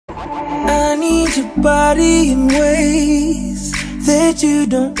I need your body in ways that you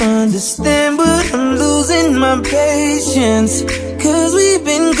don't understand, but I'm losing my patience, 'cause we've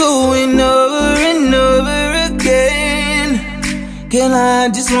been going over and over again. Girl, I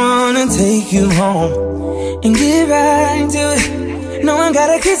just wanna take you home and get right to it. No, I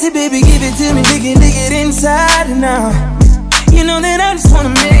gotta kiss it, baby, give it to me, dig it inside and out. You know that I just wanna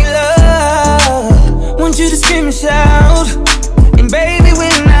make love, want you to scream and shout. And baby,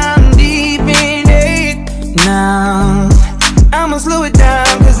 when I'm deep in it, now I'ma slow it down,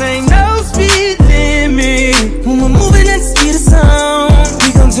 'cause ain't no speed limit. When we're moving at the speed of sound,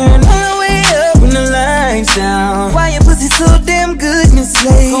 we gon' turn all the way up when the lights down. Why your pussy so damn good, Miss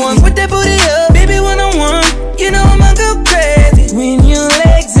Lady? Go on, put that booty up, baby, one-on-one. You know I'ma go crazy when your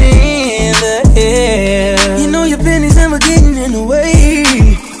legs in the air. You know your pennies never getting in the way.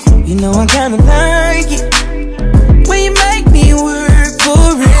 You know I kinda like it when you make me work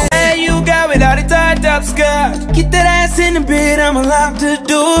for it. Hey, you got without a tied-up skirt. Get that ass in the bed, I'ma lock the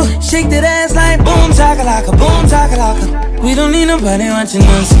door. Shake that ass like boom chakalaka, boom chakalaka. We don't need nobody watching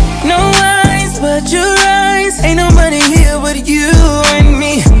us. No eyes but your eyes. Ain't nobody here but you and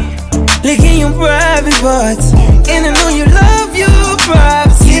me. Licking your private parts, and I know you love your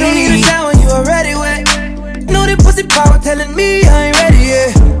privacy. You don't need a shower, you already wet. Know that pussy power telling me I ain't ready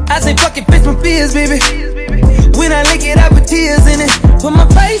yet. I say fuck it, fix my fears, baby. When I lick it, I put tears in it. Put my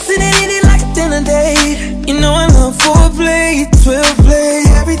face in it, eat it like a dinner date. You know I love foreplay, 12 play,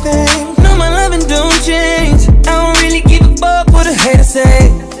 everything. No, my loving don't change. I don't really give a fuck what a hater say,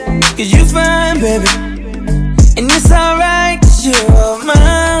 'cause you fine, baby. And it's alright, 'cause you're all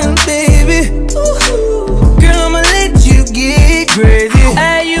mine, baby. Ooh. Girl, I'ma let you get crazy.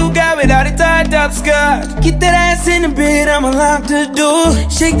 Hey, you got without a tied-up skirt. Get that ass in the bed, I'ma lock the door.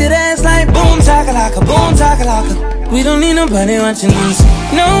 Shake that ass like boom chakalaka, boom chakalaka. We don't need nobody watching us.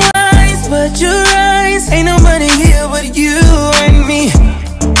 No eyes but your eyes. Ain't nobody here but you and me.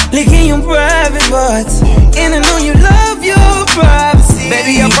 Licking your private parts, and I know you love your privacy.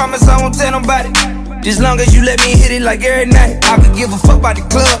 Baby, I promise I won't tell nobody, just long as you let me hit it like every night. I could give a fuck about the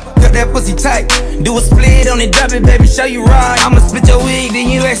club, cut that pussy tight. Do a split on it, drop it, baby, show you right. I'ma split your wig, then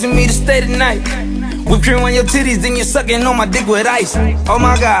you asking me to stay tonight. Whip cream on your titties, then you're sucking on my dick with ice. Oh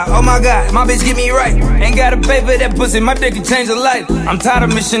my god, my bitch get me right. Ain't gotta pay for that pussy, my dick can change a life. I'm tired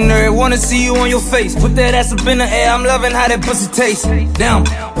of missionary, wanna see you on your face. Put that ass up in the air, I'm loving how that pussy tastes. Damn,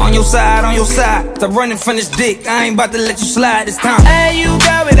 on your side, stop running from this dick, I ain't about to let you slide this time. Hey, you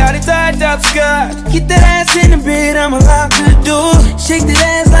got without a tied-up skirt. Get that ass in the bed, I'ma lock the door. Shake that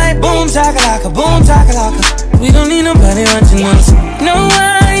ass like boom chakalaka, boom chakalaka. We don't need nobody watching us. No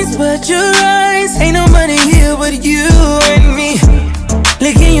eyes but your eyes. Ain't nobody here but you and me.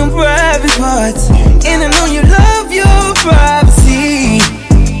 Licking your private parts, and I know you love your privacy.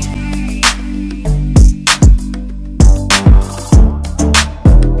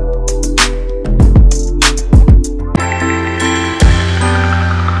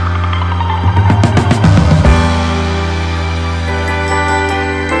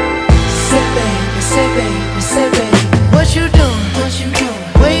 Say baby, what you doing?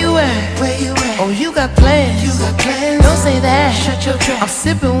 Where you at? Oh, you got plans. Don't say that. Shut your trap. I'm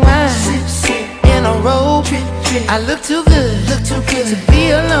sipping wine. Sip. In a robe. I look too good to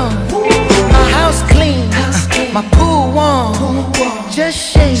be alone. My house clean. My pool warm. Just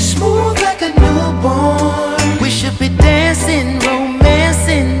shake. Smooth like a newborn. We should be dancing,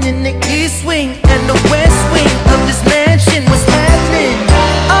 romancing in the east wing and the west wing of this mansion. What's happening?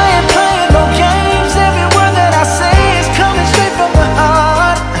 I ain't playing no games. Every word that I say is coming straight from the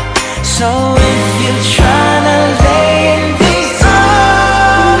heart. So if you're trying to lay in these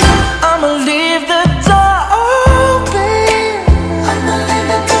arms, I'ma leave the door open. I'ma leave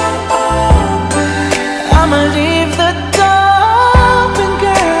the door open. I'ma leave the door open,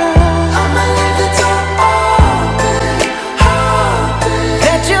 girl. I'ma leave the door open.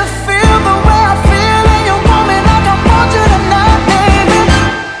 Let you feel the way I feel, and you want me like I want you tonight, baby.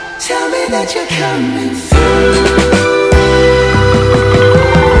 Tell me that you're coming through.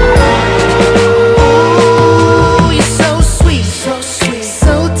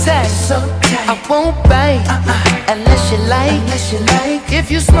 I won't bite unless you like.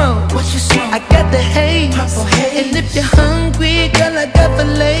 If you smoke, what you smoke? I got the haze. And if you're hungry, girl, I got the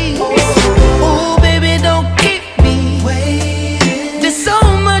lace. Ooh, baby, don't keep me waiting. There's so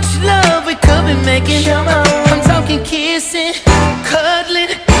much love we could be making. I'm talking kissing,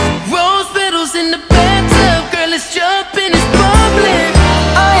 cuddling, rose petals in the bathtub. Girl, it's jumping, it's bubbling.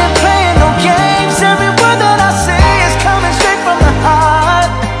 I ain't playing no games. Every word that I say is coming straight from the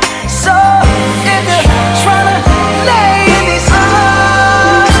heart. So if you're trying to lay in these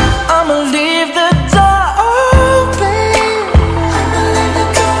arms,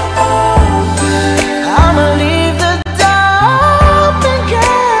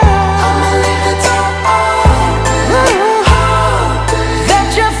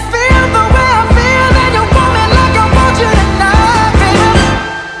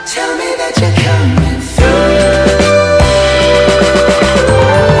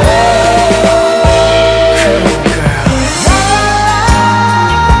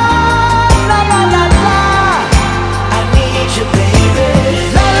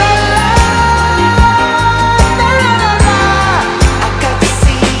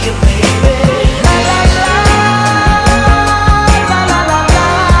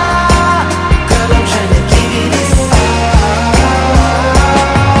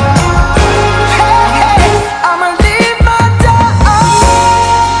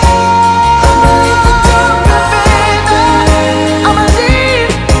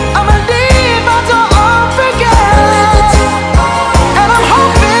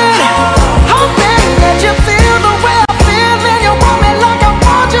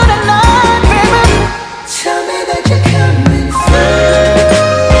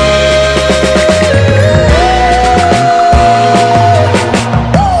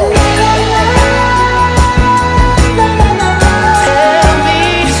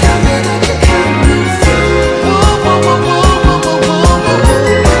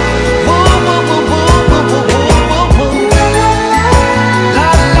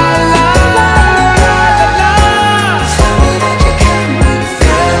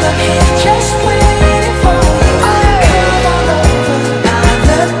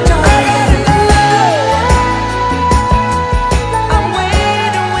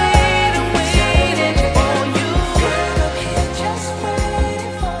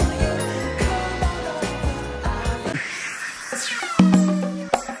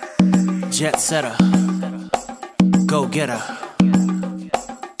 jet setter, go getter,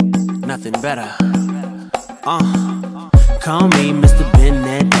 nothing better. Call me Mr. Been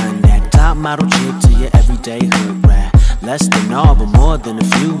there, done that. Top model chick to your everyday hood rat. Less than all, but more than a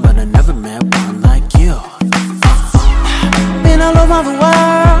few. But I never met one like you. Been all over the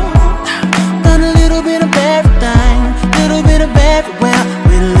world, done a little bit of everything, little bit of everywhere,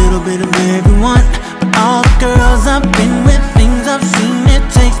 with a little bit of everyone. But all the girls I've been with, things I've seen, it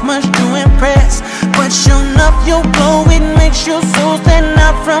takes much to impress. But sure enough, your glow, it makes your soul stand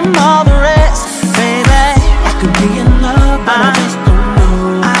out from all the rest. Baby, I could be in love, but I just don't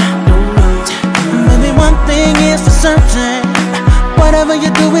know. I don't know. Maybe one thing is for certain, whatever you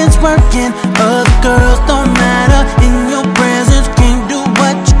do is working. Other girls don't matter, in your presence can't do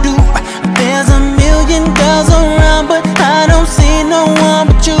what you do. There's a million girls around, but I don't see no one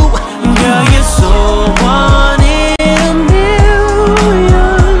but you. Girl, you're so one in a million.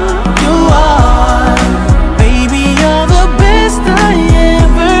 You are, baby, you're the best I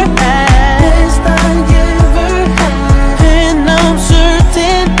ever had. Best I ever had. And I'm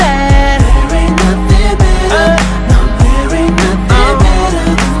certain that there ain't nothing better. No, there ain't nothing better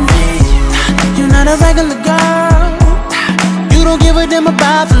than me. You're not a regular girl, you don't give a damn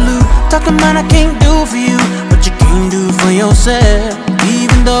about the loot. Talking about I can't do for you what you can't do for yourself.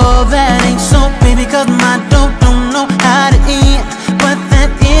 Even though that ain't so, baby, cause my dope don't know how to end. But that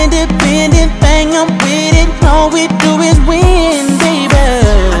independent thing, I'm with it. All we do is win, baby.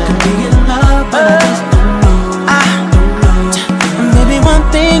 I could be in love, but I just don't know. I don't know. And baby, one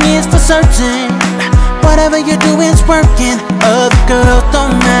thing is for certain, whatever you do is working. Other girls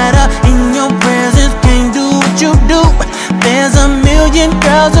don't matter, in your presence can't do what you do. There's a million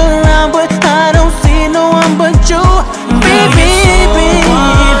girls around, but I don't see no one but you. Baby,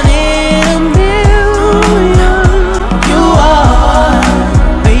 one in a million. You are,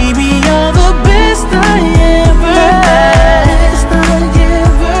 baby, you're the best I ever had. Best I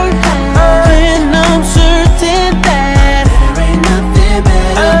ever had. And I'm certain that there ain't nothing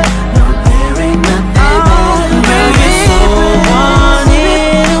better. No, there ain't nothing better. Baby, you're so one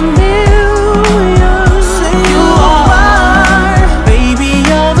in a million. You are, baby,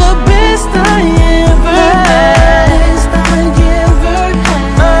 you're the best I ever had. Best I ever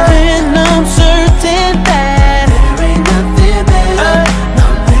had. And I'm certain that there ain't nothing better. No,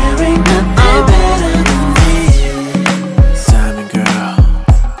 there ain't nothing better than me. Diamond girl,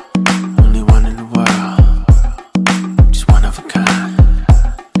 only one in the world, just one of a kind,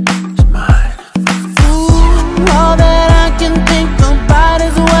 it's mine. Ooh, all that I can think about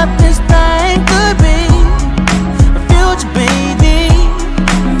is what this thing could be. A future baby,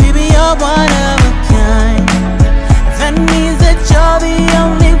 baby, you're one of a kind. That means that you're the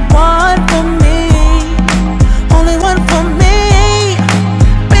only one for me, only one for me.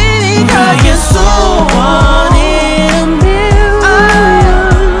 Baby, girl, you're so one in a million.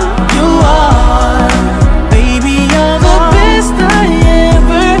 You are, baby, you're the best I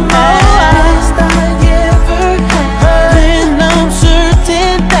ever had. Best I ever had. And I'm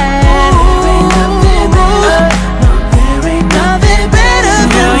certain that there ain't nothing better. No, there ain't nothing better than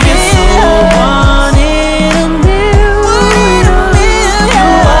girl, you're so one in a million. You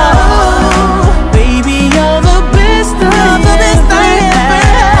are, baby, you're the best I ever had.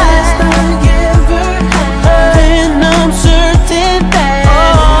 Best I ever had. And I'm certain that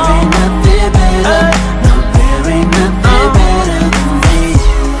there ain't nothing better. No, there ain't nothing better than me.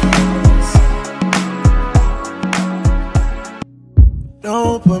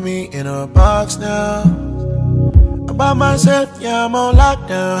 Don't put me in a box now. I'm by myself, yeah, I'm on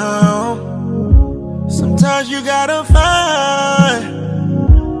lockdown. Sometimes you gotta find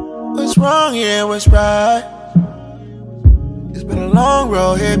what's wrong, yeah, what's right. It's been a long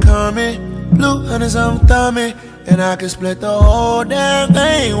road here coming, blue honey's on thumbing, and I could split the whole damn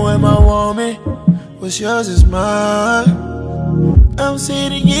thing with my woman. What's yours is mine. I'm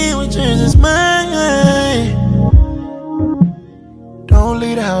sitting here with yours is mine. Don't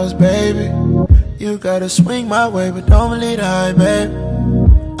leave the house, baby. You gotta swing my way, but don't believe the hype, baby.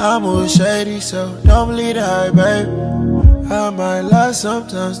 I'm a shady, so don't believe the hype, baby. I might lie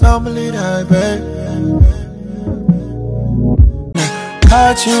sometimes, don't believe the hype, baby.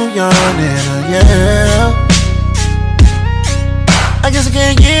 Caught you yawning, yeah. I guess I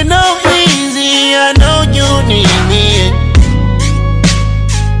can't get no easy, I know you need me.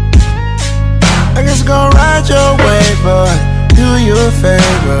 I guess I'm gonna ride your wave, but do you a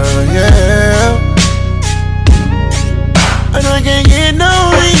favor, yeah. I know I can't get no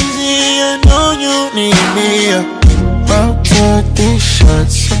easy, I know you need me. About to these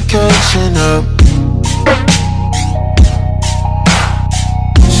shots, I'm catching up.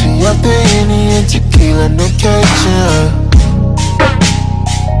 See, I off the Henny and tequila, no catching.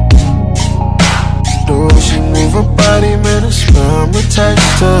 The way she move her body, man, I swear I'm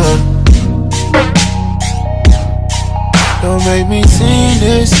attached to her. Don't make me sing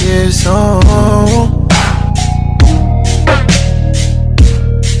this here song.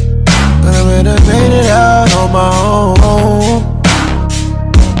 But I made it out on my own.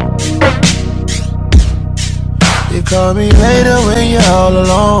 You call me later when you're all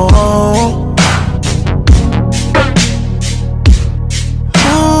alone.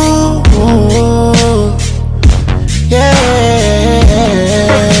 Ooh, yeah.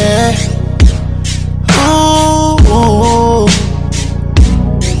 Ooh,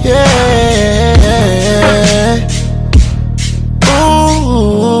 yeah.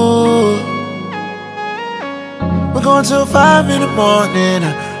 Ooh. We're going till 5 in the morning. I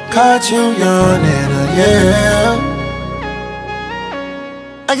caught you yawning, yeah.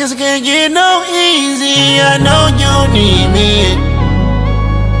 I guess I can't get no easy. I know you need me.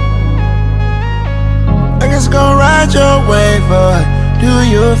 I guess I'm gonna ride your wave, but do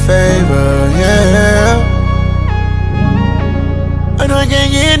you a favor, yeah. I know I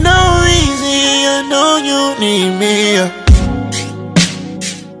can't get no easy. I know you need me.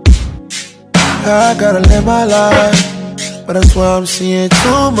 I gotta live my life, but I swear I'm seeing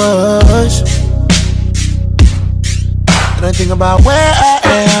too much. And I think about where I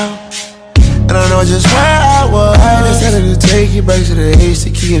am, and I know just where I was. I decided to take you back to the H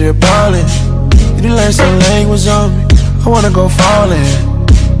to keep it ballin'. You done learn some language on me, I wanna go fallin'.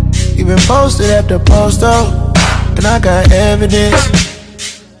 You been posted after post up, and I got evidence.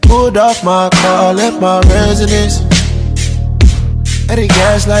 Pulled off my car, left my residence. At the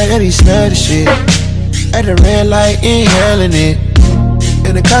gas light, at the smell the shit. At the red light, inhaling it.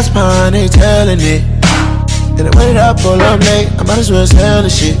 And the cops behind, they telling it. And the way that I pull up late, I might as well sell the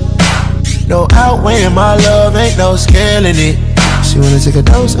shit. No outweighing my love, ain't no scaling it. She wanna take a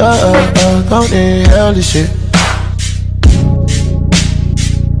dose, go and inhale the shit.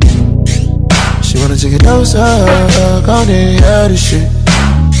 She wanna take a dose, go and inhale the shit.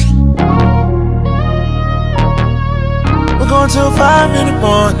 We're going till 5 in the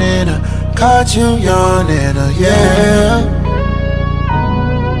morning. I caught you yawning, yeah.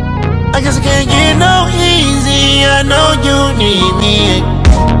 I guess I can't get no easy. I know you need me.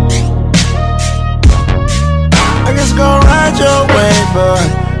 I guess I'm gonna ride your wave, but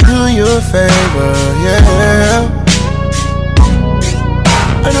do you a favor, yeah.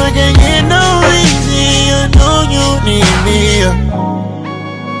 I know I can't get no easy. I know you need me.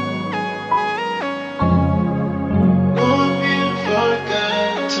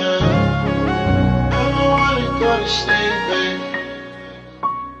 Stay, baby.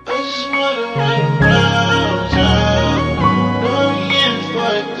 I just wanna run around town. No, you in for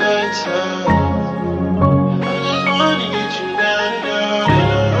a good time. I just wanna get you down and out.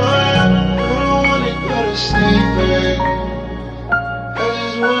 I don't wanna go to sleep, baby. I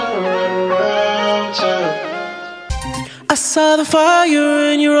just wanna run around town. I saw the fire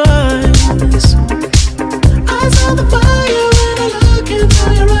in your eyes. I saw the fire when I look into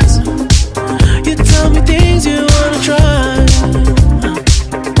your eyes. You tell me things you wanna try.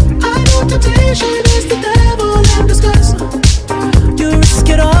 I know temptation is the devil in disguise. You risk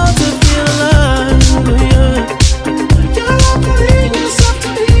it all to feel alive, yeah. You're offering yourself to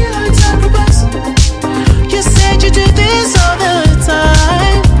be like sacrifice. You said you do this all the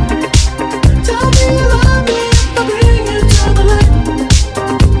time. Tell me you love me if I bring you to the light.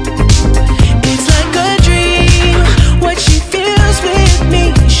 It's like a dream, what she feels with me.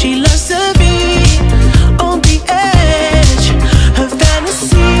 She loves to be on the edge. Her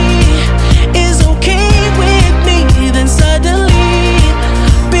fantasy is okay with me. Then suddenly,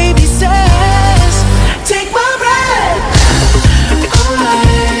 baby says, take my breath away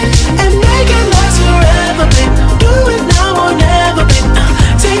and make it last forever, babe. Do it now or never, babe.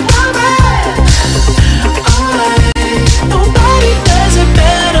 Take my breath away. Nobody does it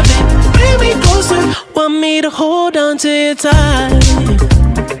better, babe. Bring me closer. Want me to hold on to your tight.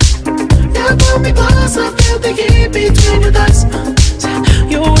 Pull me close, I feel the heat between your thighs.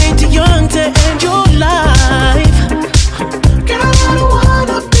 You're way too young to end your life. Girl, I don't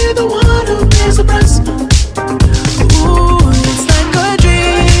wanna be the one who pays the price. Ooh, it's like a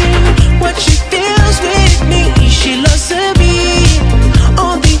dream, what she feels with me. She loves to be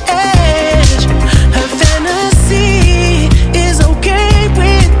on the edge. Her fantasy is okay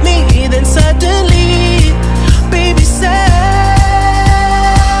with me. Then suddenly, baby says,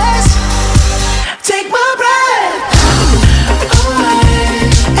 take my breath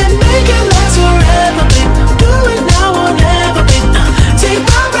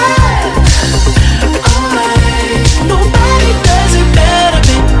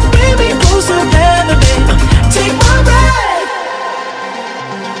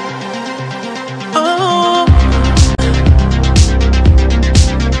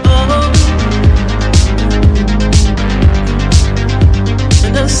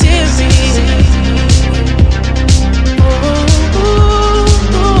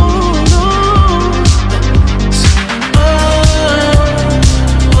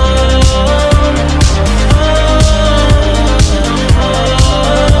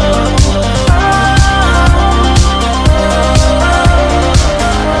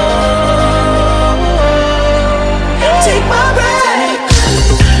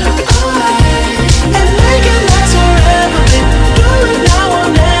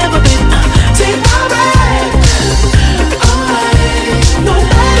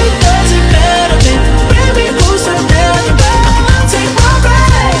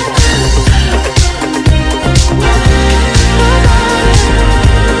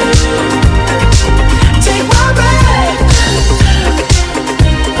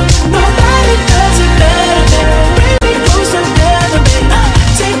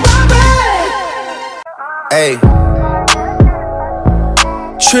Ayy.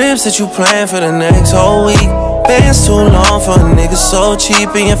 Trips that you plan for the next whole week. Bands too long for a nigga so cheap.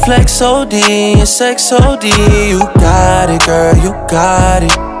 And your flex OD, and your sex OD. You got it, girl, you got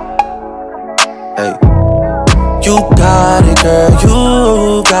it. Hey. You got it, girl,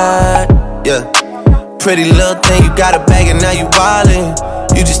 you got it. Yeah. Pretty little thing, you got a bag and now you wildin'.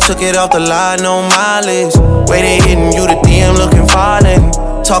 You just took it off the line, no mileage. Way they hitting you, the DM looking violent.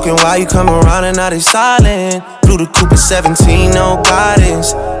 Talking while you come around and now they silent. Blew the coupe at 17, no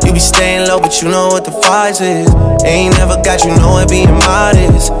guidance. You be staying low, but you know what the price is. Ain't never got you know it being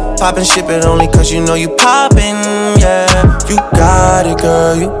modest. Poppin' shit, but only cause you know you poppin', yeah. You got it,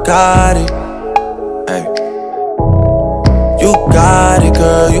 girl, you got it. Hey. You got it,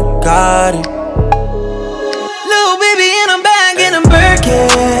 girl, you got it. Little baby in a bag in a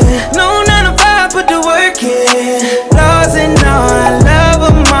Birkin. No 9 to 5, put the work in. Laws and all, I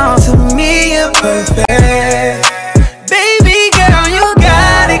love them all. To me, you're perfect. Baby girl, you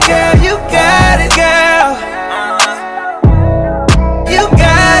got it, girl. You got it, girl. You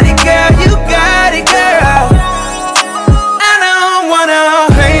got it, girl. You got it, girl. I don't wanna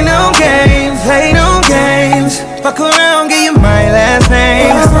play no games, play no games. Fuck around, give you my last name.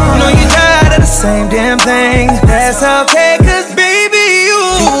 You know you tired of the same damn thing. That's okay, cause baby, you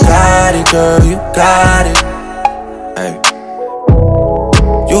got it, girl, you got it. Hey.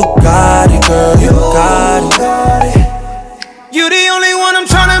 You got it, girl, you got it. You the only one I'm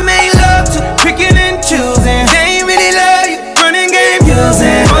tryna make love to. Picking and choosing. They ain't really love you, running game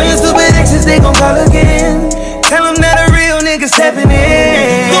using. All your stupid exes, they gon' call again. Tell them that a real nigga stepping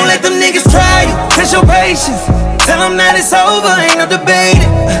in. Don't let them niggas try you, test your patience. Tell them that it's over, ain't no debating.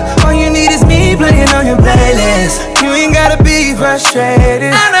 All you need is me playing on your playlist. You ain't gotta be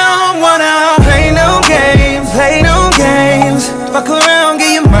frustrated. I don't wanna play no games, play no games. Fuck around,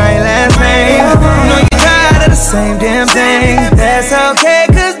 give you my last name. You know you tired of the same damn thing. That's okay,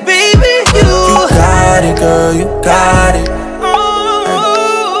 cause baby, you got it, girl, you got it.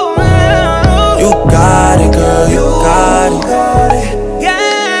 You got it, girl, you got it.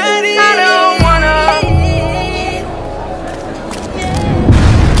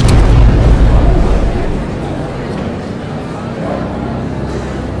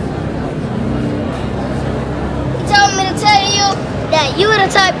 That you the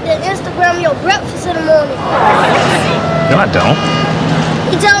type that Instagram your breakfast in the morning. No, I don't.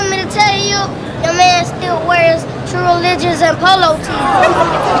 He told me to tell you your man still wears True Religions and polo tees.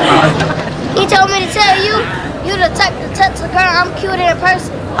 He told me to tell you you the type to touch the girl. I'm cute in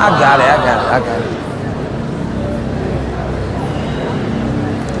person. I got it, I got it, I got it.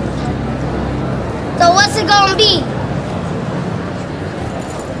 So what's it gonna be?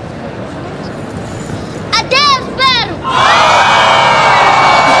 A dance battle.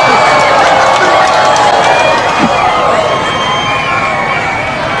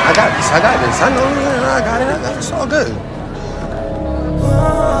 I got this. I know, I got it. It's all good.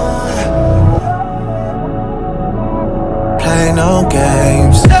 Play no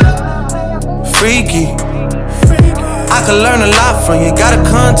games. Freaky. I could learn a lot from you. Gotta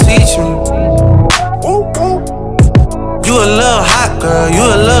come teach me. You a little hot girl. You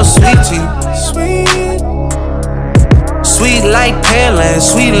a little sweetie. Sweet like Pearland.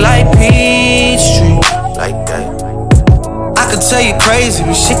 Sweet like Peachtree. Like that. I could tell you crazy,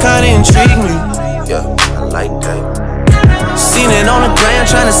 but shit kinda intrigue me. Yeah, I like that. Seen it on the gram,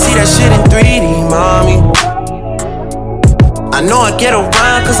 tryna see that shit in 3D, mommy. I know I get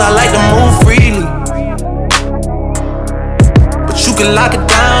around cause I like to move freely. But you can lock it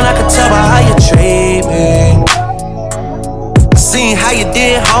down, I can tell by how you treat me. I seen how you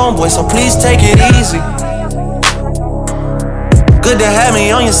did, homeboy, so please take it easy. Good to have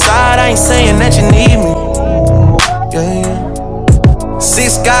me on your side, I ain't saying that you need me. Yeah, yeah.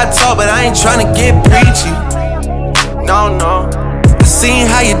 6 got tall, but I ain't tryna get preachy. No, no. I seen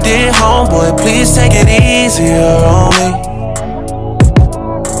how you did, homeboy. Please take it easier on me.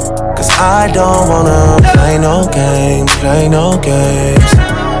 Cause I don't wanna play no games, play no games.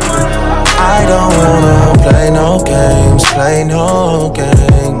 I don't wanna play no games, play no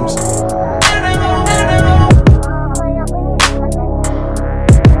games.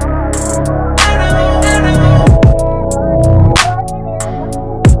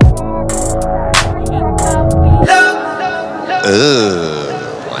 Ooh,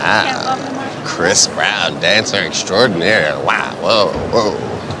 wow. Chris Brown, dancer extraordinaire. Wow, whoa, whoa.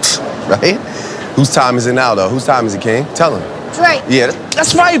 Right? Whose time is it now, though? Whose time is it, King? Tell him. Drake. Yeah,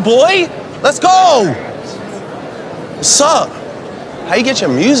 that's right, boy. Let's go. What's up? How you get your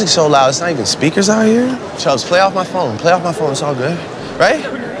music so loud? It's not even speakers out here. Chubbs, play off my phone. Play off my phone. It's all good. Right?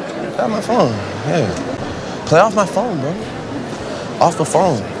 Play off my phone. Yeah. Play off my phone, bro. Off the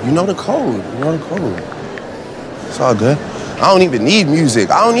phone. You know the code. You know the code. It's all good. I don't even need music.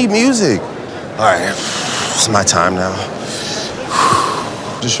 I don't need music. All right, it's my time now.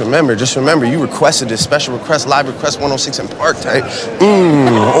 Just remember, you requested this special request, live request 106 in Park Tight.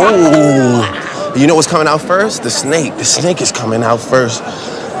 Oh. You know what's coming out first? The snake. The snake is coming out first.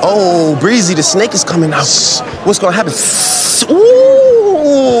 Oh, Breezy, the snake is coming out. What's gonna happen?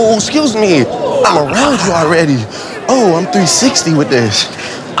 Ooh, excuse me. I'm around you already. Oh, I'm 360 with this.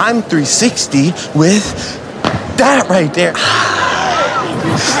 I'm 360 with that right there.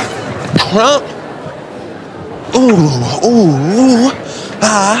 Crump. Ooh.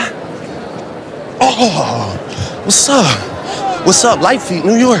 Oh, what's up? What's up, Light Feet,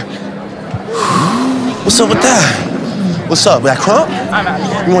 New York? What's up with that? What's up, that crump?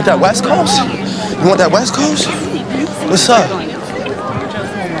 You want that West Coast? You want that West Coast? What's up?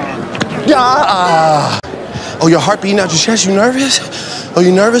 Yeah. Oh, your heart beating out your chest, you nervous? Oh,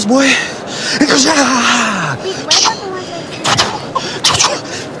 you nervous, boy?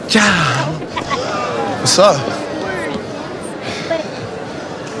 Yeah. What's up?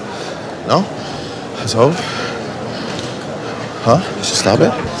 No? It's over? Huh? You should stop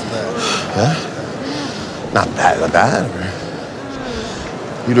it? Yeah? Not bad, not bad.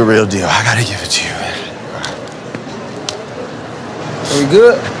 You the real deal. I gotta give it to you, man. Are we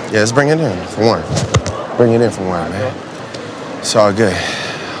good? Yeah, let's bring it in for one. Bring it in for one, man. It's all good.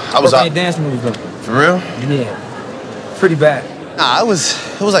 I was out. Dance moves though. For real? Yeah. Pretty bad. Nah, it was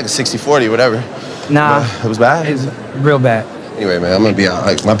like a 60-40, whatever. Nah. But it was bad? It's real bad. Anyway, man, I'm gonna be out.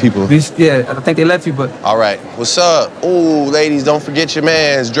 Like, my people. Yeah, I think they left you, but. All right. What's up? Ooh, ladies, don't forget your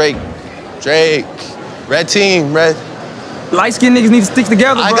mans. Drake. Red team, red. Light-skinned niggas need to stick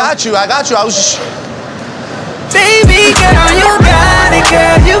together, bro. I got you. I was just... Baby girl, you got it,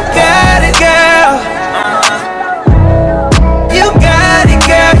 girl. You got it, girl. You got it,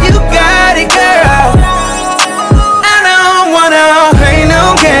 girl. You got it, girl. I don't wanna play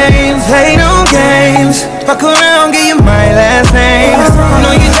no games, Fuck around, give you my last name. I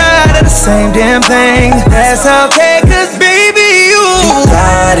know you tired of the same damn thing. That's okay, cause baby, you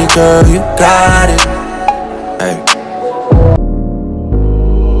got it, girl. You got it. Hey.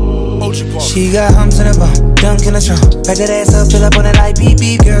 She got humps in the bum, dunk in the trunk. Back that ass up, fill up on it like beep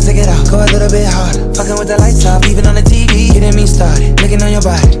beep. Girl, take it out, go a little bit harder. Fucking with the lights off, even on the TV. Getting me started, looking on your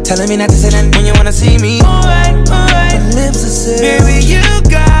body, telling me not to say nothing when you wanna see me. Alright, my lips are sealed. Baby, you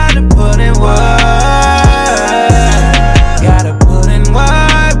gotta put in work. Gotta put in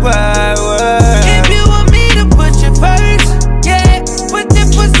work. If you want me to put you first, yeah, put that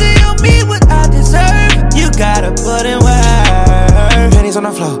pussy on me, what I deserve. You gotta put in work. Panties on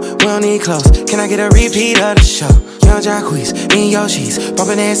the floor, we don't need clothes. Can I get a repeat of the show? Young Jacquees, in your sheets,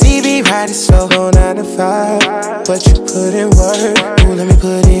 bumping that CB, riding slow. Go 9 to 5, but you put in work. Ooh, let me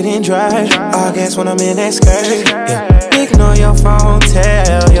put it in drive. I guess when I'm in that skirt, yeah. Ignore your phone,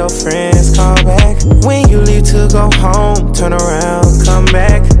 tell your friends, call back. When you leave to go home, turn around, come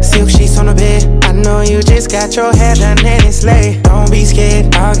back. Silk sheets on the bed, I know you just got your hair done and it's late. Don't be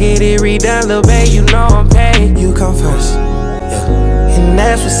scared, I'll get it redone, little babe, you know I'm paid. You come first, yeah. And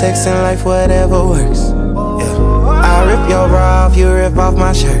that's for sex and life, whatever works, yeah. I rip your bra off, you rip off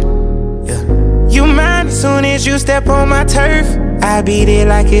my shirt, yeah. You mine as soon as you step on my turf. I beat it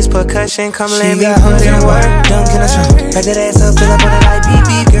like it's percussion, come let me put in work. Dunk in the trunk, back that ass up, fill up on it like beep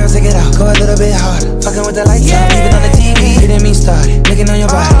beep. Girl, take it out, go a little bit harder. Fucking with the lights off, even on the TV. Getting me started, looking on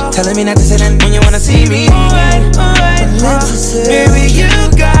your body, telling me not to say nothing when you wanna see me. Alright, baby, you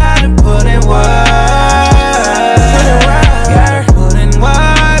gotta put in work. Gotta put in work.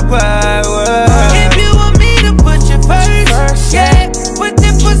 If you want me to put you first, yeah, put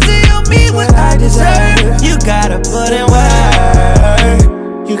that pussy on me, what I deserve. You gotta put in work.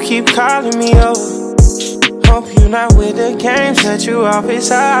 You keep calling me over. Hope you not with the games, that you off,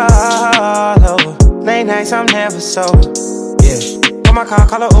 it's all over. Late nights, I'm never sober, yeah. Call my car,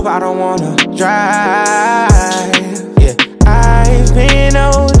 call her Uber, I don't wanna drive, yeah. I've been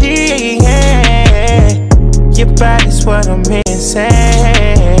OD, yeah. Your body's what I'm missing.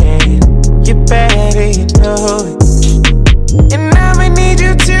 You better, you know it. And I'ma need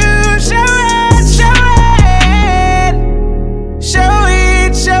you to show it.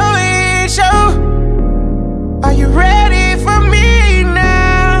 Are you ready for me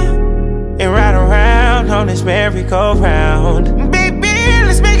now? And ride around on this merry-go-round. Baby,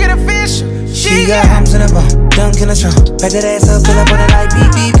 let's make it official. She got humps in the bum, dunk in the trunk. Back that ass up, fill up on it like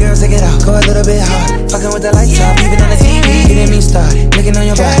beep beep. Girl, take it out, go a little bit harder. Fucking with the lights off, even on the TV. Getting me started, looking on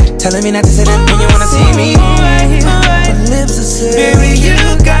your body, telling me not to say that when you wanna see me. My lips are sealed. Baby, you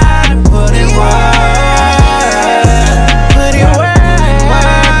gotta put in work.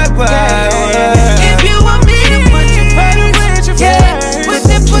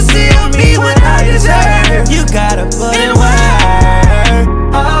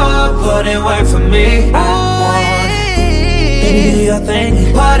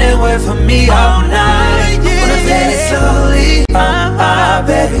 away from me all night. Wanna feel it slowly,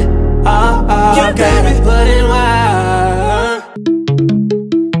 baby. You got me putting wild.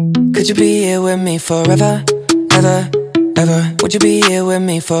 Could you be here with me forever, ever, ever? Would you be here with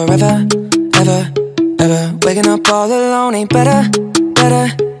me forever, ever, ever? Waking up all alone ain't better,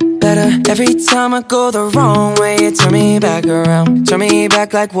 better, better. Every time I go the wrong way, you turn me back around. Turn me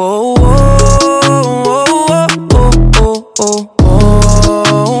back like whoa, whoa, whoa, whoa, whoa, whoa, whoa,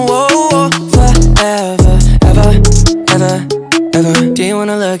 whoa. Forever, ever, ever, ever. Do you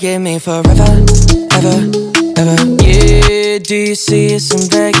wanna look at me forever, ever, ever? Yeah, do you see us in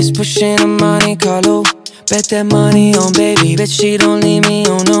Vegas pushing a Monte Carlo? Bet that money on baby, bet she don't leave me,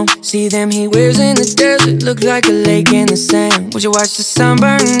 oh no. See them he wears in the desert, look like a lake in the sand. Would you watch the sun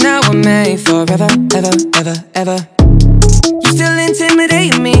burn out with me forever, ever, ever, ever? You still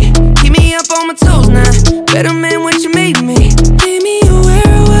intimidate me, keep me up on my toes now. Better man what you made me. Made me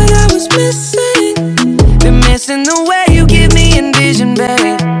aware of what I was missing. Been missing the way you give me envision,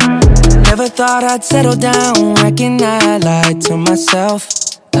 babe. Never thought I'd settle down, reckon I lied to myself.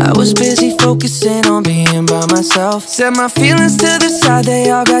 I was busy focusing on being by myself. Set my feelings to the side,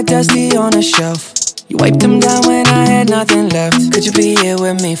 they all got dusty on a shelf. You wiped them down when I had nothing left. Could you be here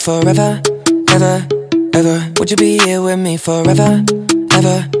with me forever, ever, ever? Would you be here with me forever,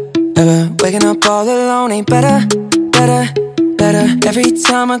 ever, ever? Waking up all alone ain't better, better, better. Every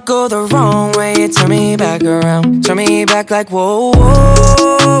time I go the wrong way, you turn me back around. Turn me back like whoa, whoa,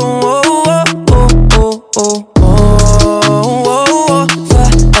 whoa, whoa, whoa, whoa, whoa.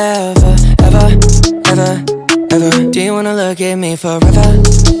 Forever, ever, ever, ever. Do you wanna look at me forever,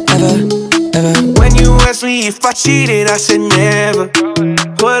 ever, ever? When you asked me if I cheated, I said never.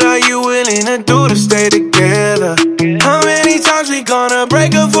 What are you willing to do to stay together? How many times we gonna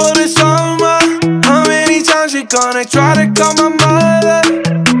break up for the summer? How many times we gonna try to call my mother?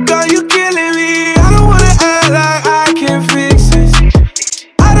 Girl, you killing me. I don't wanna act like I can fix this.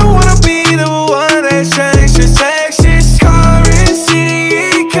 I don't wanna be the one that changes sections. Currency,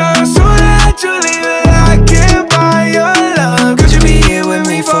 it comes so naturally that I can't buy your love. Could you be here with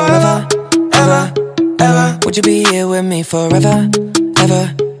me forever, ever, ever? Would you be here with me forever,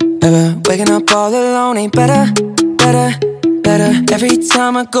 ever, ever? Waking up all alone ain't better, better, better. Every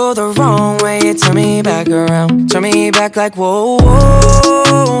time I go the wrong way, you turn me back around. Turn me back like whoa, whoa,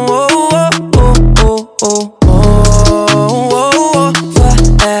 whoa, whoa, whoa, whoa, whoa, whoa.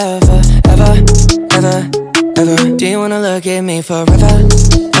 Forever, ever, ever, ever. Do you wanna look at me forever,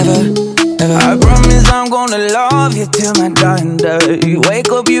 ever, ever? I promise I'm gonna love you till my dying day.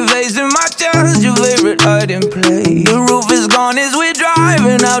 Wake up, you facing my chest, your favorite hiding place. The roof is gone as we're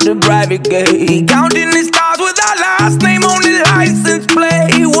driving out the private gate. Counting the stars with our last name on the license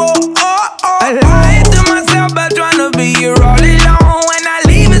plate. Whoa, oh, oh. I lied to myself by trying to be here all alone. When I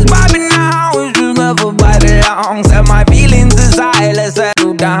leave, it's vibing now, it's just never by the long. Set my feelings aside, let's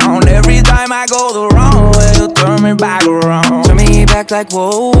settle down. Every time I go the wrong way, you turn me back around. Turn me back like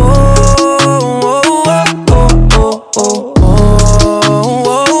whoa, whoa, whoa, whoa, whoa, whoa, whoa,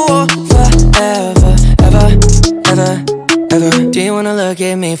 whoa. Forever, ever, ever, ever. Do you wanna look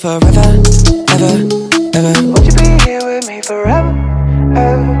at me forever, ever, ever? Would you be here with me forever,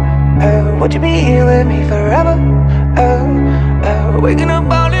 ever, ever? Would you be here with me forever, ever, ever? Waking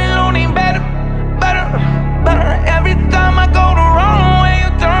up all alone ain't better, better, better. Every time I go the wrong way, you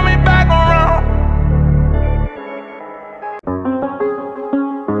turn me back around.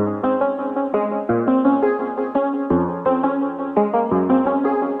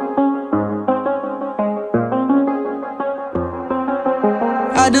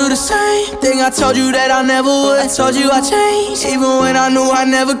 I do the same thing I told you that I never would. I told you I changed, even when I knew I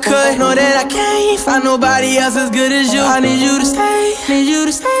never could. Know that I can't find nobody else as good as you. I need you to stay, need you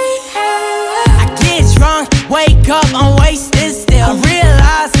to stay. I get drunk, wake up, I'm wasted still. I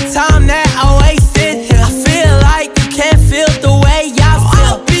realize the time that I wasted here. I feel like you can't feel the way I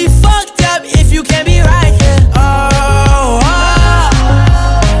feel. I'll be fucked up if you can't be right here.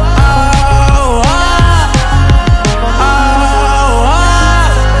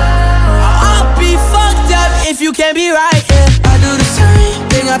 You can't be right, yeah. I do the same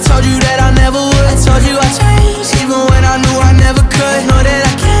thing I told you that I never would. I told you I changed, even when I knew I never could. Know that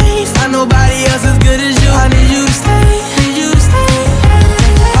I can't find nobody else as good as you. I need you to stay, need you to stay.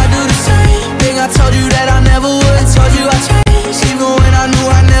 I do the same thing I told you that I never would. I told you I changed, even when I knew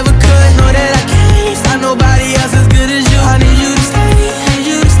I never could. Know that I can't find nobody else as good as you. I need you to stay, need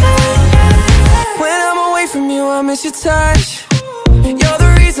you to stay. When I'm away from you, I miss your touch. You're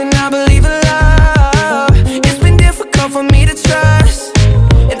the reason I believe in love. For me to trust,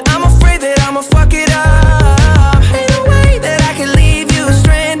 and I'm afraid that I'ma fuck it up.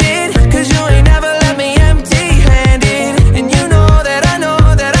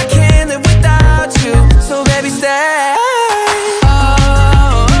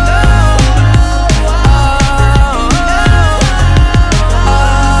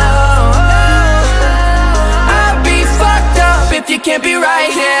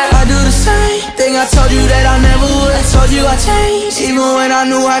 I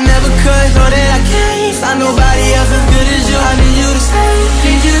knew I never could. Know that I can't find nobody else as good as you. I need you to stay,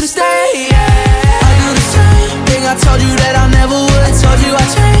 need you to stay, yeah. I do the same thing I told you that I never would. I told you I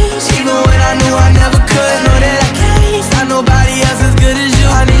changed, even when I knew I never could. Know that I can't find nobody else as good as you.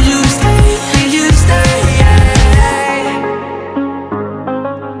 I need you to stay, need you to stay, yeah.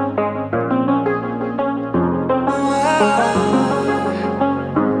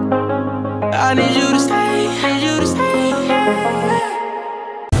 I need you to stay, need you to stay, yeah.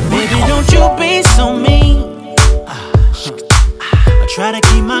 Baby, don't you be so mean. I try to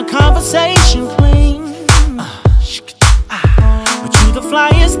keep my conversation clean, but you the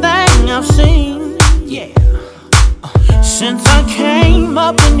flyest thing I've seen, yeah. Since I came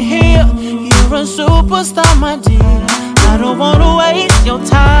up in here, you're a superstar, my dear. I don't wanna waste your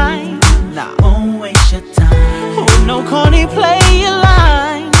time, nah, won't waste your time with no corny play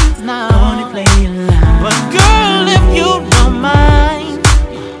lines, nah, corny play lines. But girl, if you don't mind,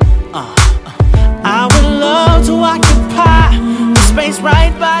 I would love to occupy the space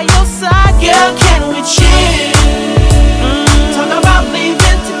right by your side. Girl, can we chill? Talk about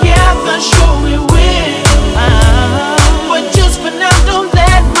leaving together, sure we will. But just for now, don't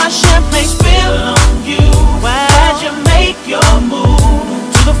let my champagne spill on you. As you make your move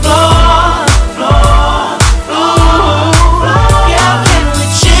to the floor, floor, floor. Girl, can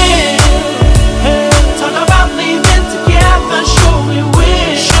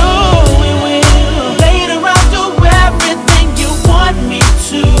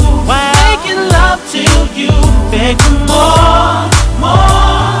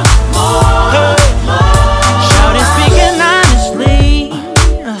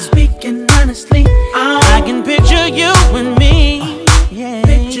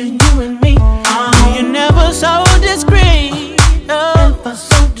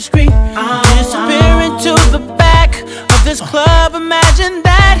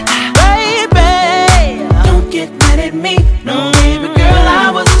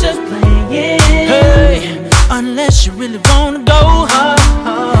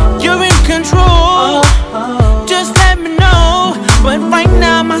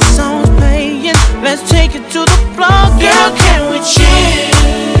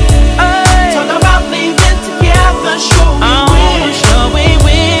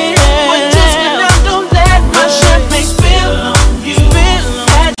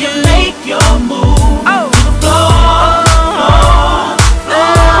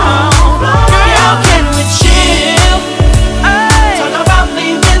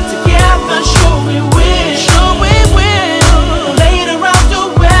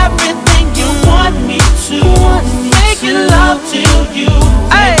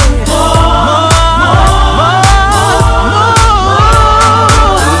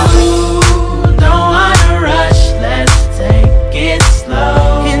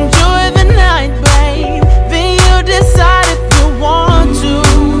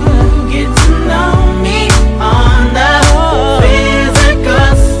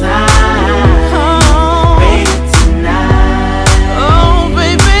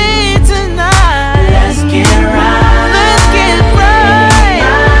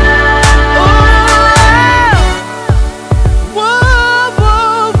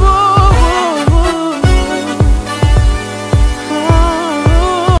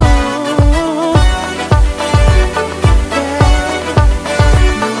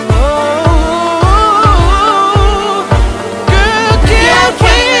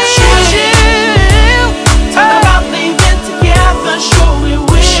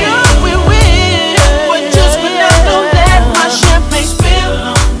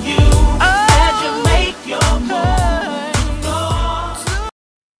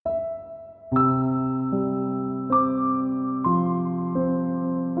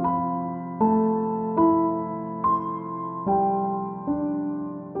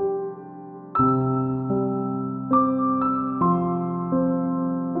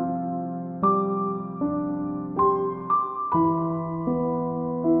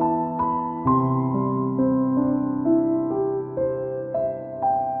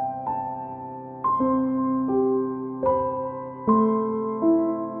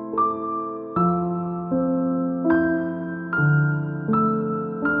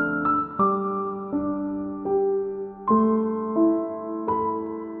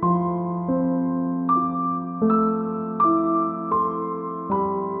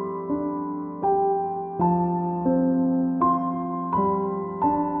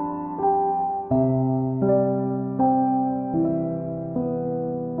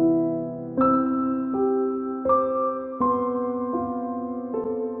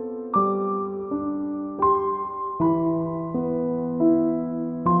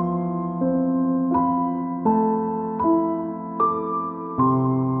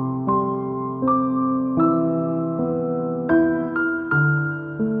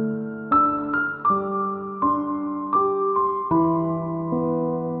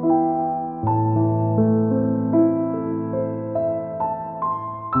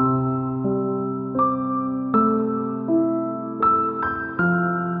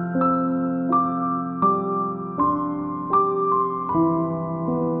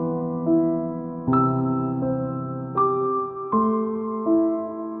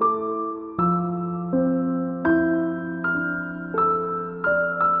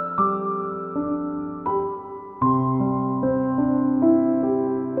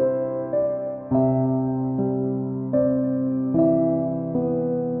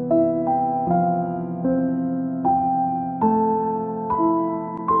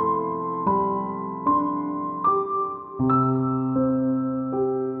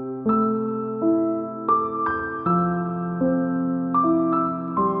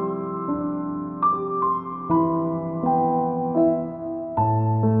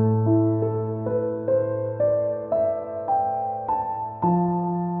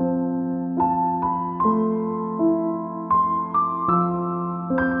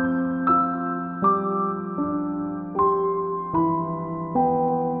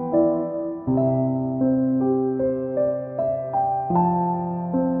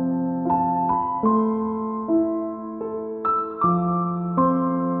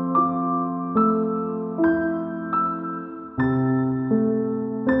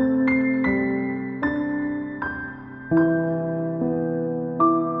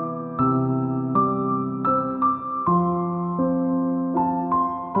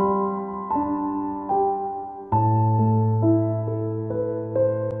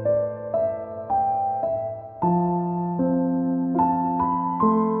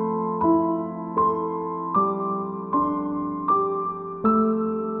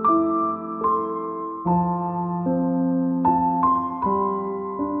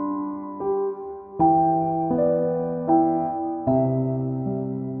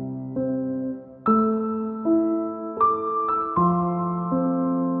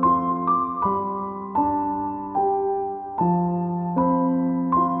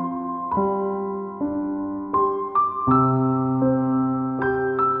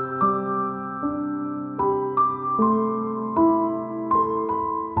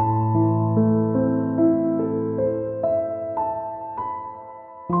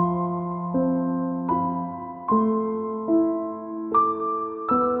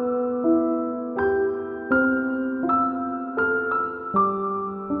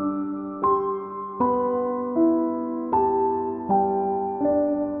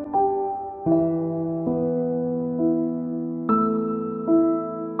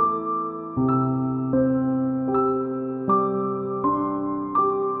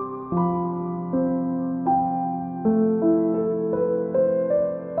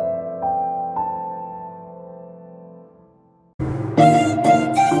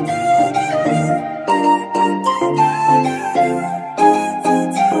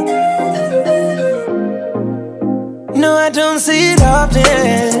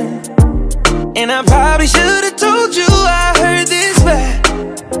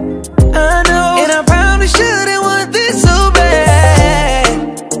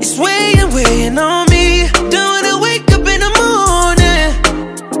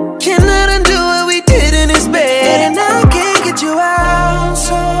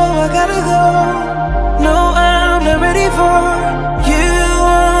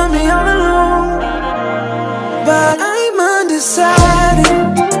undecided,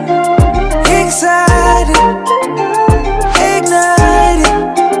 excited, ignited,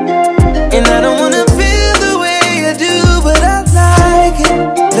 and I don't wanna feel the way I do, but I like it.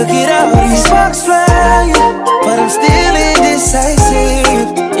 Look at all these sparks flying, but I'm still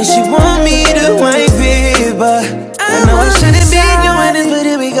indecisive, and she want me to wipe it, but I know I shouldn't be doing this, but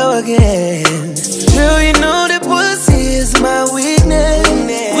here we go again. Girl, you know that pussy is my weakness.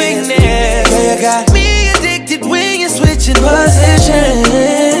 Girl, you got me addicted when you're switching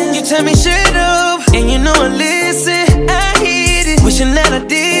positions. You tell me shut up, and you know I listen. I hit it, wishing that I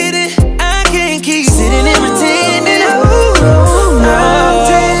did it. I can't keep sitting and pretending. I'm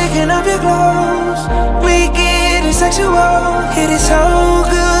taking off your clothes. We getting sexual. It is so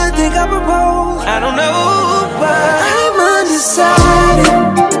good, think I propose. I don't know, but I'm undecided,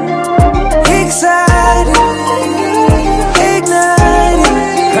 excited,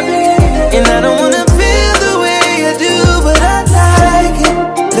 ignited, and I don't wanna feel the way I do, but I like it.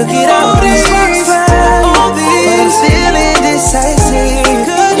 Look at all these sparks flying, but I'm still indecisive,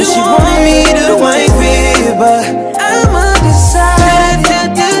 and she want me to wipe it, but I'm undecided.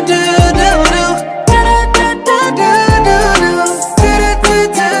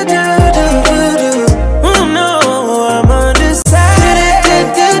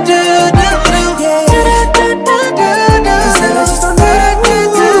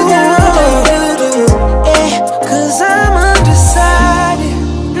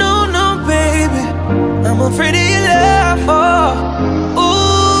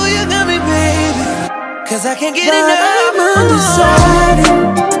 I can't get enough. I'm undecided,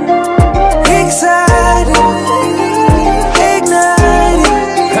 excited, ignited,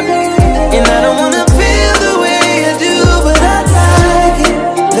 and I don't wanna feel the way I do, but I like it.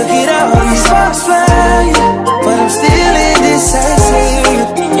 Look at all these sparks flying, but I'm still indecisive,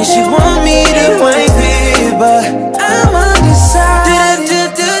 and she want me to wipe it, but I'm undecided.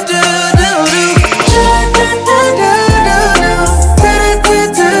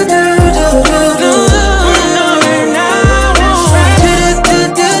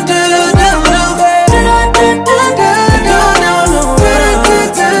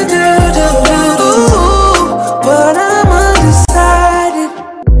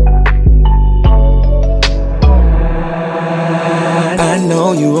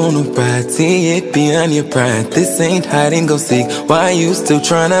 See it beyond your pride. This ain't hide and go seek. Why you still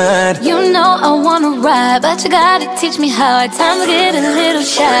tryna hide? You know I wanna ride, but you gotta teach me how. At times I get a little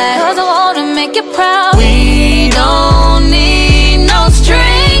shy, cause I wanna make you proud. We don't need no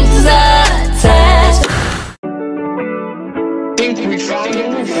strings attached.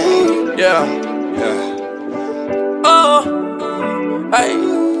 Yeah. Oh, hey,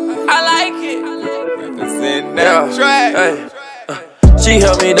 I like it. Represent that track. Hey. She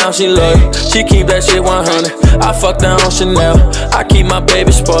held me down, she loyal. She keep that shit 100. I fucked her on Chanel. I keep my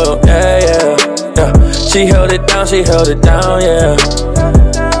baby spoiled. Yeah, yeah, yeah. She held it down, yeah.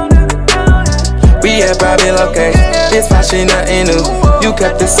 We at private location. This fashion nothing new. You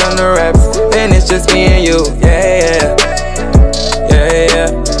kept this on the wraps, then it's just me and you. Yeah, yeah, yeah, yeah,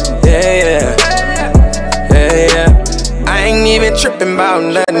 yeah, yeah, yeah, yeah. I ain't even tripping about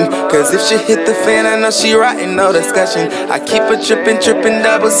nothing, cause if she hit the fan, I know she writing no discussion. I keep her tripping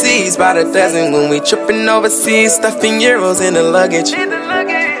double C's by the dozen. When we tripping overseas, stuffing euros in the luggage. Get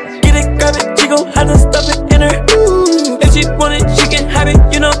it, grab it, she gon' have to stuff it in her. Ooh. If she want it, she can have it,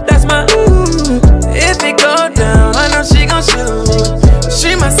 you know that's my ooh. If it go down, I know she gon' shoot.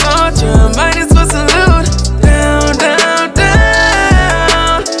 She my soldier, might as well salute. Down, down,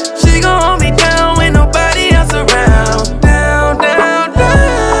 down. She gon' hold me down when nobody else around.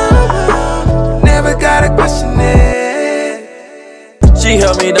 She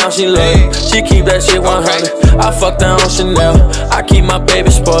held me down, she loyal. She keep that shit 100. I fucked her on Chanel. I keep my baby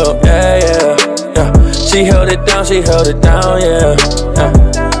spoiled. Yeah, yeah, yeah. She held it down, yeah, yeah.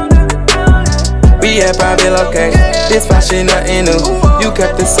 We at private location. This fashion nothing new. You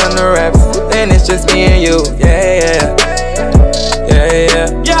kept this on the wraps, then it's just me and you. Yeah, yeah, yeah, yeah,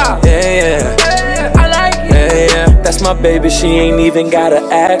 yeah, yeah, yeah. That's my baby, she ain't even gotta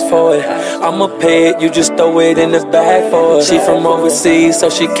ask for it. I'ma pay it, you just throw it in the bag for her. She from overseas, so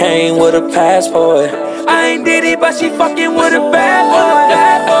she came with a passport. I ain't did it, but she fucking with a bad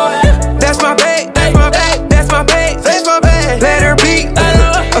boy. That's my babe, that's my babe, that's my babe, that's my babe. Let her be,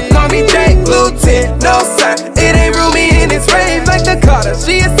 call me Jake, Lieutenant, no sign. It ain't roomy in its rave like the Carter.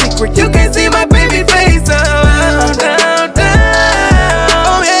 She a secret, you can't see my baby face. Down, down, down.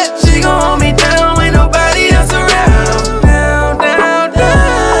 Oh yeah, she gon' hold me down when nobody else around.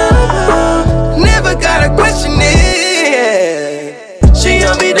 She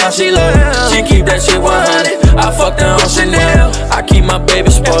held me down, she loyal. She keep that shit 100. I fucked her on Chanel. baby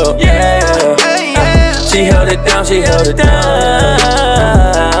spoiled. Yeah, she held it down, she held it down.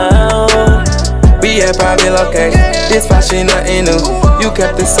 We at private location, this why she nothing new. You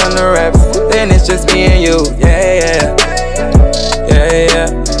kept this on the wraps, then it's just me and you. Yeah.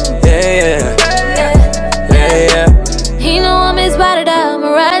 He know I'm his spotted out,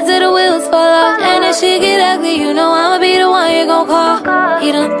 I'ma ride till the wheels fall off. And if shit get ugly, you know I'ma be the one you gon' call.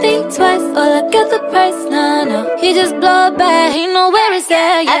 He don't think twice or look at the price, no. He just blow it back, he know where it's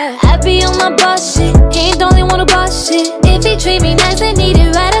at, yeah. I be on my boss shit, he ain't the only one who boss shit. If he treat me nice and need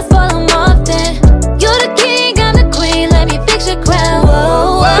it right, I spoil him often. You're the king, I'm the queen, let me fix your crown.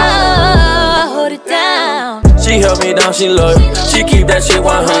 Whoa, hold it down. She held me down, she loyal. She keep that shit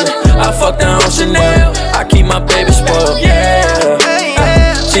 100. I fucked her on Chanel. I keep my baby spoiled. Yeah.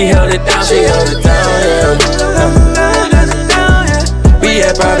 She held it down, she held it down. We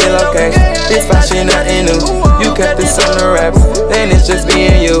at private location. This why she nothing new. You kept this on the wraps, then it's just me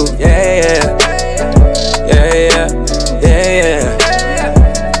and you. Yeah.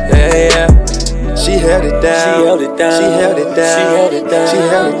 She held it down. She held it down. She held it down. She held it down. She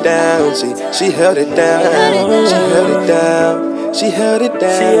held it down. She held it down. She held it down. She held it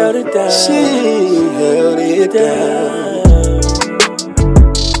down. She held it down. She held it down.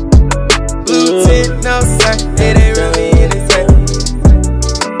 Blue tint, no sir, it ain't really in his head.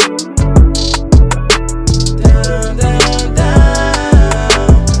 Down, down, down.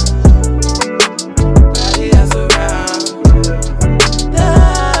 Body that's around.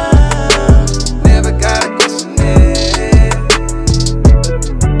 Down. Never gotta question it.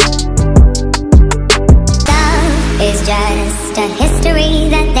 Love is just a history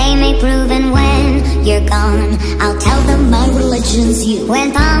that they may prove, and when you're gone, I'll tell them my religion's you.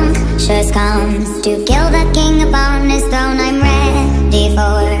 When punctures comes to kill the king upon his throne, I'm ready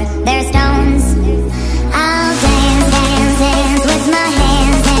for their stones. I'll dance, dance, dance with my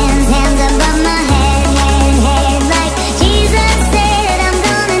hands, hands, hands above my head, head, head. Like Jesus said, I'm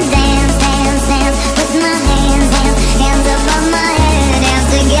gonna dance, dance, dance with my hands, hands, hands above my head. Dance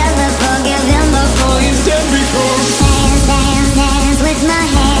together, forgive him before he's dead. Because dance, dance, dance with my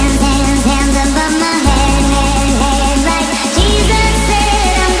hands, hands, hands above my head, head, head. Like Jesus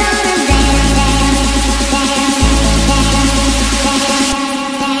said, I'm gonna dance, dance, dance, dance, dance,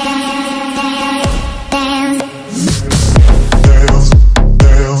 dance.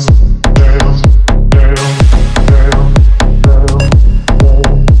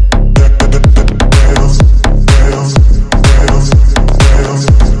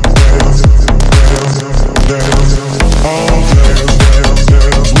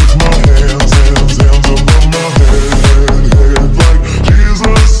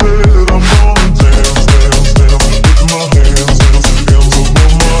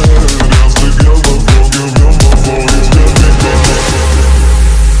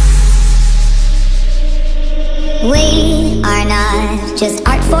 We are not just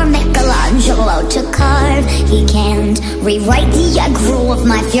art for Michelangelo to carve. He can't rewrite the aggro of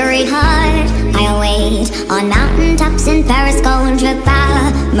my fury heart. I wait on mountaintops in Paris, going to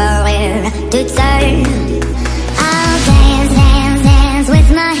Mariah to serve. I'll dance, dance, dance with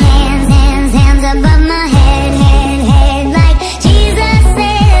my hands, hands, hands above my head, head, head. Like Jesus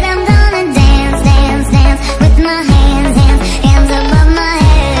said, I'm gonna dance, dance, dance with my hands, hands, hands above my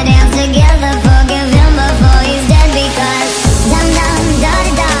head. Dance together, forgive him before he's dead. Because dum dum da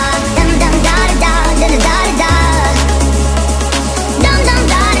da da, dum dum da da da da da da, dum dum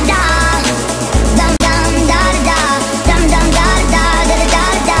da da da, dum dum da da, dum dum da da da da da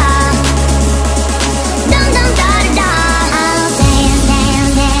da.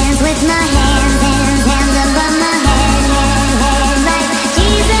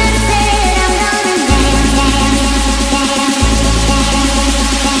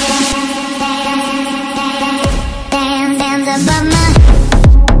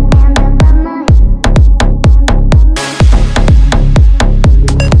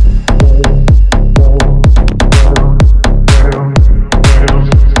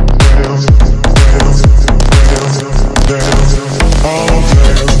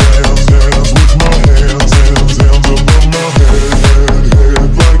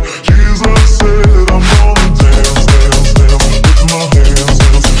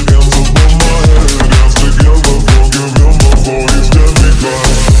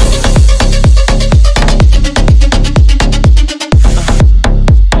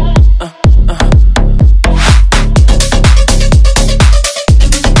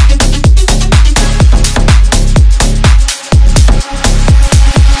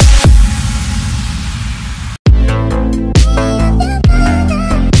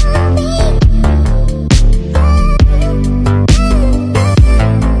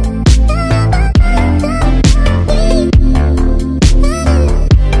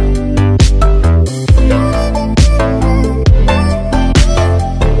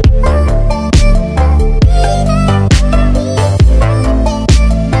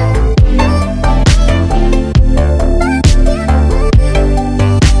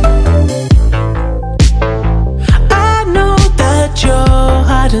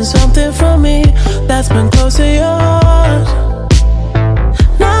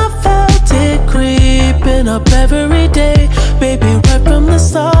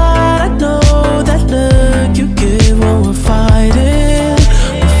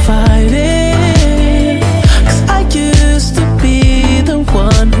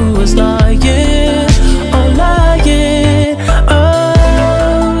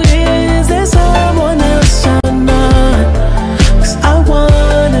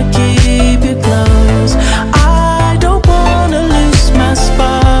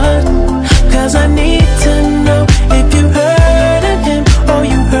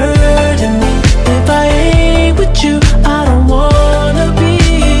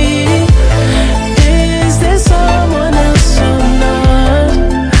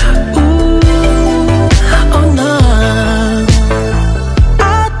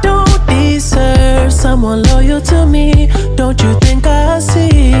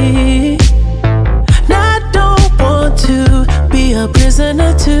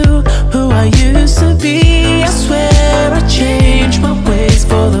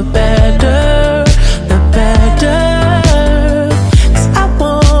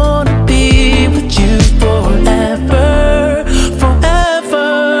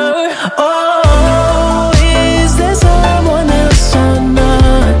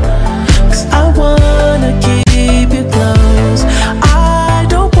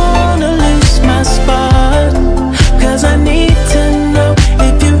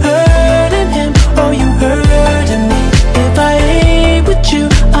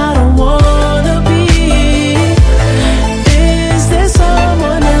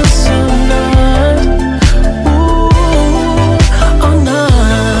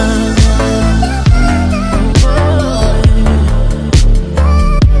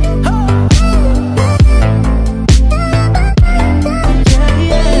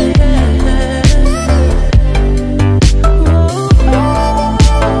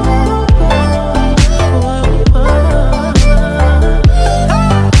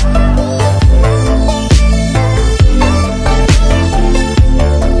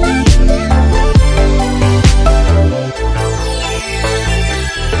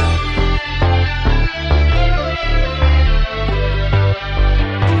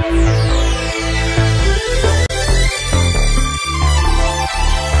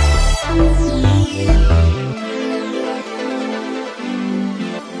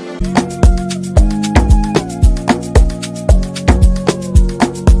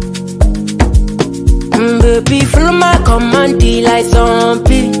 baby, follow my command, like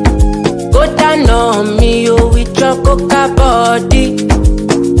zombie. Go down on me, oh, with your coca body.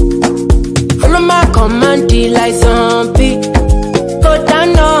 Follow my command, like zombie. Go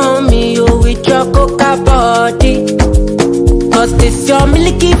down on me, oh, with your coca body. Cause this your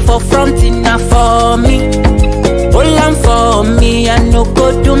milky for front enough for me. Hold on for me, I no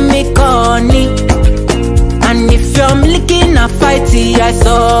go do me corny. And if you're milky na fighty, I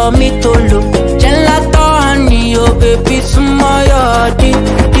saw me to look. Gelato honey, oh baby, sumoyo di.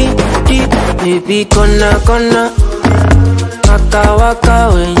 Baby, gonna waka waka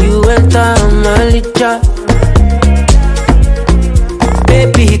when you enter Malicha.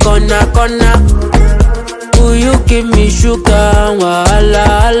 Baby, gonna will you give me sugar,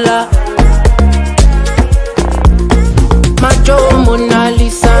 wahala. Macho Mona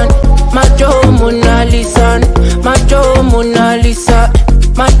Lisa, Macho Mona Lisa, Macho Mona Lisa,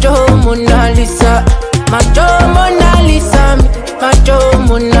 Macho Mona Lisa, Macho Mona Lisa, Macho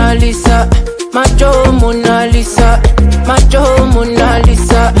Mona Lisa, Macho Mona Lisa, Macho Mona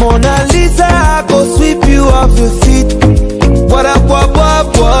Lisa. Mona Lisa, I go sweep you off your feet. What up,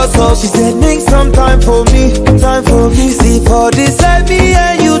 so she said make some time for me, Sleep for this me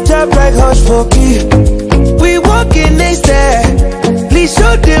and you tap like hush for me. We walking next there, please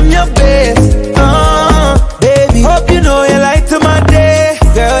show them your best. Baby, hope you know you like to my day.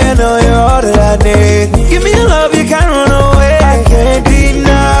 Girl, you know you're all that I need. Give me love, you can't run away. I can't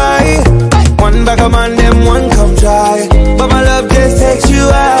deny. One back of man, them one come try. But my love just takes you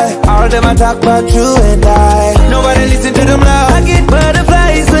high. All them I talk about you and I. Nobody listen to them loud. I get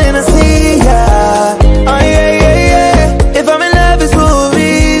butterflies when I see ya. Oh yeah, yeah, yeah. If I'm in love, it's for a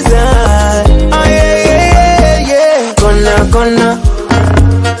reason. Oh yeah, yeah, yeah, yeah. Gonna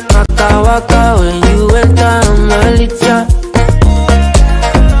waka waka when you enter Malicha.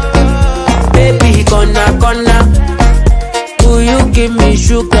 Baby, gonna will you give me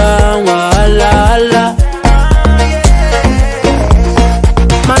sugar, wahala.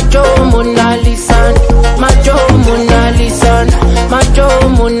 Macho Mona Lisa, Macho Mona Lisa, Macho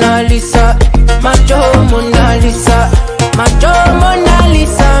Mona Lisa, Macho Mona Lisa, Macho Mona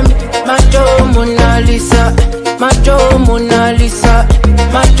Lisa, Macho Mona Lisa, Macho Mona Lisa,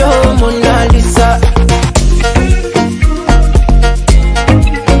 Macho Mona Lisa.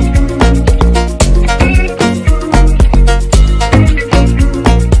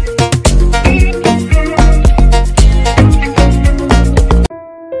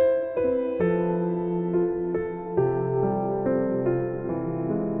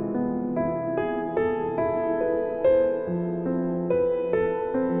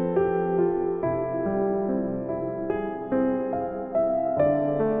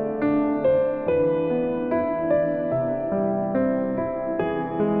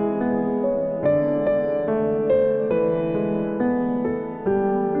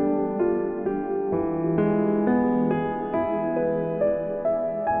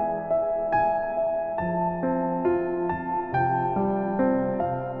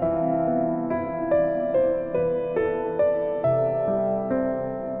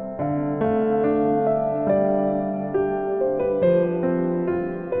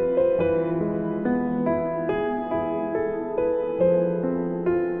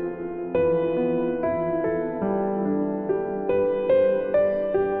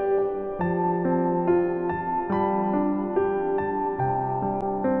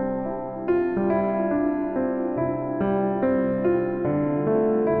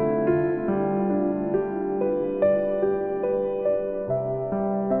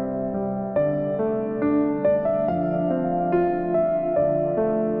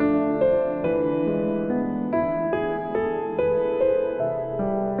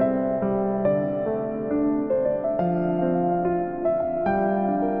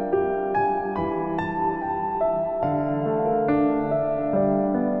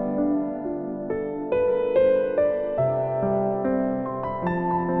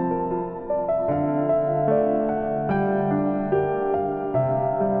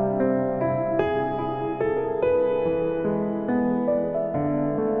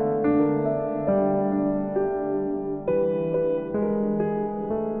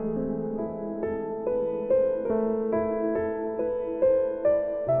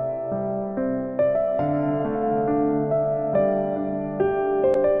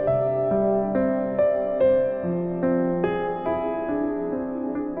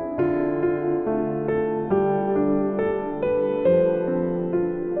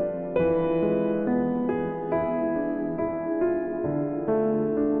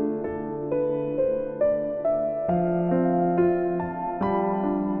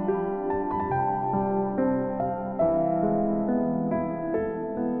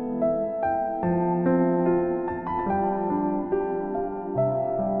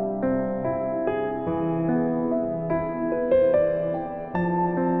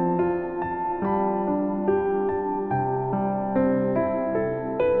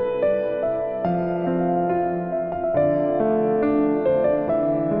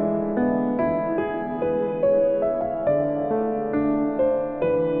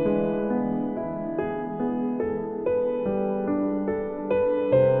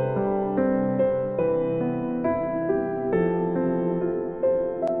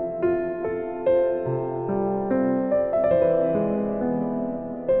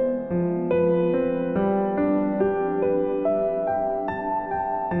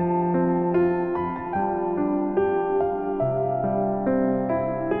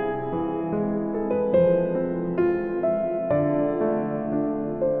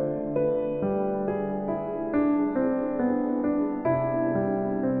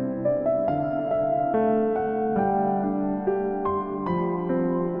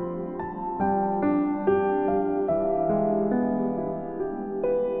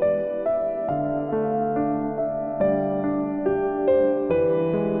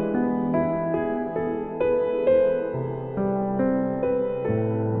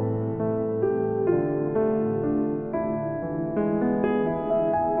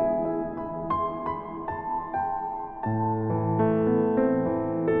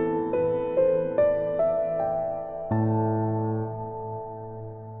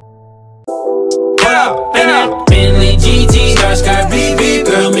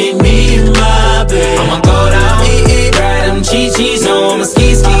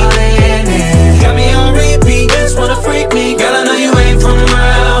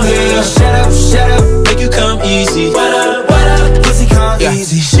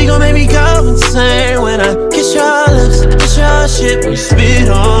 She gon' make me go insane when I kiss your lips, kiss your shit, when you spit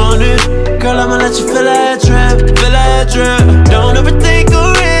on it. Girl, I'ma let you feel that drip, feel that drip. Don't overthink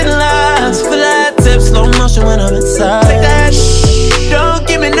or analyze. Feel that tip, slow motion when I'm inside. Take that don't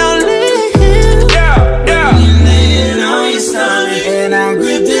give me no lead. Yeah, yeah. You laying on your stomach and I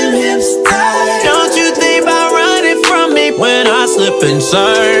grip them hips tight. Don't you think about running from me when I slip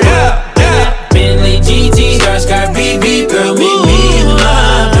inside? Yeah, yeah. Bentley GT, skirt, BB, girl, meet me in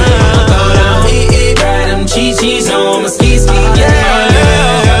my bed. I'ma go down, eat, ride them cheese on my ski,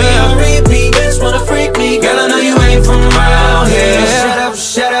 yeah. Got me on repeat, bitch wanna freak me. Girl, I know you ain't from around here.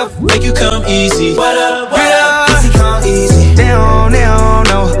 Shut up, make you come easy. What up, easy come easy. They don't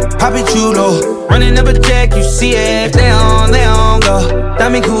know, Poppy Chulo. Running up a check, you see it. If they don't go.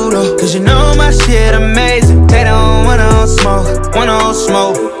 That mean cool though, cause you know my shit amazing. They don't want no smoke.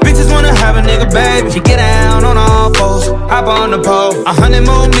 Bitches wanna have a nigga, baby. She get down on all fours, hop on the pole. 100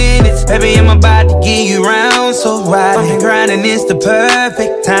 more minutes, baby, I'm about to give you round. So right, I've been grinding, it's the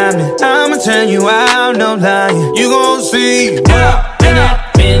perfect timing. I'ma turn you out, no lying. You gon' see.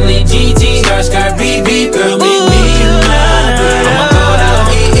 Bentley GT, skirt, BB, girl, meet me in my bed. I'ma go down,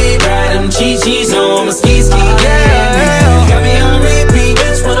 eat, ride them cheese on my ski, yeah. Got me on repeat,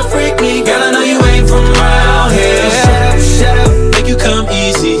 bitch wanna freak me. Girl, I know you ain't from around here. Shut up, make you come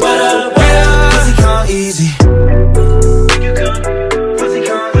easy. What up, pussy come easy. Make you come, pussy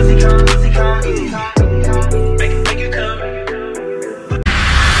come easy. Make you come.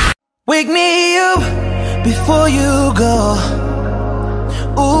 Wake me up before you go.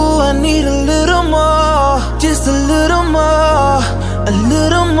 Ooh, I need a little more, just a little more of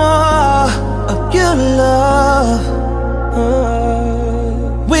your love.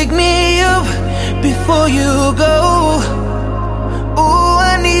 Wake me up before you go. Ooh,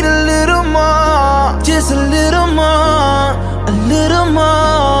 I need a little more, just a little more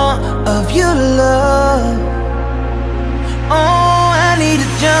of your love. Oh, I need a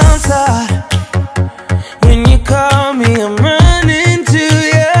jump start. When you call me, I'm running to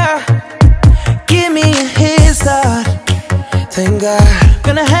you. Give me a head start. Thank God,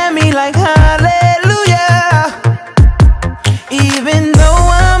 gonna have me like hallelujah. Even though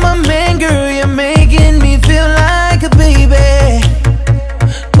I'm a man, girl, you're making me feel like a baby.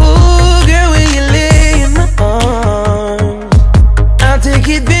 Ooh, girl, when you lay in my arms, I'll take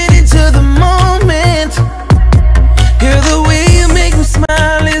advantage of the moment. Girl, the way you make me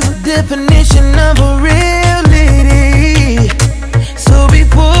smile is the definition of a real lady. So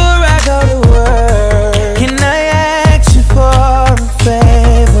before I go to work, can I ask you for a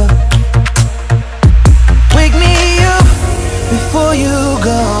favor? Wake me up before you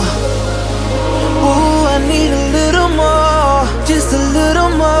go. Ooh, I need a little more, just a little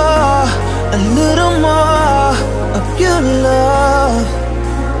more of your love.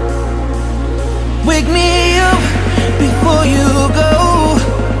 Wake me up before you go.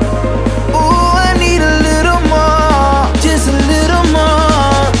 Ooh, I need a little more, just a little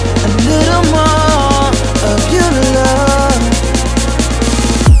more of your love.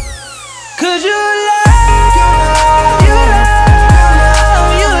 'Cause you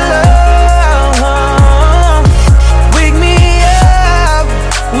wake me up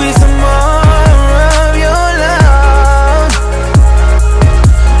with some more of your love.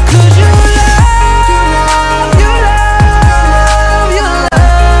 'Cause you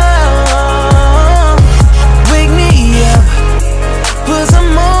wake me up, put some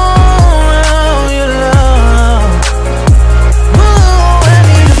more of your love. Ooh, I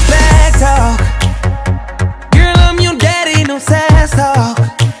need a back talk. Girl, I'm your daddy, no sass talk.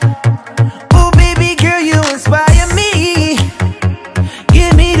 Oh, baby girl, you inspire me.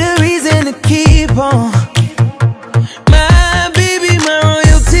 Give me the reason to keep on. My baby, my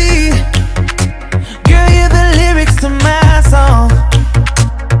royalty. Girl, you're the lyrics to my song.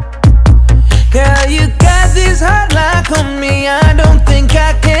 Girl, you got this hot lock on me. I don't think I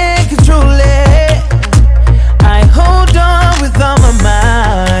can control it. I hold on with all my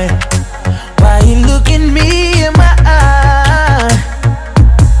might while you look at me in my eye.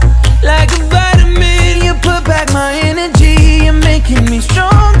 Like a vitamin, you put back my energy. You're making me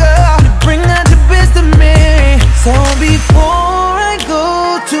stronger, to bring out the best of me. So before I go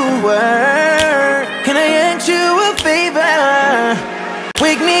to work, can I ask you a favor?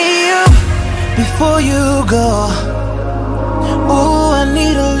 Wake me up before you go. Ooh, I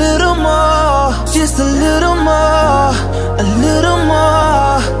need a little more, just a little more of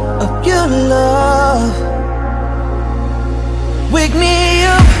your love. Wake me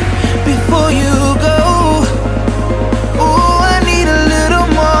up before you go. Ooh, I need a little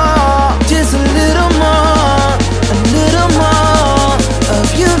more, just a little more of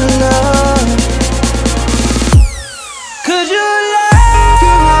your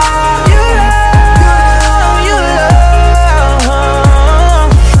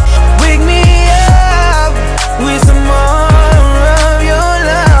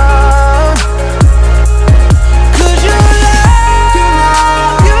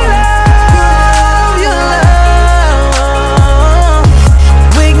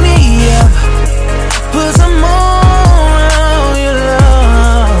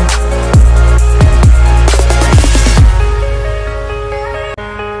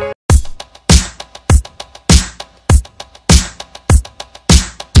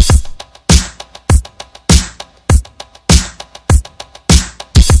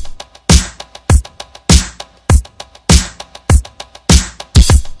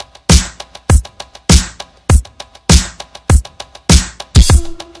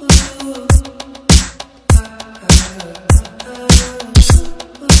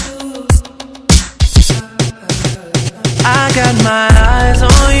got my eyes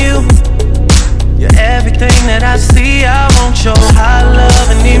on you. You're everything that I see. I want your high love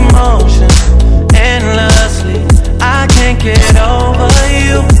and emotion endlessly. I can't get over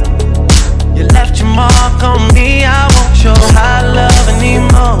you. You left your mark on me. I want your high love and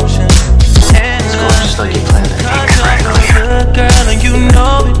emotion endlessly. Just like you planned it. Cause you're a good girl and you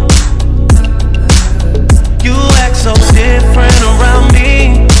know it. You act so different around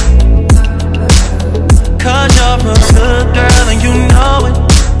me. Cause you're a good girl and you know it.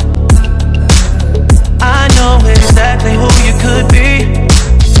 I know exactly who you could be.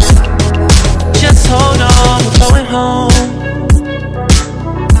 Just hold on, we're going home.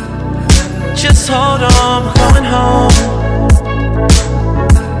 Just hold on, we're going home.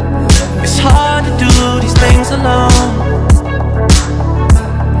 It's hard to do these things alone.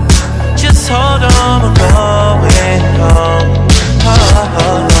 Just hold on, we're going home.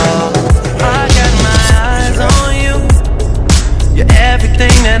 I got my eyes on you. You're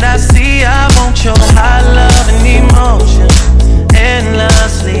everything that I see. I want your high love and emotion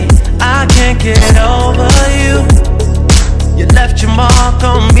endlessly. I can't get over you. You left your mark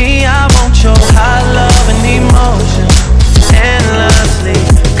on me. I want your high love and emotion endlessly.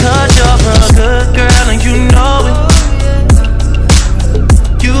 Cause you're a good girl and you know it.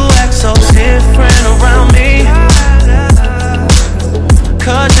 You act so different around me.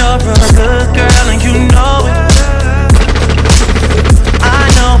 Cause you're a good girl and you know it. I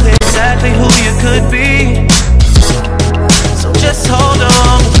know exactly who you could be. So just hold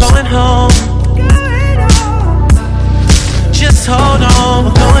on, we're going home. Just hold on,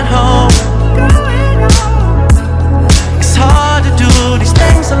 we're going home. It's hard to do these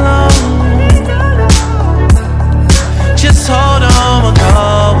things alone. Just hold on, we're going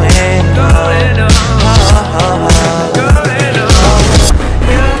home.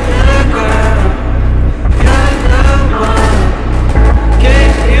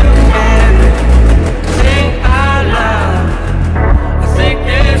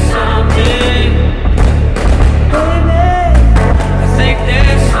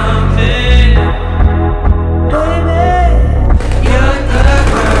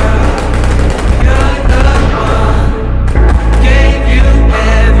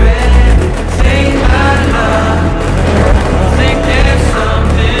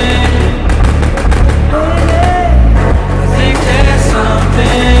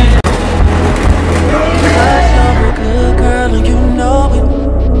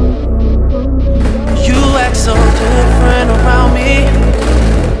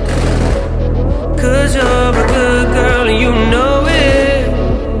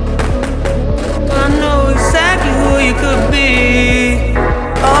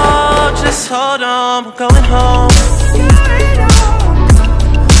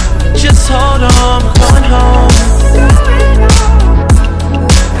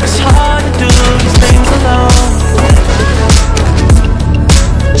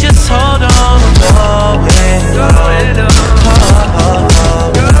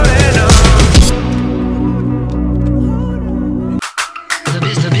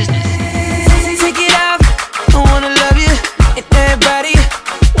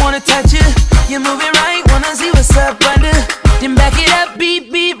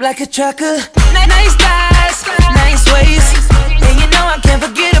 Trucker, nice thighs, nice waist, and you know I can't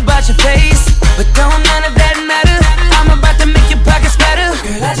forget about your face. But don't none of that matter. I'm about to make your pockets better.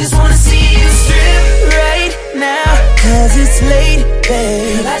 Girl, I just wanna see you strip right now, cause it's late,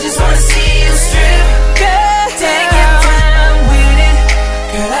 babe. Girl, I just wanna see you strip. Girl, take your time with it.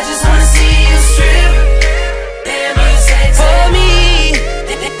 Girl, I just wanna see you strip. Damn, you sexy for me.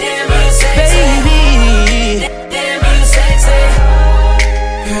 Damn, you sexy, baby. Damn, you sexy.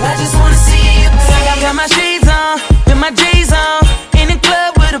 Girl, I just wanna see you, baby. I got my shades on, with my J's on, in the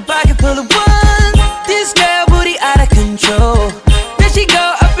club with a pocket full of ones. This girl booty out of control. Then she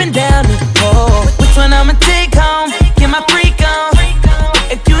go up and down the pole. Which one I'ma take home? Get my freak on.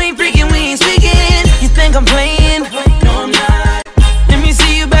 If you ain't freaking, we ain't speaking. You think I'm playing? No, I'm not. Let me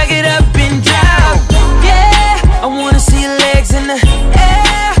see you back it up and down. Yeah, I wanna see your legs in the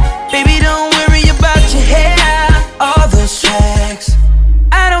air. Baby, don't worry about your hair. All those tracks,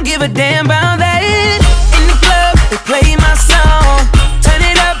 I don't give a damn about that. In the club, they play my song. Turn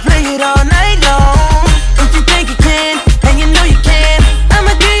it up, play it all night long. If you think you can, and you know you can,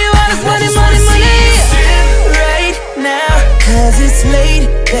 I'ma give you all this money, money, money right now, cause it's late,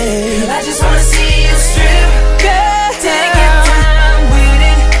 babe. I just wanna see you strip. Girl, take your time with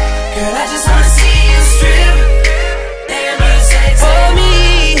it. Girl, I just wanna see you strip. Damn, you sexy for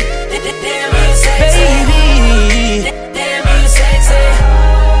me. Damn, you sexy, baby. Damn, you sexy.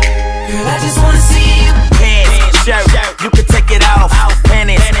 Girl, I just wanna see you. Pants, shirt, you can take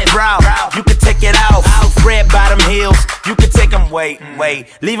You can take them, wait.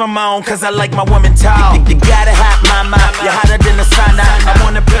 Leave them on, cause I like my women tall. You gotta have my mind, you're hotter than the sauna. I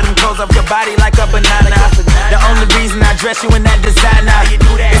wanna put them clothes off your body like a banana. The only reason I dress you in that designer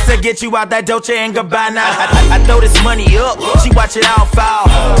is to get you out that Dolce & Gabbana. I throw this money up, she watch it all fall.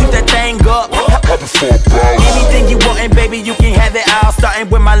 Keep that thing up. Anything you want, and baby, you can have it all. Starting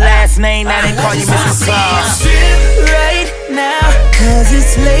with my last name, now they call you Mr. Claus. Right now, cause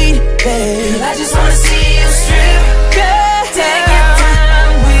it's late, babe. I just wanna see you strip. Girl, take your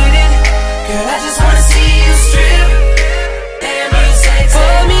time with it. Girl, I just wanna see you strip. Damn, you sexy.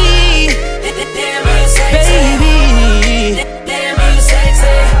 For me, damn, you sexy. Baby, damn, you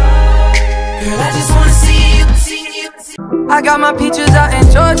sexy. Girl, I just wanna see you. I got my peaches out in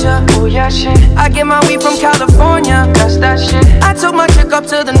Georgia. Oh yeah, shit. I get my weed from California. That's that shit. I took my chick up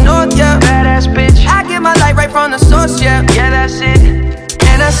to the north, yeah. Badass bitch. I get my light right from the source, yeah. Yeah, that's it.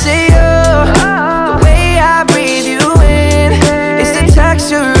 And I see you, the way I breathe you in. It's the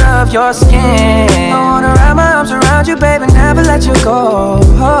texture of your skin. I wanna wrap my arms around you, baby, never let you go.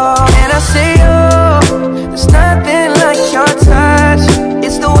 And I see you, there's nothing like your touch.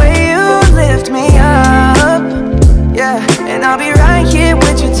 It's the way you lift me up. Yeah, and I'll be right here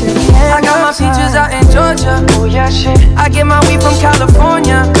with you till the end. I got my peaches out in Georgia. Oh yeah, shit. I get my weed from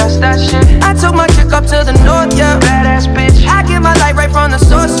California. That's that shit. I took my chick up to the north, yeah. Badass bitch. I get my light right from the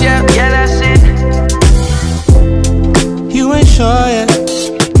source, yeah. Yeah, that's it. You ain't sure yet,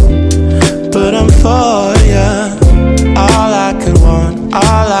 but I'm for ya. All I could want,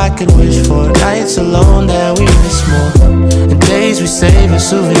 all I could wish for. Nights alone that we miss more, and days we save as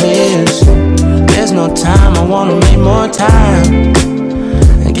souvenirs. There's no time, I wanna make more time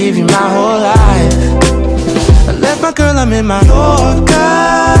and give you my whole life. I left my girl, I'm in my Yorker.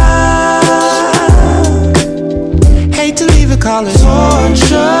 Hate to leave it, call it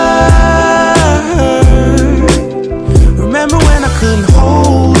torture. Remember when I couldn't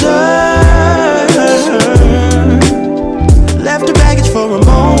hold her? Left her baggage for a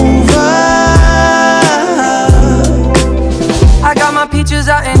mover. I got my peaches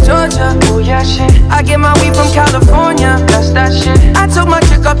out in Georgia. Oh yeah, shit. I get my weed from California. That's that shit. I took my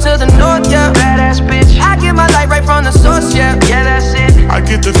chick up to the north, yeah. Badass bitch. I get my light right from the source, yeah. Yeah, that's it. I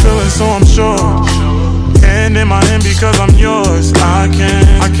get the feeling, so I'm sure. Hand in my hand because I'm yours. I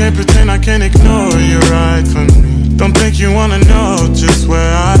can't pretend, I can't ignore you right from me. Don't think you wanna know just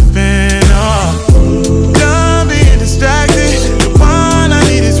where I've been. Oh, done being distracted. The one I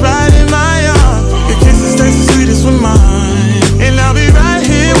need is right in my arms. Your kisses taste the sweetest with mine, and I'll be right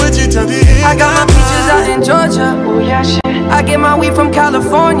here with you till the end. I got my peaches out in Georgia. Oh yeah, shit. I get my weed from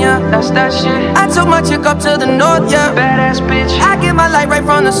California. That's that shit. I took my chick up to the north, yeah. Badass bitch. I get my light right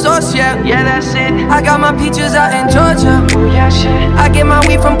from the source, yeah. Yeah, that's it. I got my peaches out in Georgia. Oh yeah, shit. I get my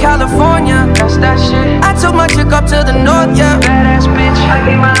weed from California. That's that shit. I took my chick up to the north, yeah. Badass bitch. I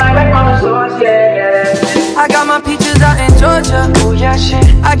get my light right from the source, yeah. Yeah, that's it. I got my peaches out in Georgia. Oh yeah, shit.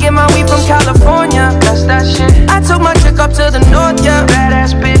 I get my weed from California. That's that shit. I took my chick up to the north, yeah.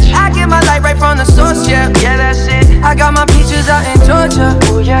 Badass bitch. I get my light right from the source, yeah. Yeah, that's it. I got my peaches out in Georgia.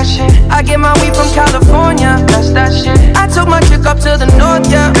 Oh yeah, shit. I get my weed from California. That's that shit. I took my chick up to the north,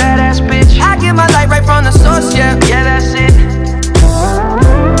 yeah. Badass bitch. I get my light right from the source, yeah. Yeah, that's it.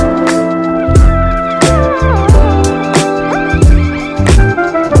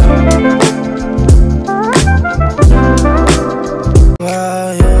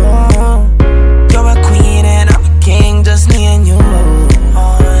 You're a queen and I'm a king, just me and you.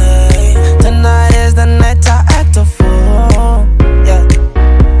 Tonight is the night I act a fool. Yeah.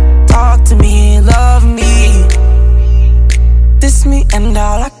 Talk to me, love me. Diss me and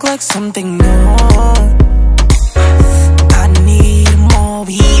I'll act like something new. I need more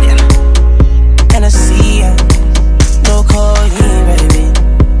weed and Hennessy and no codeine, baby.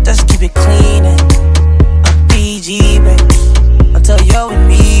 Just keep it clean and a BG, baby. Until you and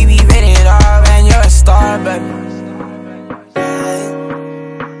me, we rated R and you're a star, baby.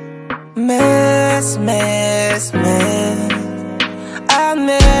 Miss.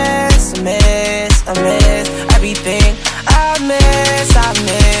 I miss everything. I miss.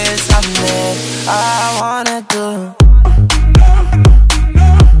 I wanna do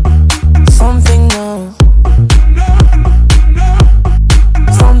something new.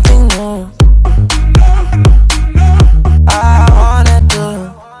 Something new. I wanna do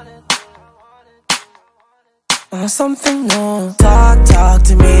something new. Talk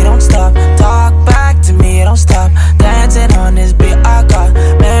to me, don't stop. Talk back to me, don't stop. Dancing on this beat, I got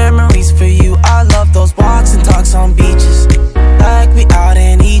memories for you. I love those walks and talks on beaches, like we out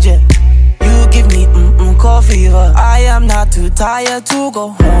in Egypt. You give me cold fever. I am not too tired to go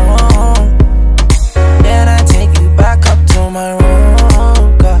home. Then I take you back up on my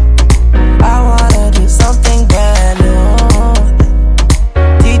room, girl. I wanna do something brand new.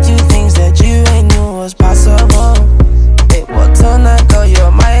 Teach you things that you ain't knew was possible. It will turn that girl,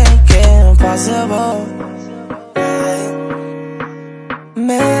 you're making impossible.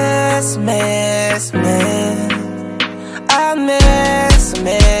 Miss, miss, miss. I miss,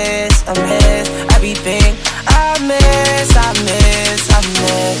 miss, I miss everything. I miss, I miss, I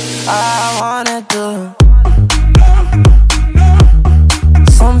miss. I wanna do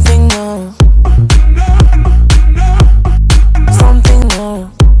something new. Something new.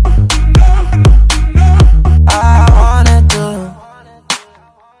 I wanna do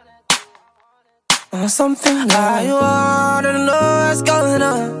something new. I wanna know what's going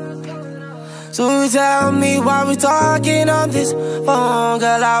on. So tell me why we talking on this phone,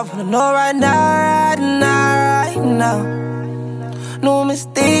 girl. I wanna know right now, right now, right now. No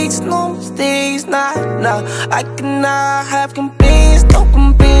mistakes, no mistakes, nah, nah. I cannot have complaints, no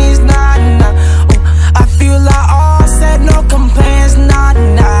complaints, nah, nah. Oh, I feel like all said, no complaints, nah,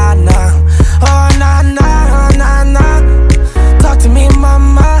 nah, nah. Oh, nah, nah, nah, nah. Talk to me,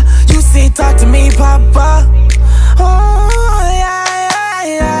 mama. You say talk to me, papa. Oh, yeah,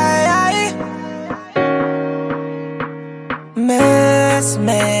 yeah, yeah, yeah. Miss,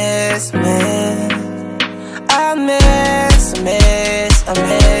 miss, miss. I miss, miss, I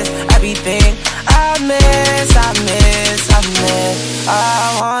miss everything. I miss, I miss, I miss. I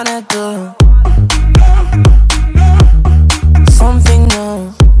wanna do something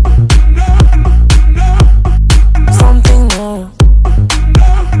new. Something new.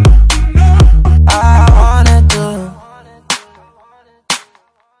 I wanna do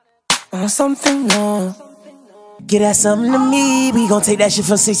something new. Get that something to me. We gon' take that shit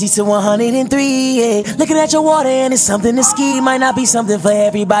from 60 to 103, yeah. Looking at your water and it's something to ski. Might not be something for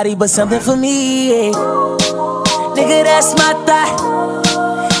everybody, but something for me, yeah. Nigga, that's my thought,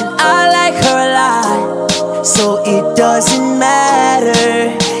 and I like her a lot. So it doesn't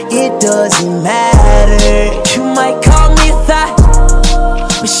matter, it doesn't matter. You might call me thought,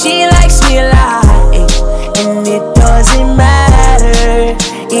 but she likes me a lot, yeah. And it doesn't matter,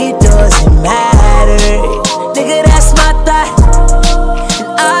 it doesn't matter. Nigga, that's my thought,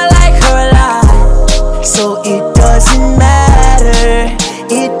 and I like her a lot. So it doesn't matter,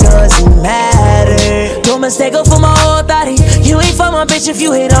 it doesn't matter. Don't mistake her for my old body. You ain't for my bitch if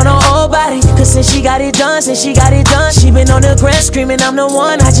you hit on her old body. Cause since she got it done, since she got it done, she been on the ground screaming, I'm the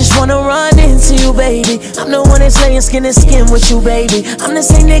one. I just wanna run into you, baby. I'm the one that's laying skin to skin with you, baby. I'm the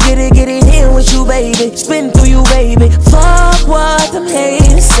same nigga to get it in with you, baby. Spin through you, baby. Fuck what them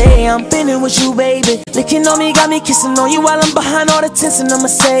haters say. I'm bending with you, baby. Licking on me, got me kissing on you while I'm behind all the tents in a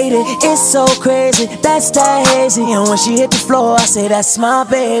Mercedes. It's so crazy, that's that hazy. And when she hit the floor, I say that's my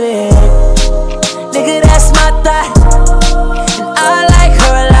baby. Nigga, that's my thought, and I like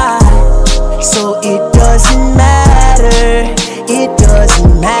her a lot. So it doesn't matter, it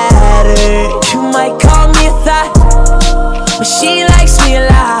doesn't matter. You might call me a thought, but she likes me a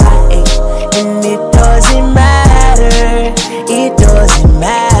lot, eh. And it doesn't matter, it doesn't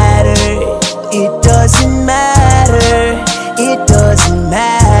matter. It doesn't matter, it doesn't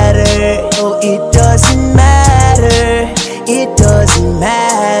matter. Oh, it doesn't matter, it doesn't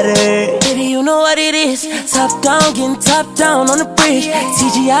matter. Baby, you know what it is. Top down, getting top down on the bridge.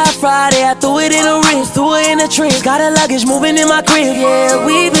 TGI Friday, I threw it in a wrist, threw it in a trench. Got a luggage moving in my crib. Yeah,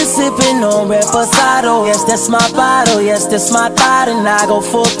 we been sipping on Reposado. Yes, that's my bottle, yes, that's my thought. And I go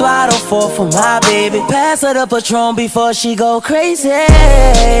full throttle for my baby. Pass her the Patron before she go crazy.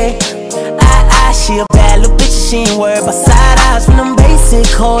 She a bad little bitch, she ain't worried about side eyes from them basic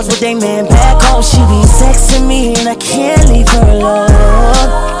hoes with they man back home. She be sexing me and I can't leave her alone.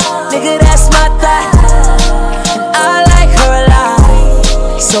 Nigga, that's my thought, and I like her a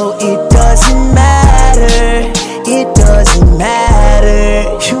lot. So it doesn't matter, it doesn't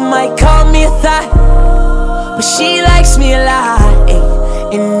matter. You might call me a thought, but she likes me a lot,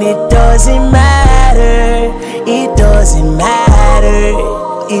 eh. And it doesn't matter, it doesn't matter.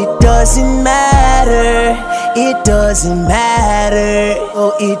 It doesn't matter, it doesn't matter.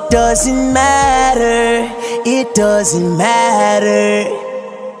 Oh, it doesn't matter, it doesn't matter.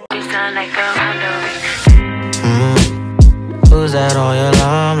 You sound like a Rondo. Who's that on your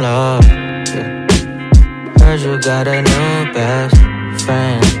alarm, love? Yeah. Heard you got a new best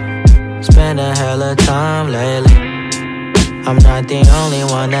friend. Spending hella time lately. I'm not the only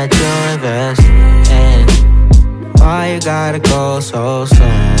one that you invest in. Why you gotta go so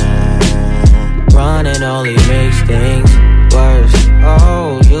soon? Running only makes things worse.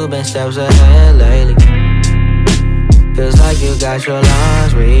 Oh, you been steps ahead lately. Feels like you got your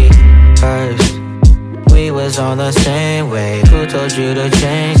lines rehearsed. We we was on the same wave. Who told you to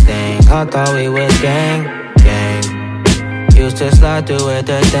change things? I thought we was gang. Used to slide through with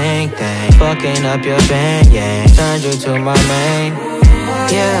the thing. Fucking up your band, yeah. Turned you to my main.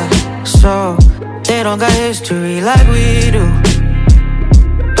 Yeah, so they don't got history like we do.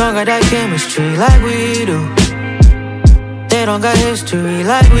 Don't got that chemistry like we do. They don't got history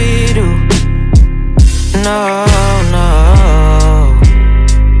like we do. No, no.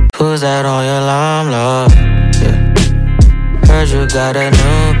 Who's that on your alarm, love? Yeah. Heard you got a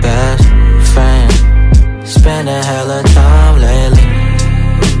new best friend. Spending hella time lately.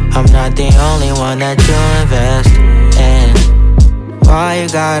 I'm not the only one that you invest in. Why you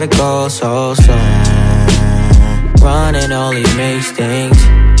gotta go so soon? Running only makes things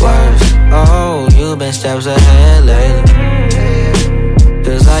worse. Oh, you been steps ahead lately.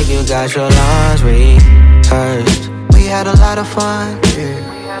 Feels like you got your lines rehearsed. We had a lot of fun, yeah.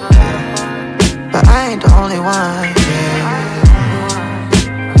 But I ain't the only one, yeah.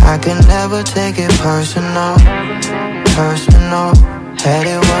 I can never take it personal. Had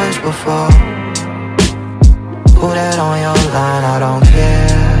it worse before. Put that on your line, I don't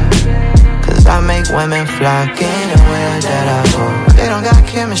care. Cause I make women flock anywhere that I go. They don't got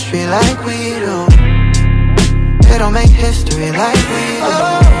chemistry like we do. They don't make history like we do.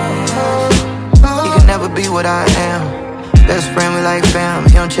 You can never be what I am. Best friend, we like fam.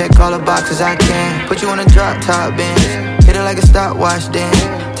 You don't check all the boxes, I can. Put you on a drop top bench. Hit it like a stopwatch then.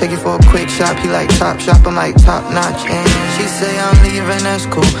 Take it for a quick shop, he like top shop, I'm like top notch. And she say I'm leaving, that's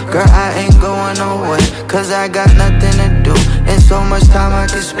cool. Girl, I ain't going nowhere, cause I got nothing to do. And so much time I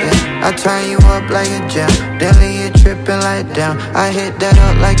can spend. I turn you up like a gem. Then leave you tripping like damn. I hit that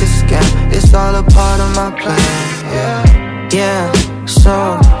up like a scam. It's all a part of my plan, yeah. Yeah,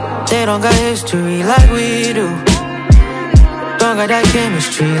 so they don't got history like we do. Don't got that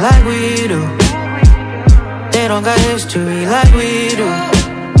chemistry like we do. They don't got history like we do.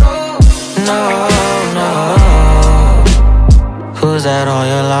 No, no. Who's that on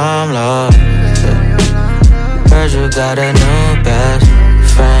your alarm, love? Heard you got a new best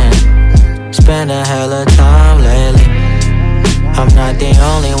friend. Spending hella time lately. I'm not the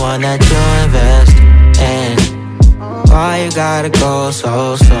only one that you invest in. Why you gotta go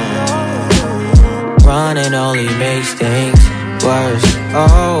so soon? Running only makes things worse.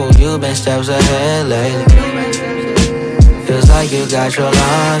 Oh, you been steps ahead lately. Feels like you got your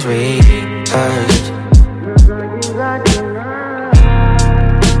lines rehearsed.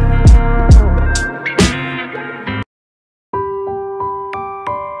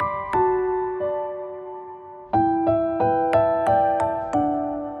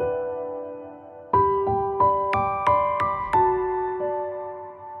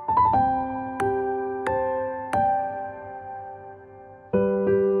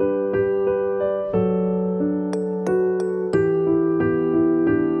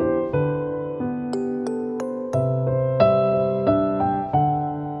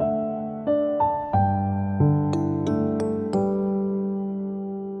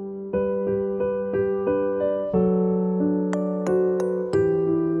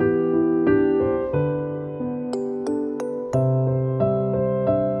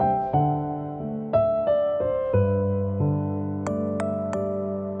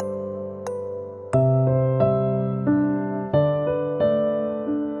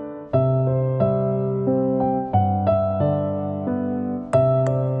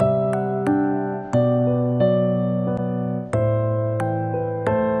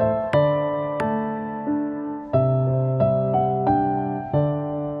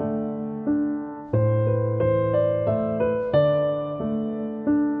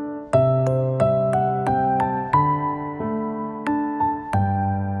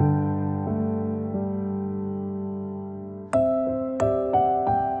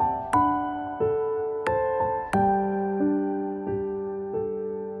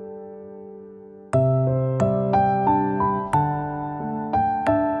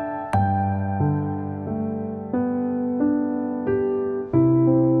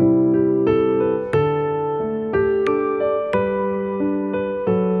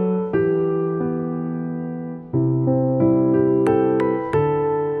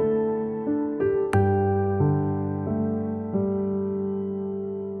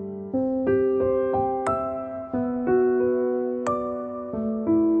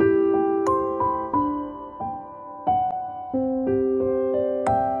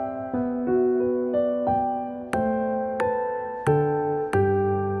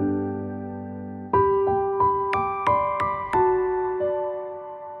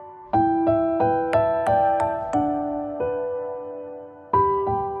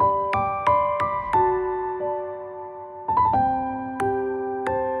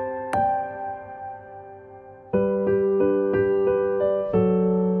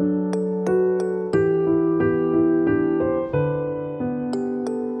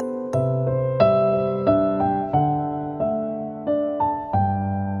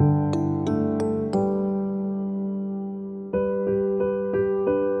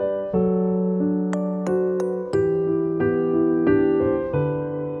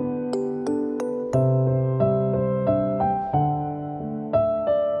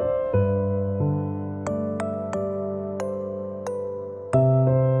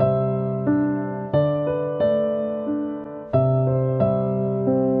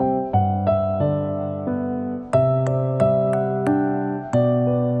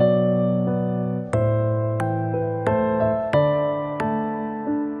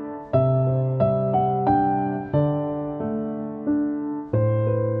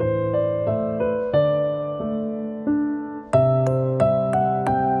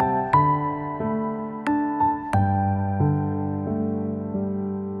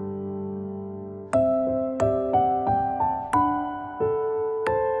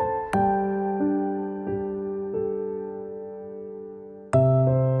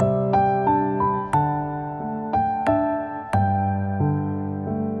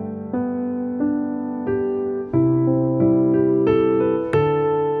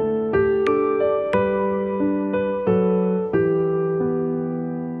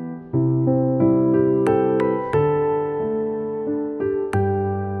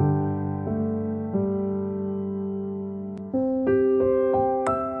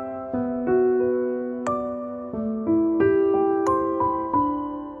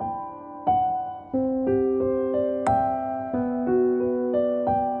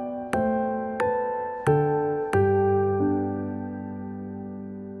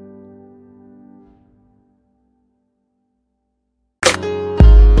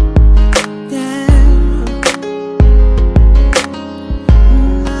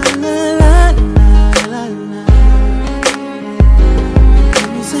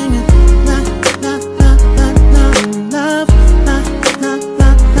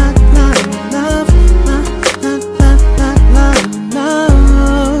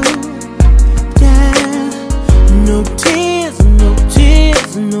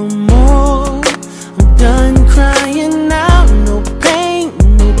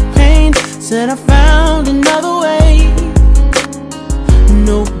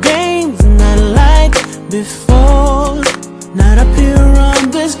 before. Not up here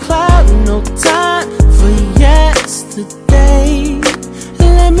on this cloud, no time for yesterday.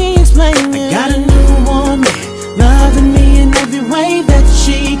 Let me explain it. I got a new woman, loving me in every way that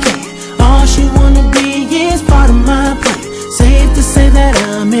she can. All she wanna be is part of my plan. Safe to say that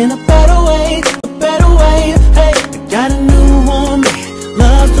I'm in a better way, hey. I got a new woman,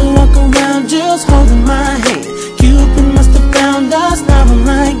 loves to walk around just holding my hand. Cupid must have found us, now I'm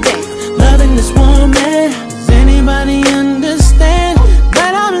like, damn, loving this woman. Does anybody understand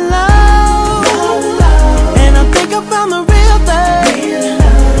that I'm in love? And I think I found the real thing,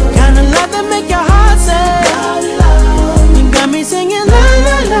 kind of love that make your heart say, you got me singing la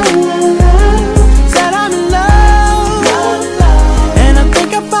la la la la. Said I'm in love, and I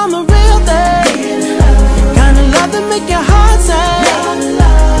think I found the real thing, kind of love that make your heart say,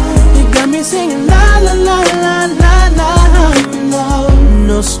 you got me singing la la la la la la.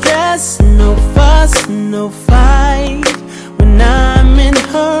 No stress, no fuss, no fight. When I'm in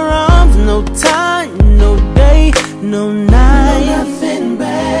her arms, no time, no day, no night. Nothing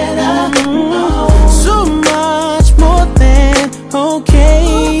better, so much more than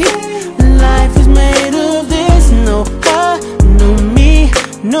okay. Life is made of this, no her, no me,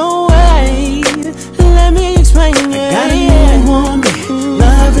 no way. Let me explain it. I got a new woman,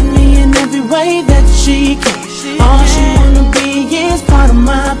 loving me in every way that she can. All she wanna be is part of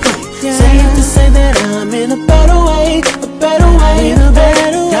my plan. Safe to say that I'm in a better way, Got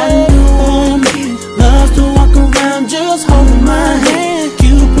a new woman, loves to walk around just holding my hand.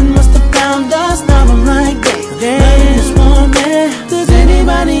 Cupid must have found us, now I'm like, damn, loving this woman. Does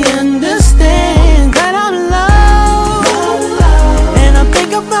anybody understand that I'm in love? And I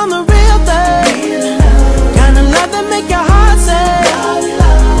think I found the real thing, kind of love that make your heart say,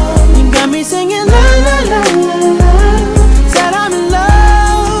 you got me singing la la la la la. Said I'm in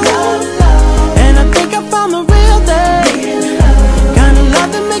love, and I think I found the real thing, kind of love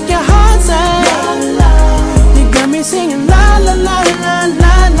that make your heart say, you got me singing la la la la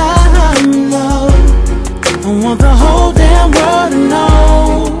la la. I'm in love. I want the whole damn world to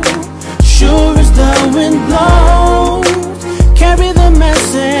know, sure as the wind blows, carry the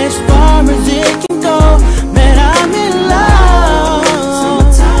message far as it can go, that I'm in love.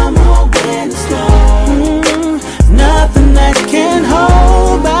 Summertime or winter storm, nothing that can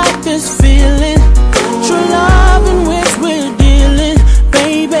hold back this feeling. True love in which we're dealing,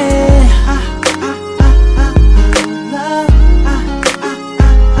 baby.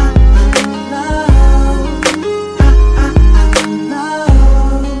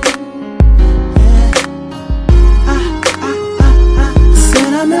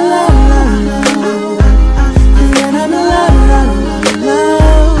 Said I'm in love, said I'm in love.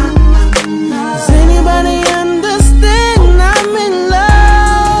 Does anybody understand I'm in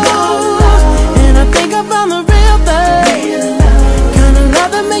love? And I think I found the real thing, kind of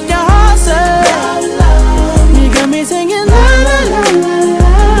love that make your heart say, you got me singing la la la la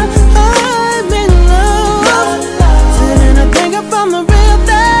la. I'm in love. Said and I think I found the real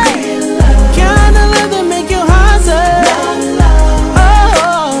thing, kind of love that make your heart say,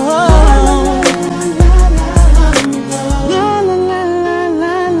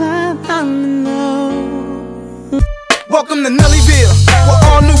 Welcome to Nellyville, we're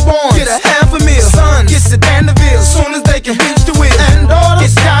all newborns. Get a half a meal, son gets a Danderville, soon as they can reach the wheel. And daughter,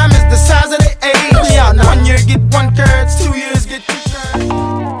 it's time is the size of their age. 1 year get 1 carats, 2 years get 2 carats.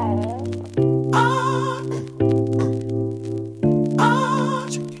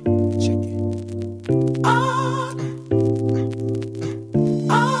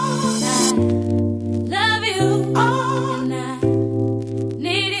 Love you, and I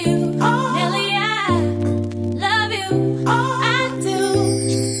need you, Nelly. I love you, I do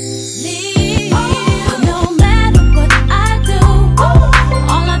need you. No matter what I do,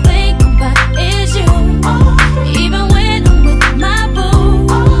 all I think about is you. Even when I'm with my boo,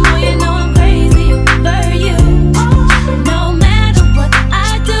 you know I'm crazy over you. No matter what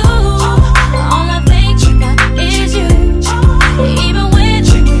I do, all I think about is you. Even when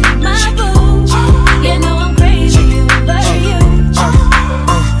I'm with my boo, you know I'm crazy over you.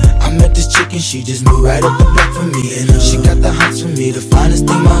 I met this chick and she just moved right up the block for me. And she got the hots for me, the finest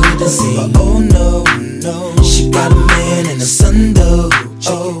thing my hood has seen. But oh no, no, she got a man and a son though.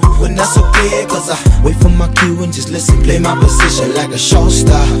 Oh, but that's okay, cause I wait for my cue and just listen. Play my position like a show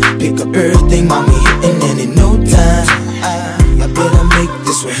star. Pick up everything, mommy hitting, and in no time I better make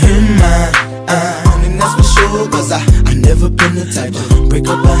this with him mine. And that's for sure, cause I never been the type to break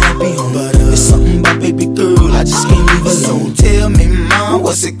up a happy home. But it's something about baby girl, I just can't leave alone. Tell me, mom,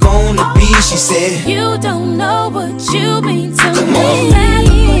 what's it gonna be? She said, you don't know what you mean to come me. on. No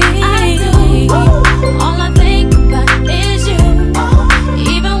matter what I do,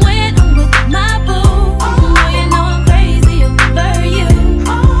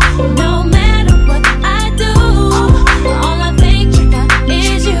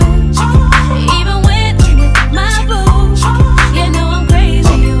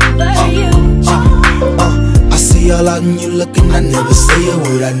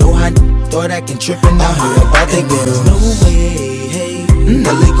 thought acting trippin'. I heard about that girl. No way, hey.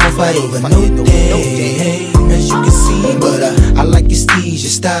 Now they gon' fight over no day, hey. As you can see, but I like your steez,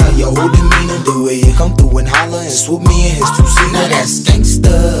 your style, your whole demeanor, the way you come through and holler and swoop me in his two-seater. Now that's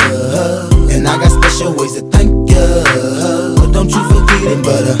gangsta, and I got special ways to thank ya. But don't you forget it,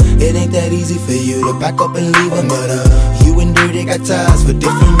 but it ain't that easy for you to back up and leave him. But you and Dirty got ties for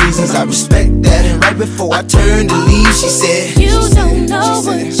different reasons. I respect that, and right before I turned to leave, she said, you don't know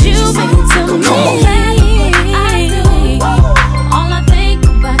what you've been to me. Come on. All I think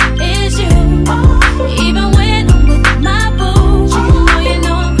about is you. Even when I'm with my boo, you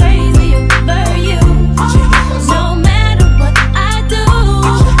know I'm crazy over you. No matter what I do,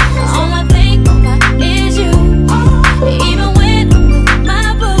 all I think about is you. Even when I'm with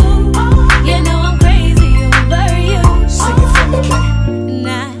my boo, you know I'm crazy over you. Sing it for me, Kay. And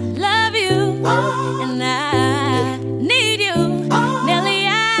I love you, and I need you. Nelly, I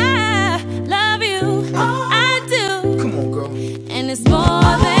love you, I do. Come on, girl. And it's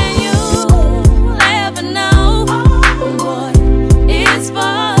more than you ever know. Boy, it's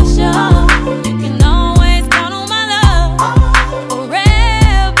for sure. You can always count on my love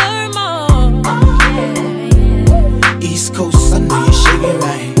forevermore. Yeah. East Coast, I know you're shaking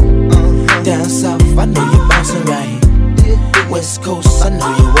right. Down South, I know you're bouncing right. West Coast, I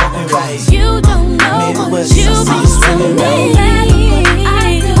know you're walking right. You don't know Midwest, what you've I been see you to swinging me. right. I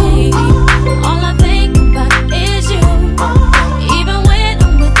do. All I think about is you. Even when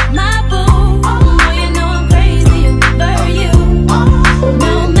I'm with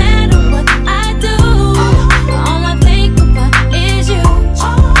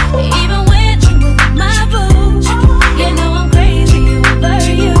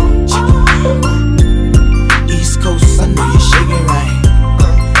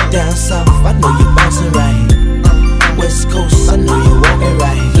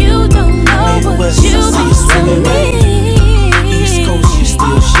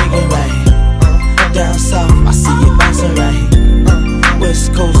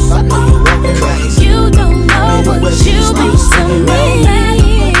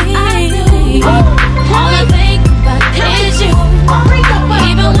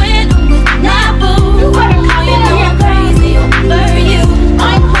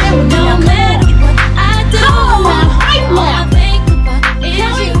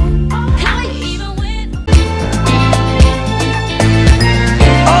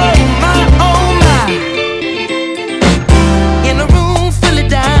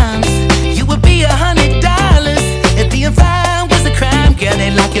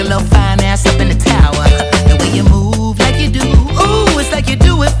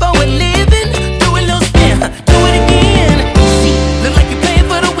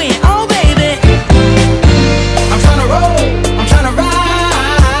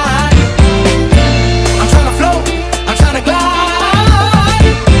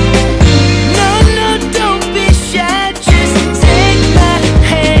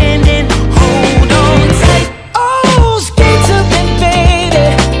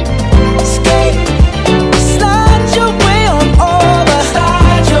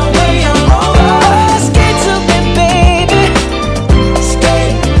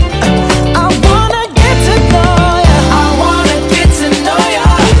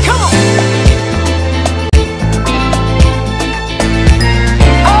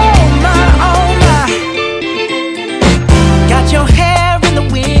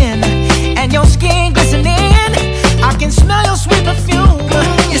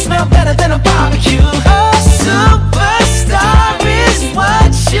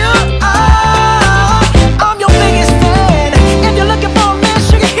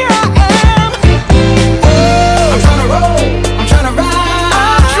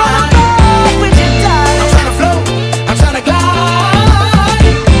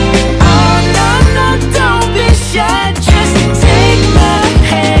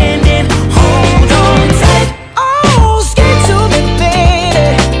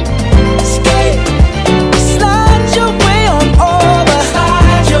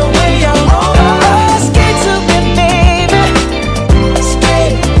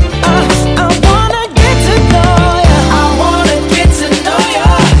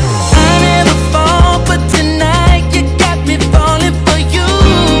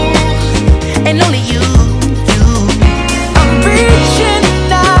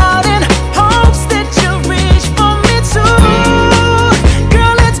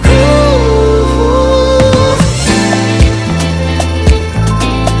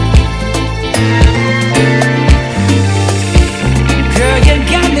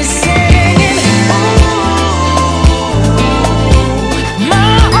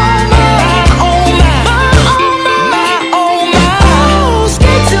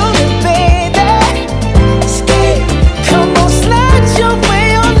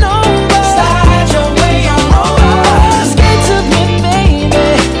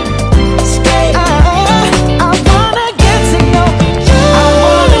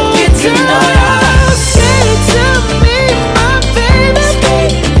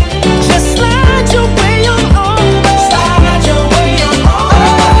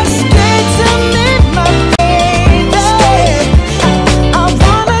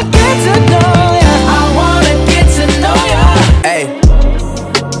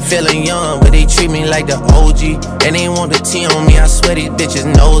like the OG. And they want the T on me, I swear these bitches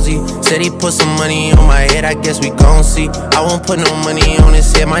nosy. Said he put some money on my head, I guess we gon' see. I won't put no money on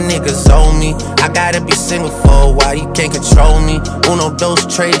his head, my niggas owe me. I gotta be single for a while, you can't control me. Uno, dos,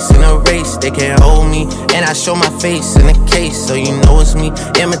 trace in a race, they can't hold me. And I show my face in the case, so you know it's me.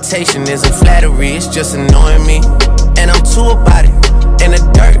 Imitation isn't flattery, it's just annoying me. And I'm too about it. And the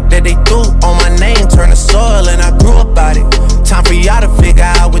dirt that they threw on my name turned to soil, and I grew about it. Time for y'all to figure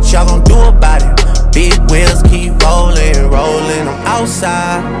out what y'all gon' do about it. Big wheels keep rolling, rolling. I'm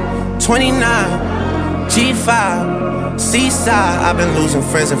outside, 29, G5, seaside. I've been losing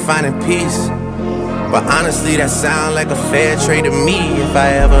friends and finding peace. But honestly, that sound like a fair trade to me. If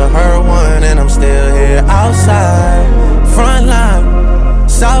I ever heard one, and I'm still here outside, front line,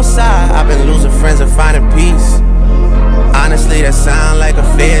 south side. I've been losing friends and finding peace. Honestly, that sound like a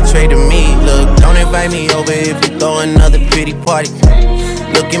fair trade to me. Look, don't invite me over if you throw another pity party.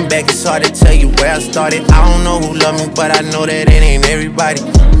 Looking back, it's hard to tell you where I started. I don't know who loved me, but I know that it ain't everybody.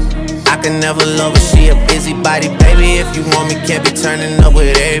 I can never love her, she a busybody. Baby, if you want me, can't be turning up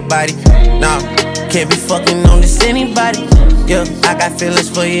with everybody. Nah, can't be fucking on this anybody. Yeah, I got feelings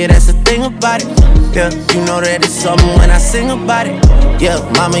for you, that's the thing about it. Yeah, you know that it's something when I sing about it. Yeah,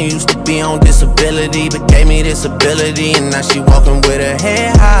 mama used to be on disability, but gave me this ability. And now she walking with her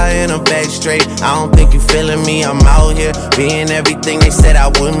head high and her back straight. I don't think you feeling me, I'm out here being everything they said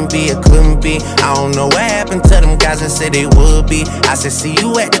I wouldn't be or couldn't be. I don't know what happened to them guys that said they would be. I said see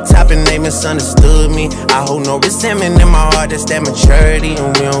you at the top and they misunderstood me. I hold no resentment in my heart, that's that maturity.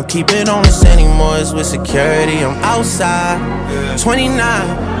 And we don't keep it on us anymore, it's with security. I'm outside, 29,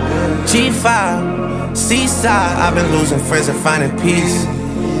 G5, seaside. I've been losing friends and finding peace.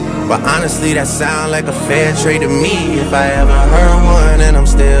 But honestly, that sound like a fair trade to me. If I ever heard one, and I'm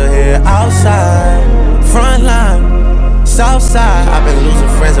still here outside, front line, south side. I've been losing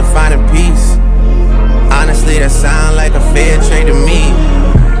friends and finding peace. Honestly, that sound like a fair trade to me.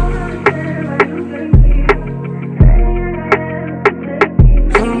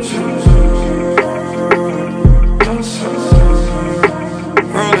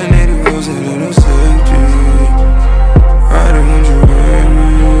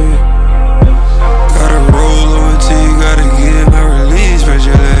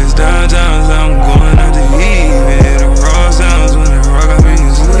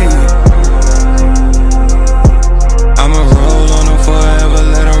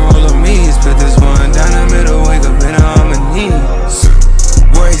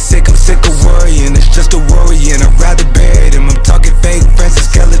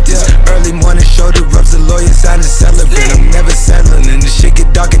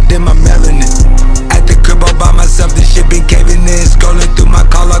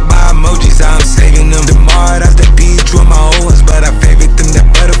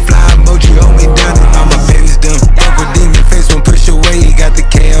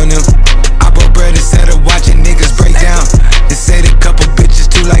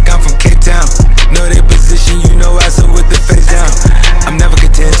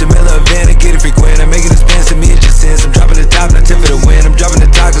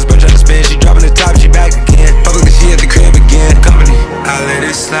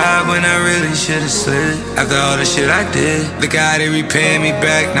 After all the shit I did, look how they repaying me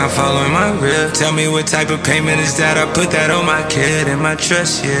back, now following my rip. Tell me what type of payment is that, I put that on my kid and my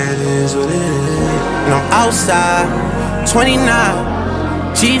trust, yeah, it is what it is. And I'm outside, 29,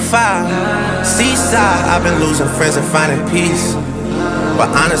 G5, seaside. I've been losing friends and finding peace. But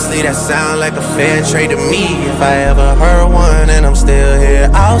honestly, that sound like a fair trade to me. If I ever heard one, and I'm still here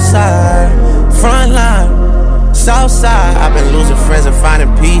outside, front line, south side. I've been losing friends and finding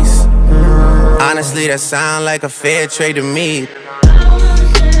peace. Honestly, that sound like a fair trade to me.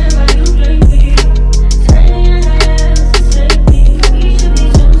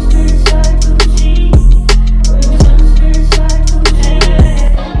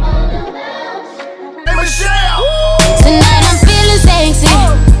 Tonight I'm feeling sexy.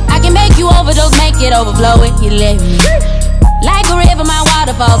 I can make you overdose, make it overflow if you let me. Like a river, my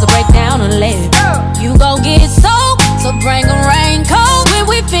waterfalls will break down and let me. You gon' get soaked, so bring a raincoat. When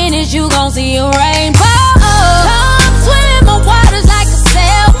we finish, you gon' see a rainbow. Come swim, my water's like a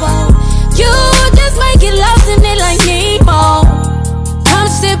sailboat. You just make it lost in it like Nemo. Come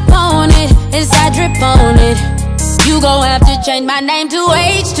sip on it, as I drip on it. You gon' have to change my name to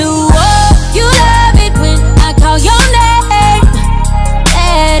H2O. You love it when I call your name,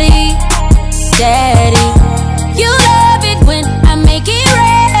 Daddy, Daddy. You love it when I make it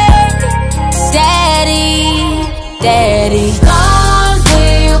rain, Daddy, Daddy. Storms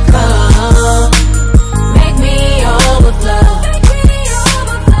will come, make me overflow.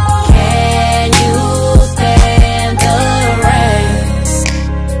 Can you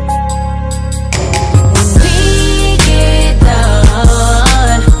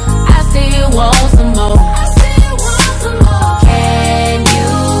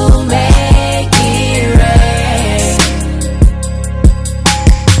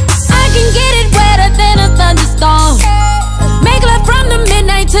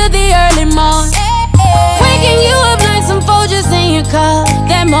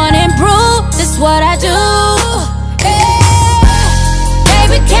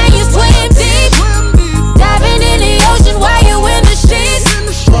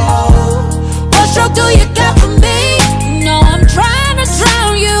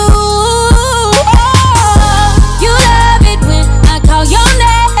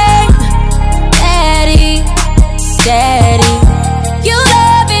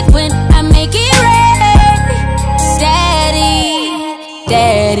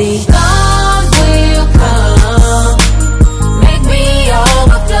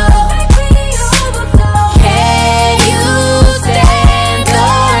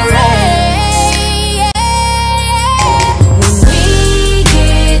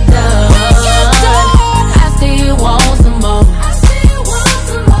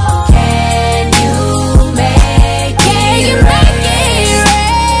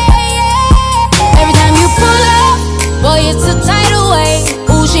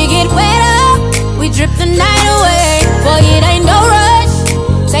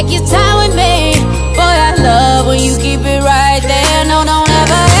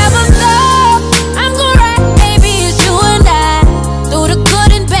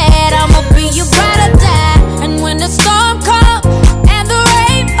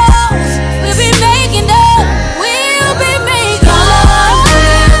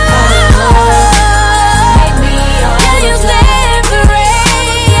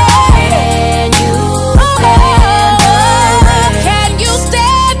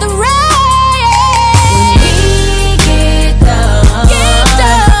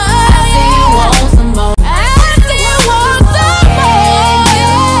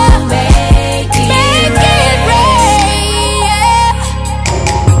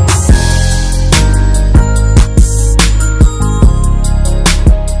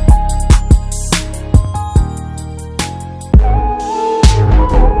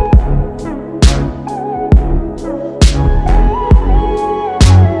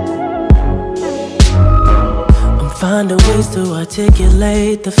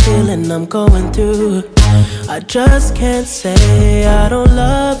articulate the feeling I'm going through. I just can't say I don't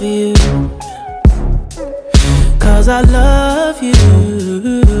love you, 'cause I love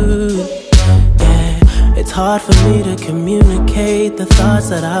you. Yeah, it's hard for me to communicate the thoughts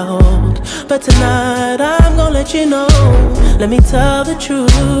that I hold, but tonight I'm gonna let you know. Let me tell the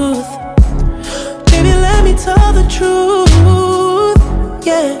truth. Baby, let me tell the truth.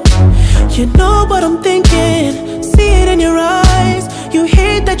 Yeah, you know what I'm thinking, see it in your eyes. You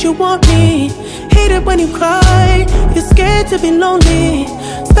hate that you want me, hate it when you cry. You're scared to be lonely,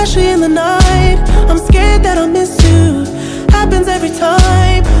 especially in the night. I'm scared that I'll miss you, happens every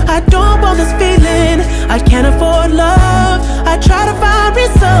time. I don't want this feeling, I can't afford love. I try to find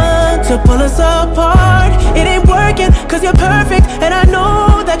reason to pull us apart. It ain't working, 'cause you're perfect, and I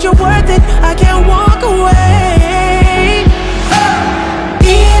know that you're worth it. I can't walk away.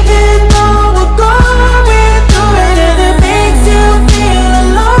 Even though we're going through it and it makes you feel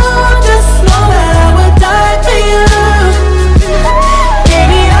alone, just know that I would die for you.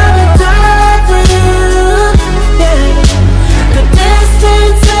 Baby, I would die for you. Yeah. The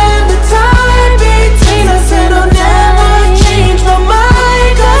distance and the time between us, it'll never change my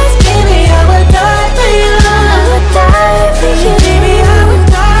mind. 'Cause baby, I would die for you. I would die for you. Baby, I would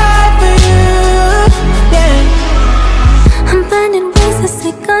die for you. Yeah. I'm finding ways to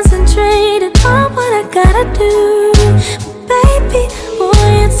stay concentrated on what I gotta do. Baby, boy,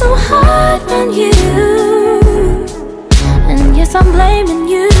 it's so hard on you. And yes, I'm blaming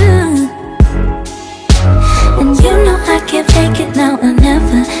you. And you know I can't fake it now or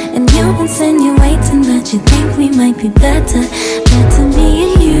never. And you insinuating that you think we might be better me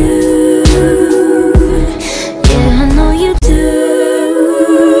and you. Yeah, I know you do.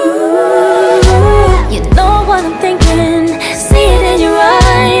 You know what I'm thinking, see it in your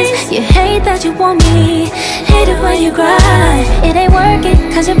eyes. You hate that you want me, hate it when you cry. It ain't working,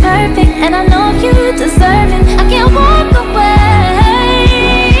 'cause you're perfect, and I know you deserve it. I can't walk away.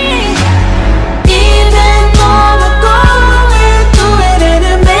 Even though we're going through it and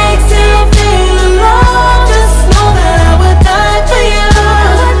it makes you feel alone, just know that I would die for you. I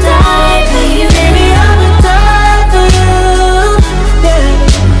would die for you. Baby, I would die for you. Yeah.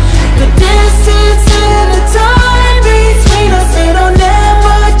 The distance and the time between us, it'll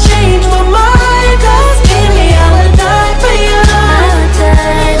never change my mind. 'Cause baby, I would die for you. I would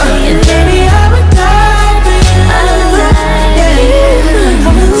die for you. Baby, I would die for you. I would die for you. I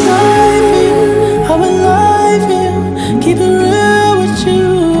would die for you, I would lie for you, keep it real with you.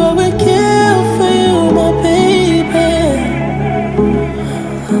 I would kill for you, my baby.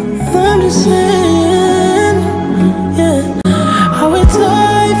 I'm just saying, yeah. I would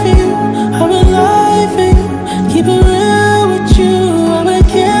die for you, I would lie for you, keep it real with you. I would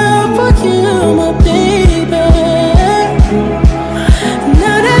kill for you, my baby.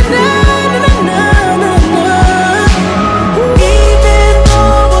 Na na na na na na na. Even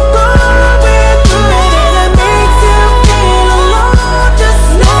though we're going through it and it makes you feel alone, just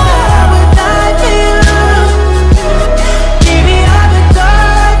know that I would die for you. Baby, I would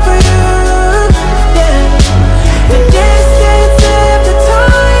die for you. Yeah. The distance and the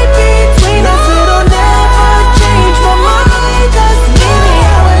time between us, it'll never change my mind. 'Cause baby,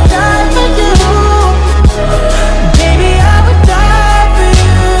 I would die for you. Baby, I would die for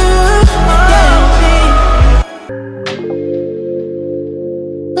you.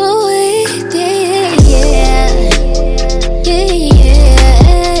 Ooh, yeah, yeah.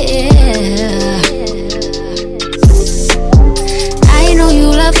 I know you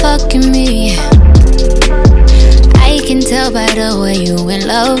love fucking me. I can tell by the way you in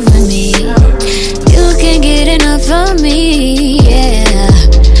love with me. You can't get enough of me, yeah.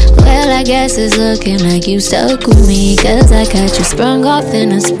 Well, I guess it's looking like you stuck with me, 'cause I got you sprung off in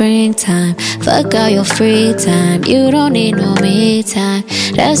the springtime. Fuck all your free time, you don't need no me time.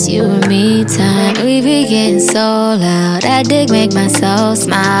 That's you and me time. We be getting so loud, that dick make my soul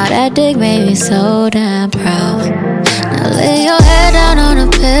smile. That dick made me so damn proud. Now lay your head down on a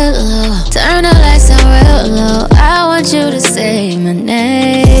pillow, turn the lights down real low. I want you to say my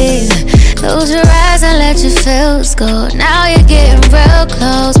name. Close your eyes and let your feels go. Now you're getting real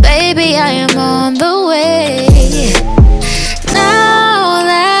close, baby, I am on the way. Now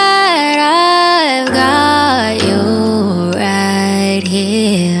that I've got you right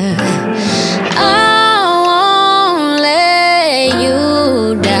here, I won't let you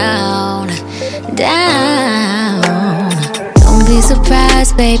down. Don't be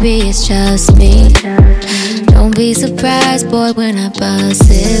surprised, baby, it's just me. Don't be surprised, boy, when I bust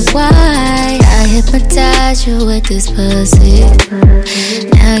it wide. I hypnotize you with this pussy.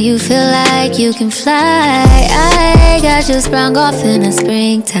 Now you feel like you can fly. I got you sprung off in the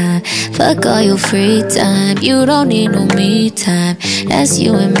springtime. Fuck all your free time. You don't need no me time. That's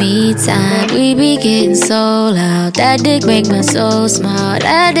you and me time. We be getting so loud. That dick make me so smile.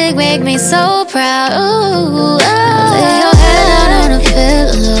 That dick make me so proud. Ooh, lay your head down on the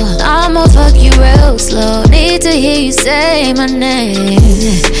pillow. I'ma fuck you real slow. Need to hear you say my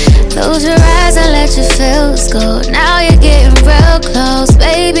name. Close your eyes and let your feels go. Now you're getting real close.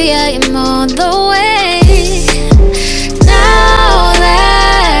 Baby, I am on the way. Now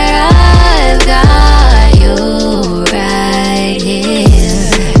that I've got you right here,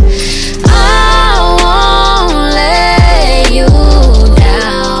 I won't let you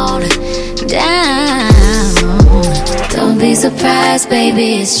down. Don't be surprised,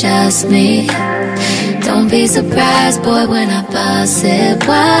 baby, it's just me. Don't be surprised, boy, when I bust it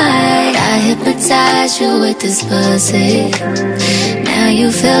wide. I hypnotize you with this pussy. Now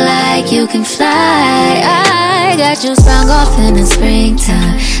you feel like you can fly. I got you sprung off in the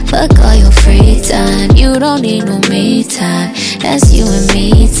springtime. Fuck all your free time. You don't need no me time. That's you and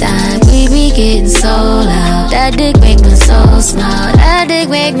me time. We be getting so loud. That dick make me so smile. That dick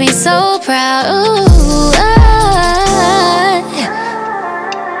make me so proud. Ooh,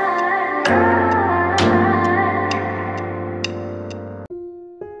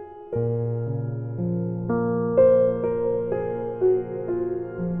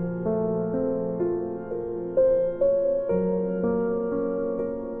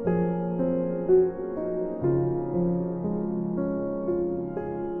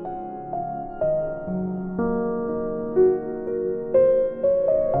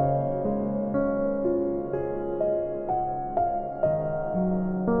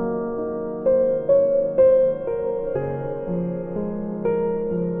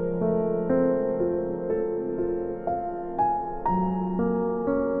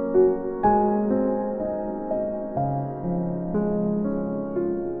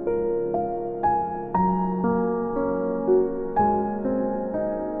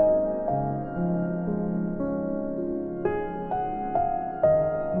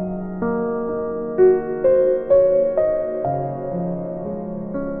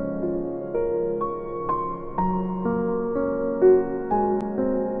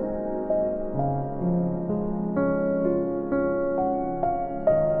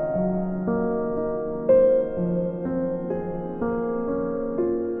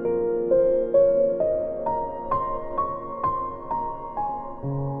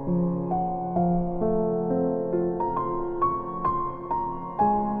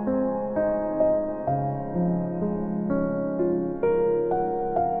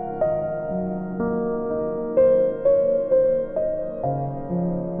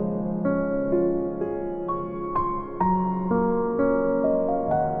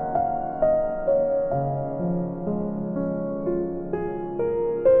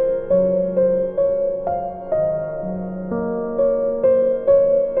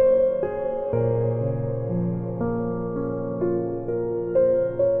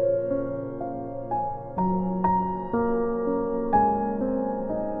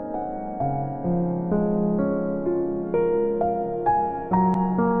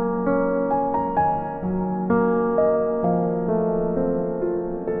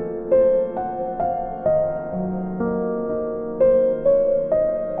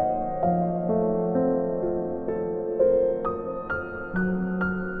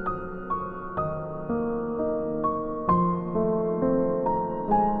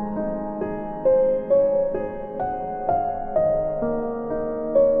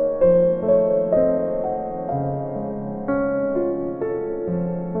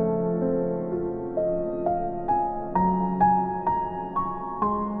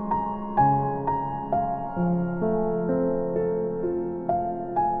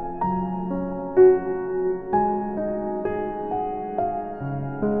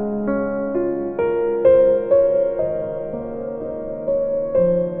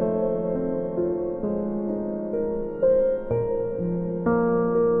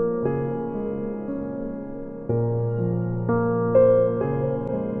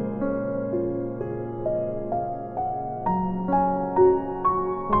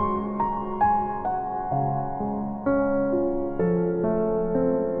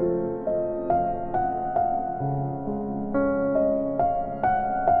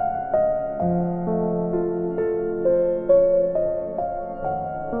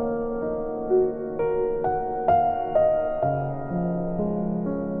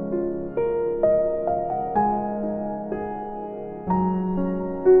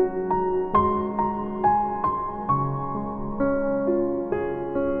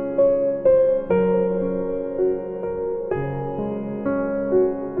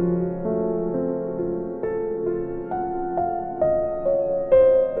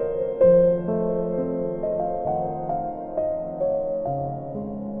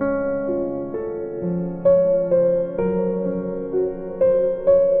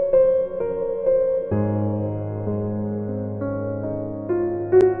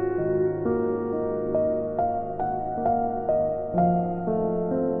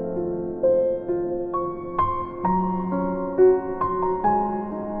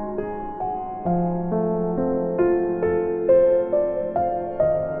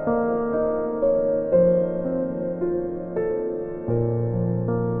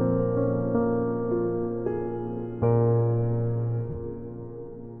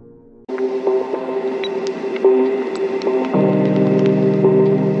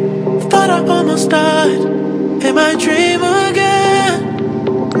 almost died in my dream again.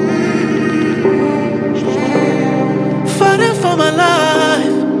 Fighting for my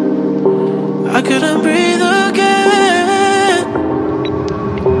life, I couldn't breathe again.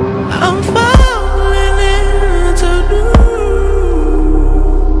 I'm falling into new.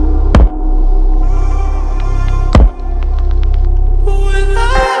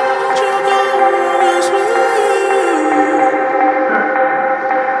 Without you gone as well.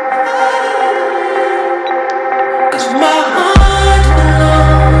 'Cause my heart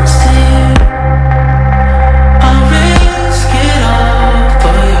belongs to you. I'll risk it all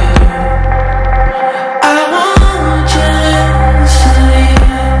for you. I want you to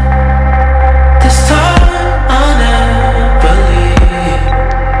leave. This time I'll never leave.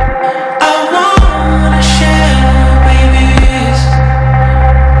 I wanna share babies,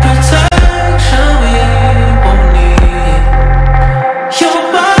 protection we won't need. Your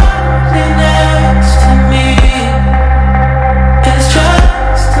body next to me is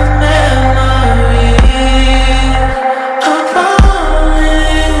just a memory. I'm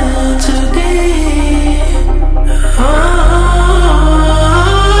falling too deep.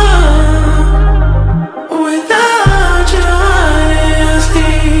 Without you, I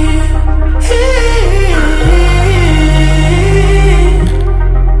sleep.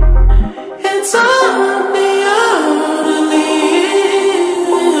 It's on the leave.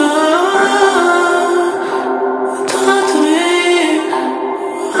 Talk to me.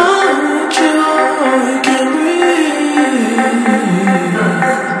 Aren't you? I can breathe.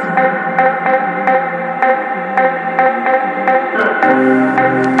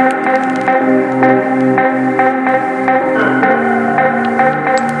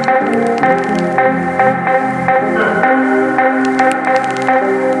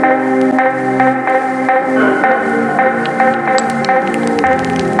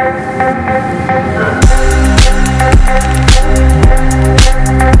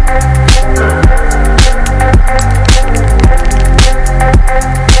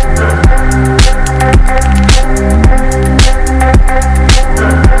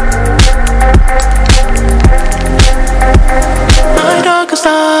 My darkest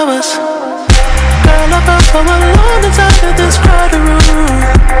hours, girl, I felt so alone inside of this crowded room.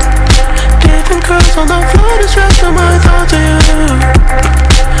 Different curls on the floor, distracting my thoughts of you.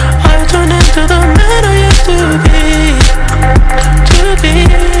 I turned into the man I used to be.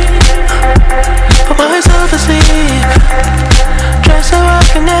 Put myself asleep, just so I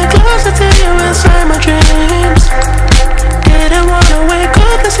can get closer to you inside my dreams. Didn't wanna wake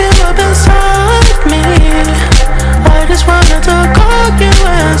up and see up inside me. I just wanted to call you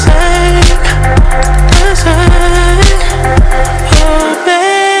and say, oh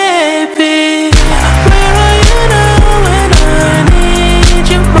baby, where are you now when I need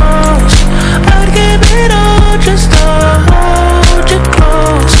you most? I'd give it all just to hold you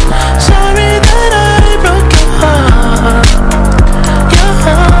close. Sorry that I broke your heart,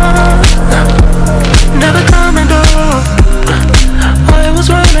 never coming through. I was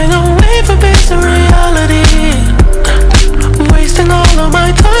running away from facing reality, wasting all of my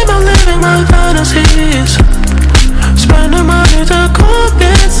time on living my fantasies, spending money to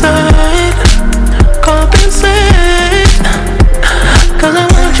compensate. 'Cause I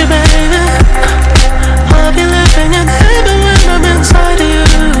want you, baby. I'll be living in heaven when I'm inside of you.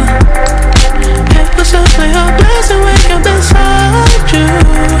 It was simply a blessing waking up inside you.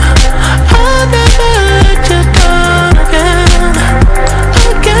 I'll never let you down again.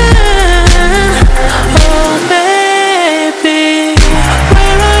 Oh baby,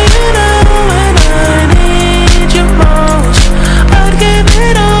 where are you now when I need you most? I'd give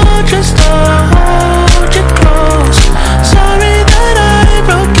it all just to hold you close. Sorry that I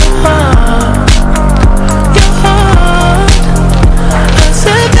broke your heart. I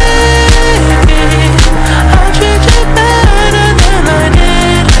said, baby, I'll treat you better than I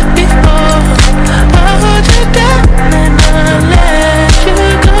did before. I'll hold you down and I'll let you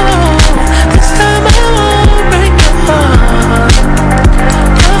go. This time I won't break your heart.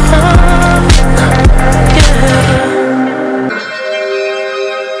 Yeah.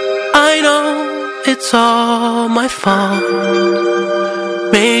 I know it's all my fault.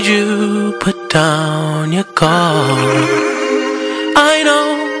 Made you put down your guard. I know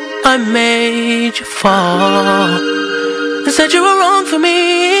I made you fall and said you were wrong for me.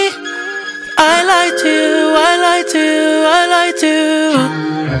 I lied to you, I lied to you, I lied to you.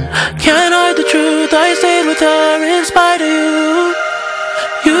 Can't hide the truth, I stayed with her in spite of you.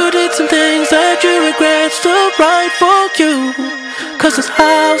 You did some things that you regret, still right for you. 'Cause this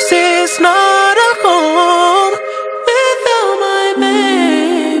house is not a home without my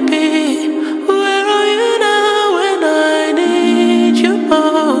baby.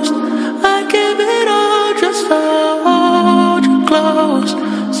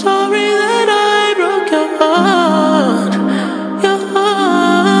 sorry that I broke your heart,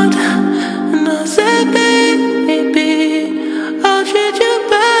 and I said, baby, I'll treat you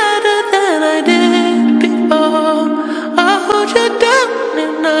better than I did before. I'll hold you down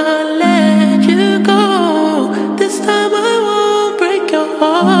and I'll let you go. This time I won't break your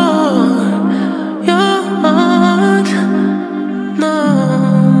heart, no.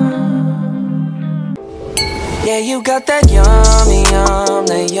 Yeah, you got that yummy,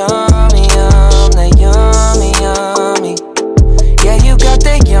 that yummy, that yummy, yummy. Yeah, you got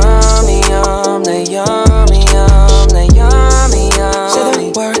that yummy, that yummy, that yummy, yummy. Say the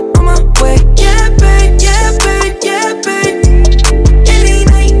word on my way. Yeah, babe, yeah, babe, yeah, babe. Any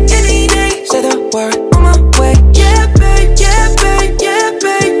night, any day. Say the word on my way. Yeah, babe, yeah, babe, yeah,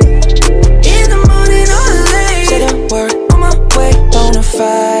 babe. In the morning or late. Say the word on my way.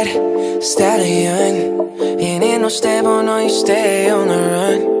 Bonafide stallion. Ain't no stable, no, you stay on the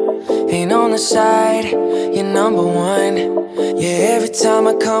run. Ain't on the side, you're number one. Yeah, every time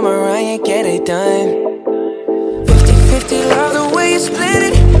I come around, you get it done. 50-50, love the way you split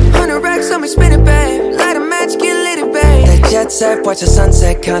it. 100 racks on me, spin it, babe. Light a match, get lit, babe. That jet set, watch the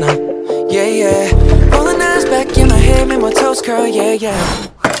sunset, kinda. Yeah, yeah. Rolling eyes back in my head, make my toes curl, yeah, yeah.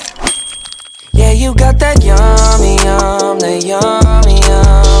 Yeah, you got that yummy, that yummy,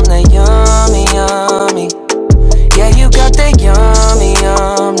 that yummy, yummy. Yeah, you got that yummy,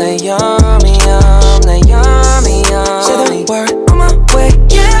 that yummy, that yummy, yummy. Say the word on my way.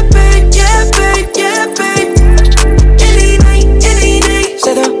 Yeah, babe, yeah, babe, yeah, babe. Any night, any day.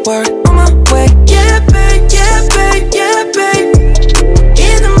 Say the word on my way. Yeah, babe, yeah, babe, yeah, babe.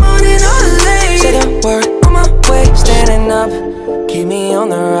 In the morning or late. Say the word on my way. Standing up, keep me on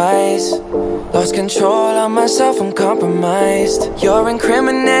the rise. Lost control of myself, I'm compromised. You're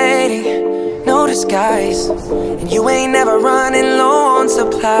incriminating, no disguise. And you ain't never running low on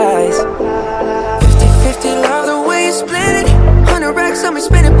supplies. 50-50, love the way you split it. 100 racks on me,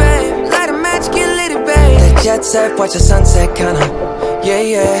 spin it, babe. Light a match, get lit, babe. That jet set, watch the sunset, kinda. Yeah,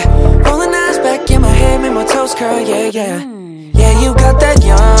 yeah. Rolling eyes back in my head, make my toes curl, yeah, yeah. Yeah, you got that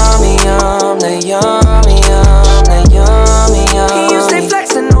yummy, that yummy, that yummy, yummy. You stay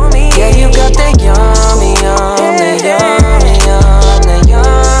flexing on me. Yeah, you got that yummy, that yummy, that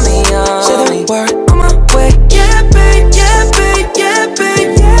yummy, yummy. Say the word on my way. Yeah, babe, yeah, babe, yeah,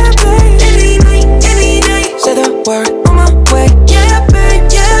 babe, yeah, babe. Any night, any day. Say the word on my way. Yeah,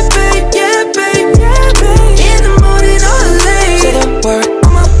 babe, yeah, babe, yeah, babe, yeah, babe. In the morning or late. Say the word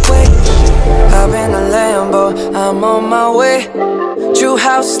on my way. Hop in a Lambo, I'm on my way. True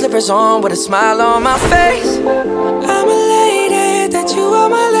house slippers on with a smile on my face. I'm elated that you are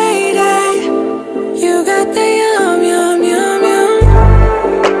my lady. You got the yum, yum, yum, yum.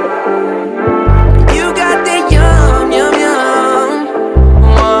 You got the yum, yum, yum.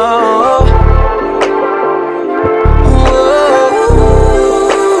 Whoa.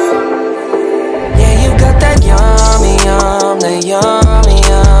 Whoa. Yeah, you got that yummy, that yummy,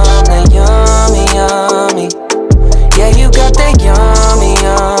 that yummy, yummy. Yeah, you got that yummy,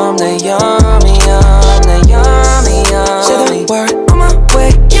 that yummy, that yummy, yummy. Say the word on my way.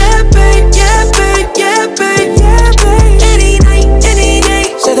 Yeah, babe, yeah, babe, yeah, babe, yeah, babe. Any night, any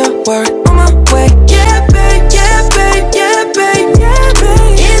day. Say the word on my way. Yeah, babe, yeah, babe, yeah, babe, yeah,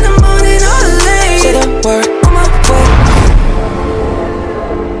 babe. In the morning or late. Say the word on my way.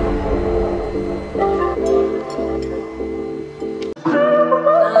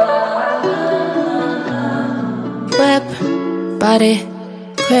 Whip, body,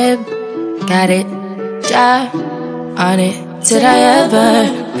 crib, got it, job on it. Did I ever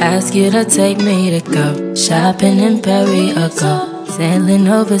ask you to take me to go shopping in Paris or go sailing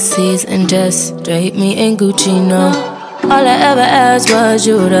overseas and just drape me in Gucci? No. All I ever asked was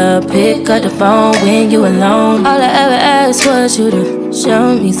you to pick up the phone when you alone. All I ever asked was you to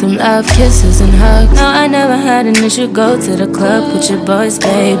show me some love, kisses and hugs. No, I never had an issue, go to the club with your boys,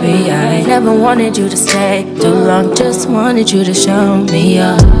 baby. I never wanted you to stay too long, just wanted you to show me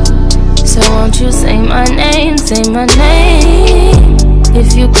up. So won't you say my name, say my name.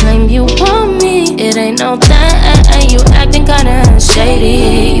 If you claim you want me, it ain't no thing. You acting kinda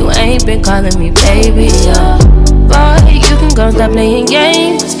shady. You ain't been calling me baby, yeah. Boy, you can go stop playing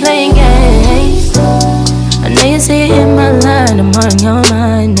games, playing games. I know you see it in my line, I'm on your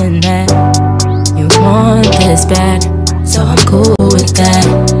mind, and that you want this bad, so I'm cool with that.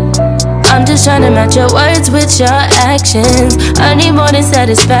 I'm just trying to match your words with your actions. I need more than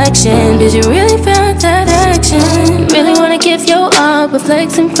satisfaction. Did you really feel that action? Really wanna give your all, but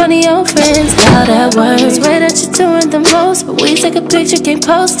flex in front of your friends. How that works? Swear that you're doing the most, but we take a picture, can't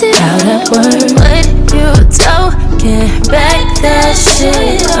post it. How that works? What you talking back that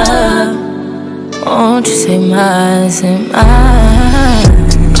shit? Won't you say mine, say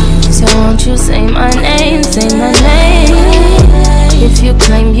mine? So won't you say my name, say my name? If you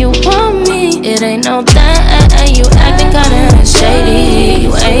claim you want me, it ain't no thing. You acting kinda shady.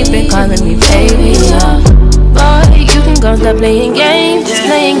 You ain't been calling me baby, boy, you can go stop playing games, just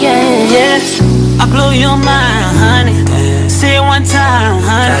playing games. Yeah, I blow your mind, honey. Say it one time,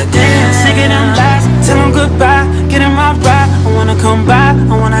 honey. Sick of them lies, tell them goodbye. Get in my ride, I wanna come by.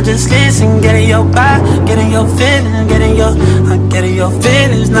 I wanna just listen, get in your vibe, get in your feelings, get in your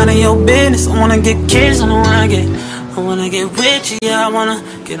feelings, none of your business. I wanna get kids, I wanna get with you, yeah. I wanna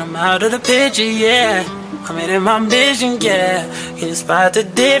get them out of the picture, yeah. I made it my vision, yeah. Can spot the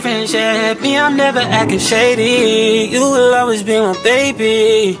difference, yeah. Me, I'm never acting shady. You will always be my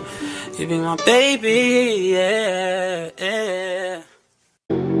baby. You be my baby, yeah, yeah.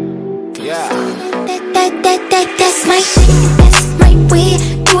 That's my shit, that's my way.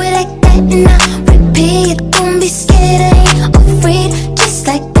 Do it like that and I repeat. Don't be scared, I ain't afraid. Just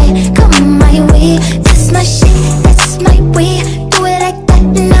like that, come my way. That's my shit, that's my way. Do it like that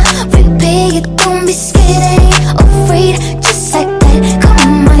and I repeat. Don't be scared, I ain't afraid. Just like that,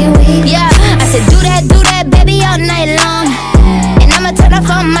 come my way. Yeah, I said do that, baby, all night long. And I'ma turn off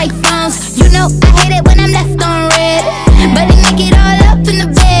all my phones. You know I hate it when I'm left on red, but they make it all up in the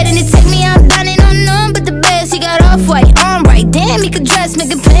bed. And they take me out dining on none but the best. He got off-white, on right, damn, he could dress.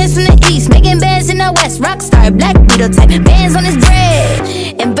 Making plans from the east, making bands in the west. Rockstar, black beetle type, bands on his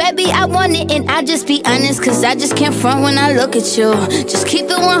bread. And baby, I want it, and I just be honest, cause I just can't front when I look at you. Just keep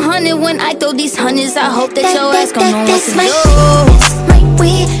it 100 when I throw these hundreds. I hope that your ass gon' know what to do. That's my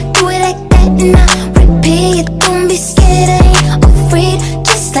way, do it like that and I repeat. Don't be scared, I ain't afraid.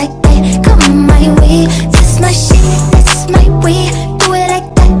 Just like that, come my way. That's my shit, that's my way. Do it like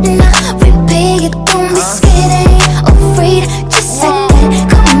that and I repeat. Don't be scared, I ain't afraid. Just like that,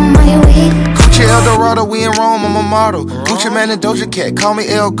 come my way. Gucci Eldorado, we in Rome, I'm a model. Gucci Man and Doja Cat, call me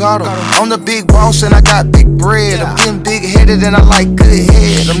El Gato. I'm the big boss and I got big bread. I'm getting big headed and I like good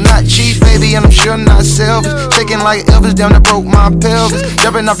head. I'm not cheap, baby, and I'm sure not selfish. Shaking like Elvis, down that broke my pelvis.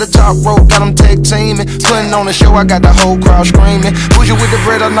 Jumping off the top rope, got them tag teaming. Putting on the show, I got the whole crowd screaming. Bougie with the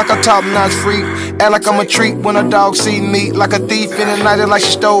bread, I'm like a top-notch freak. Act like I'm a treat when a dog see me. Like a thief in the night, like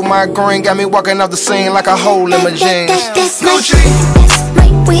she stole my green. Got me walking off the scene like a hole in my jeans. That's my shit, that's my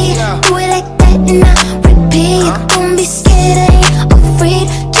way. Do it like that and I repeat. Don't be scared, I ain't afraid.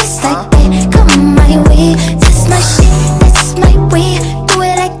 Just like that, come my way. That's my shit, that's my way. Do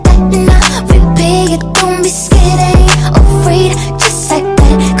it like that and I repeat. Don't be scared, I ain't afraid. Just like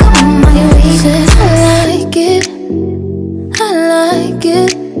that, come my way. I like it, I like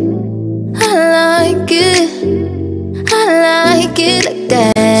it, I like it, I like it like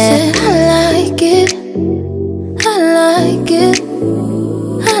that. I like it, I like it.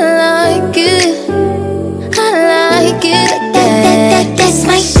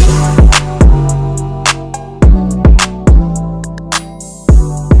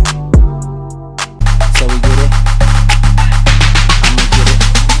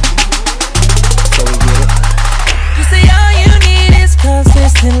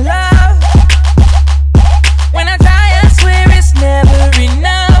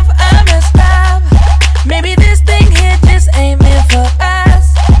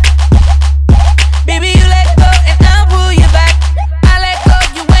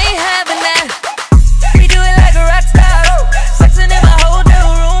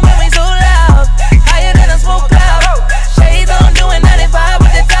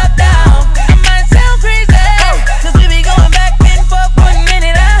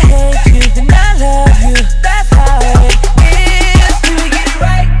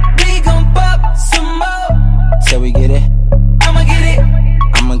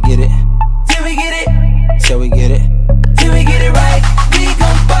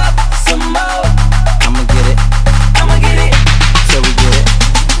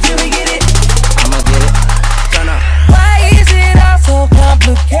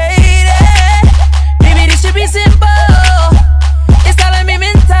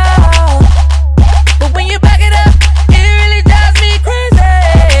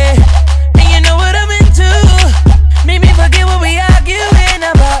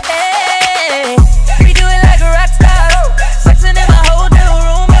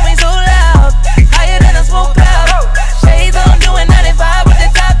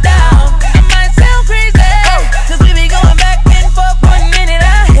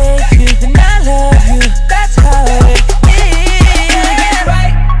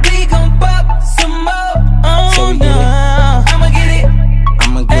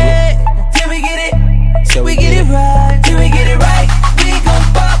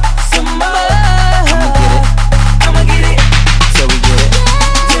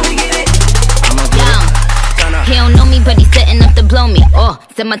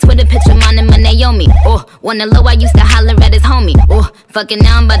 posted my Twitter picture, mine and my NeYo. Oh, wanna low, I used to holler at his homie. Oh, fucking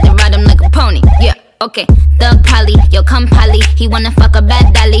now I'm about to ride him like a pony. Yeah. Okay, Thug Polly, yo come Polly. He wanna fuck a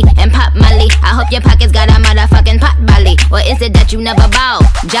bad dolly and pop Molly. I hope your pockets got a motherfucking pot belly. Or is it that you never bow?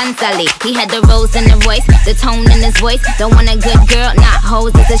 John Sally, he had the rose in the voice, the tone in his voice. Don't want a good girl, not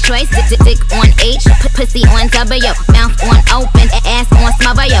hoes is his choice. Dick on H, pussy on W, mouth on open, ass on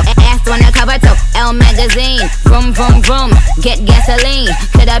smother, yo, ass on the cover toe. L magazine, vroom vroom vroom, get gasoline.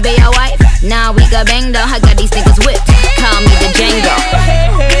 Could I be your wife? Nah, we got bang though. I got these niggas whipped. Call me the Django.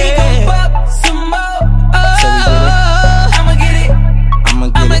 We gon' fuck some more. I'ma get it. Can we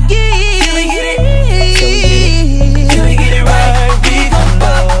get it? Can we get it right? We gon'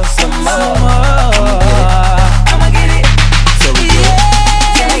 fuck some more. I'ma get it. Can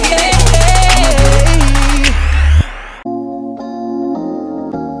we get it?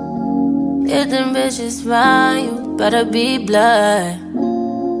 If them bitches round you, better be blood.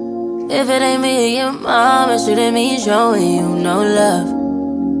 If it ain't me or your mom, it shouldn't mean showing you no love.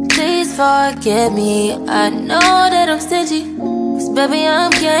 Please forgive me, I know that I'm stingy, 'cause baby I'm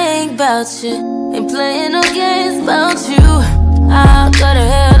gang about you, ain't playing no games about you. I got a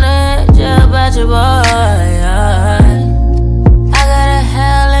hell angel about your boy. I got a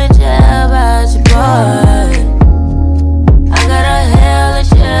hell angel about your boy. I got a hell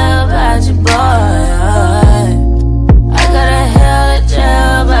angel about your boy. I got a hell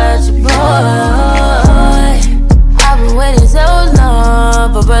angel about your boy. I've been waiting so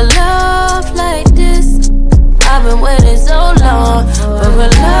long for a love like this. I've been waiting so long for a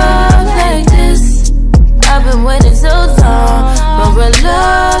love like this. I've been waiting so long for a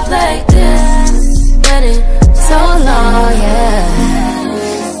love like this. Waiting so long, yeah.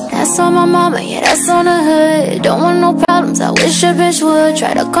 That's on my mama, yeah, that's on the hood. Don't want no problems, I wish a bitch would.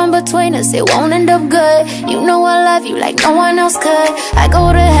 Try to come between us, it won't end up good. You know I love you like no one else could. I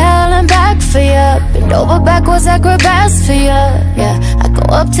go to hell and back for ya. Bend over backwards, I grab ass for ya. Yeah, I go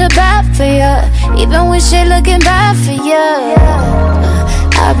up to bat for ya, even when shit looking bad for ya.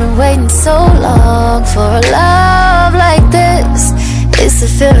 I've been waiting so long for a love like this. It's a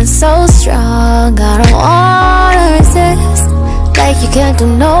feeling so strong, I don't wanna resist. Like you can't do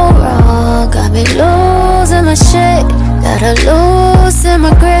no wrong. Got me losing my shit, gotta loosen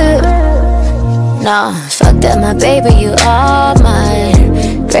my grip. Nah, fuck that, my baby, you are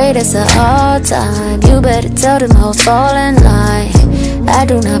mine. Greatest of all time. You better tell them hoes fall in line. I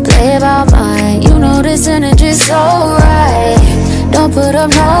do not play about mine. You know this energy's so right. Don't put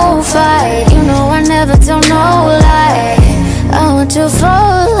up no fight. You know I never tell no lie. I want you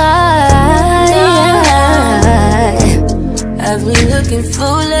for life. I've been looking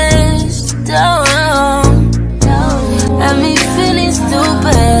foolish, down. Have me feeling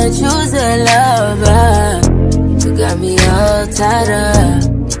stupid, choose a lover. You got me all tied up.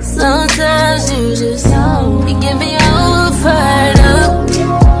 Sometimes you just you get me all fired up.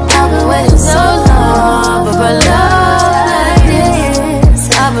 I've been waiting so long for a love like this.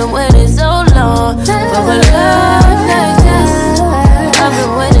 I've been waiting so long for a love like this. I've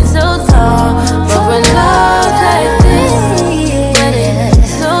been waiting so long for a love like this. Waiting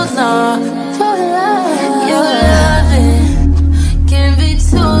so long. Your loving can be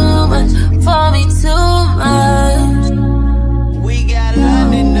too much for me, too much. We got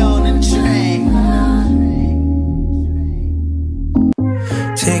London on the train.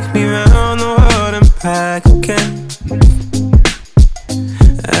 Take me round the world and back again.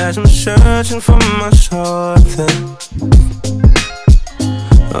 As I'm searching for my something.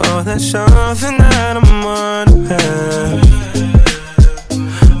 Oh, that's something that I'm wondering.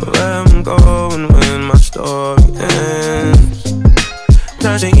 Where I'm going when my story ends.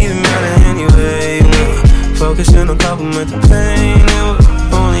 Doesn't even matter anyway. Focusing on coping with the pain. And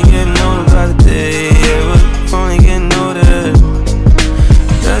we're only getting older by the day. Yeah, we're only getting older.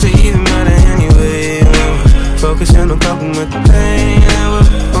 Doesn't even matter anyway. Focusing on coping with the pain. And we're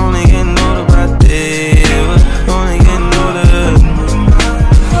only getting older by the day. Yeah, we're only getting older.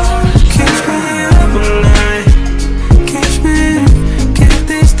 Keeps me up all night. Keeps me, get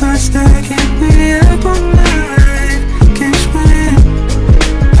these thoughts that keep me up all night. Keeps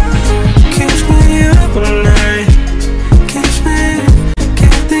me up all night. Keeps me,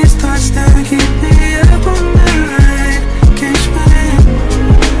 get these thoughts that keep me up all night. Keeps me.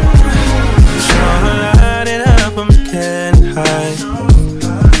 So I light it up, I'm getting high.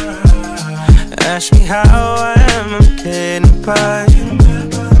 Ask me how I am, I'm getting by.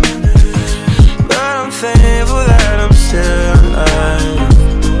 But I'm thankful that I'm still alive.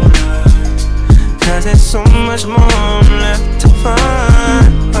 'Cause there's so much more left to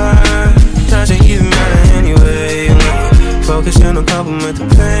find. Doesn't even matter anyway. Focusing on coping with the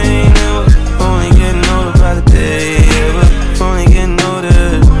pain.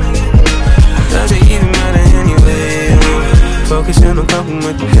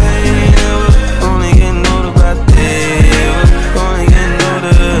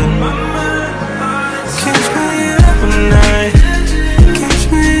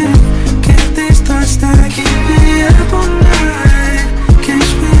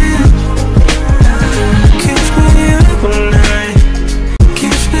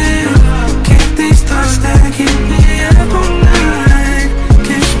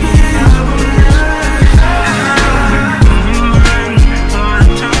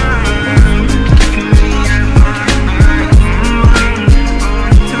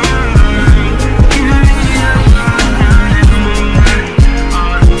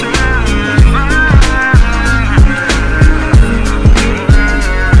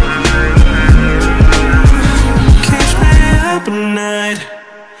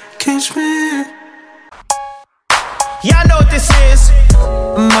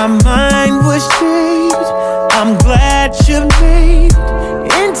 my mind was shaped. I'm glad you made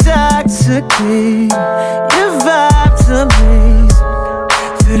intoxicate. Your vibe's amazing.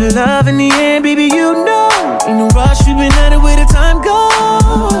 Feel the love in the air, baby, you know. Ain't no rush, we've been at it where the time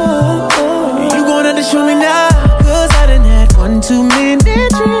goes. You gon' have to show me now, cause I done had 1 too many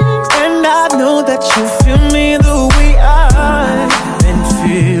drinks. And I know that you feel me the way I've been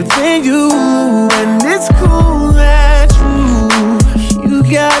feeling you. And it's cool that you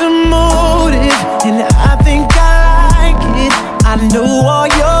got a motive, and I think I like it. I know all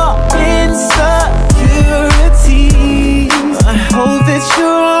your insecurities. I hope that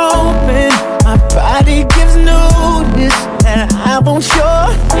you're open. My body gives notice that I want your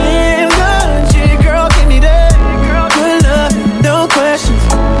energy. Girl, give me that good love, no questions.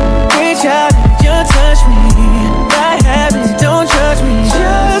 Reach out and you touch me. Bad habits, don't judge me.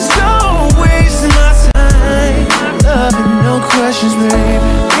 Just don't waste my time. Love and no questions, baby.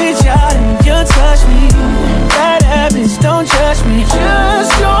 Reach out and you touch me. Bad habits, don't judge me.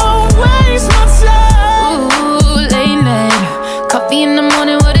 Just don't waste my time. Ooh, late night, coffee in the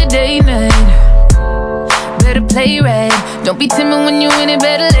morning, what a day night. Better play right, don't be timid when you in it,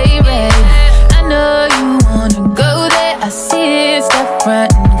 better lay right. I know you wanna go there, I see it, step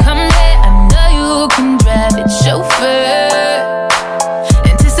front and come there. I know you can drive it, chauffeur.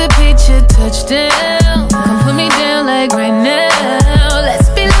 Anticipate your touchdown, come put me down like right now. Let's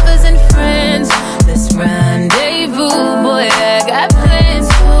be lovers and friends, let's rendezvous. Boy, I got plans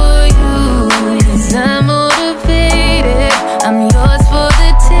for you, cause I'm motivated, I'm yours for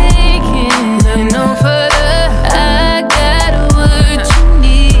the taking. Look no further, I got what you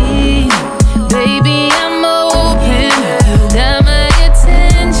need. Baby, I'm open, you got my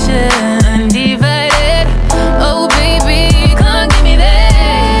attention, undivided. Oh baby, come give me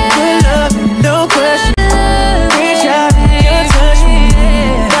that good love, no question. Reach out and you touch me.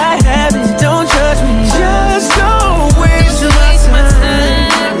 Bad habits, don't judge me. Just don't waste my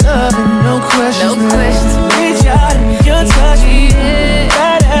time. Love and no questions, reach out and you touch me.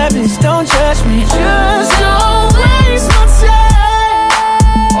 Bad habits, don't judge me. Just don't waste my time.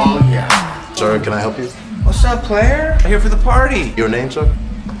 Oh yeah. Sir, can I help you? What's up, player? I'm here for the party. Your name, sir?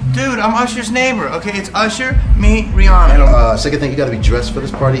 Dude, I'm Usher's neighbor, okay? It's Usher, me, Rihanna. Second thing, you gotta be dressed for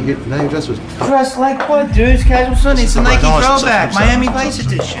this party. Now you're dressed with... Dressed like what, dude? It's casual Sunday. It's a Nike No, throwback, sorry. Miami Vice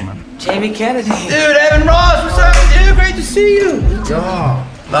edition. Jamie Kennedy. Dude, Evan Ross, what's up, dude? Great to see you. Yo,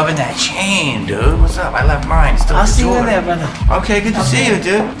 loving that chain, dude. What's up? I left mine. Still I'll the see you Jordan. there, brother. Okay, good to see you,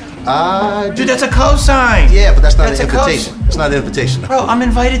 dude. Dude, that's a cosign. Yeah, but that's not an a invitation. It's not an invitation. Bro, I'm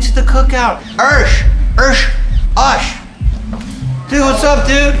invited to the cookout. Ush. Dude, what's up,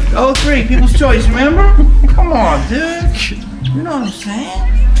 dude? 03, People's Choice, remember? Come on, dude. You know what I'm saying?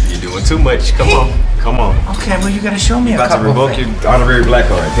 You're doing too much. Come on. Come on. Okay, well, you gotta show me a About to couple revoke things. your honorary black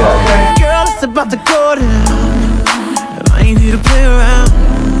card. Girl, it's about to go down. I ain't here to play around.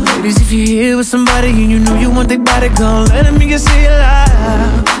 Ladies, if you're here with somebody and you know you want their body gone, let me get say it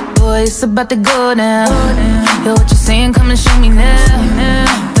loud. Boy, it's about to go down. Yo, what you saying? Come and show me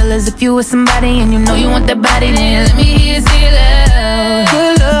now. Fellas, if you with somebody and you know you want that body, then let me hear you say it loud.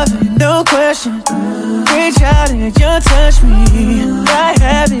 Good love, no question. Reach out and you touch me. I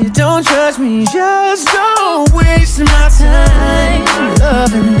have it, don't judge me. Just don't waste my time.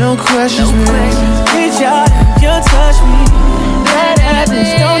 Love and no questions. Reach out and you touch me. Bad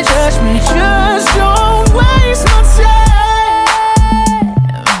habits, don't judge me. Just don't waste my time.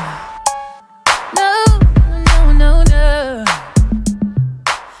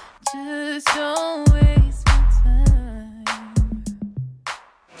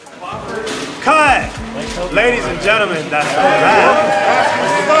 Cut! Ladies and gentlemen, that's a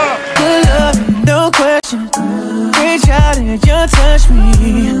wrap. Good love, no question. Reach out and you touch me.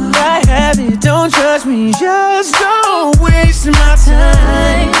 I have it, don't judge me. Just don't waste my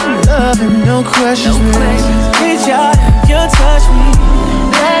time. Love and no questions. Reach out and you touch me.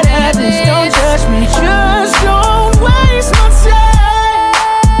 Bad habits, don't judge me. Just don't waste my time.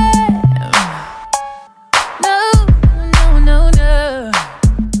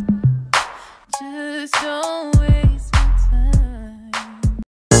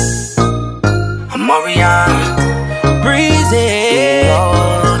 Mariah, breezy. Yo,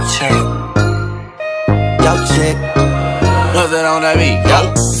 chick. Nothing on that beat,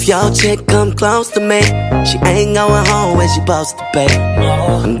 yo. If your chick come close to me, she ain't going home when she supposed to be.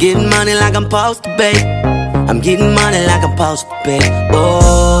 I'm getting money like I'm supposed to be. I'm getting money like I'm supposed to be.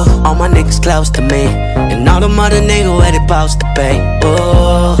 Oh, all my niggas close to me, and all them other niggas where they supposed to be.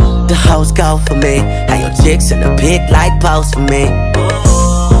 Oh, the hoes go for me. How your chicks in the pic like pose for me.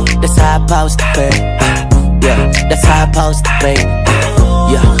 That's how I supposed to be. Yeah, that's how I supposed to be.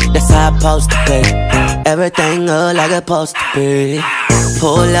 Yeah, supposed to be. Everything look like it's supposed to be.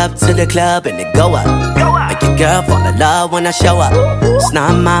 Pull up to the club and it go up. Make your girl fall in love when I show up. It's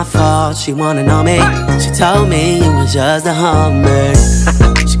not my fault, she wanna know me. She told me you was just a hummer.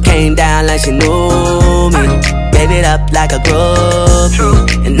 She came down like she knew me. Gave it up like a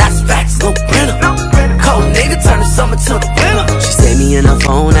groupie. And that's facts, no printer. Cold nigga turn the summer to the winter. She saved me in her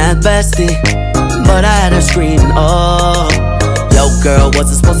phone at bestie, but I had her screaming, oh. Yo girl,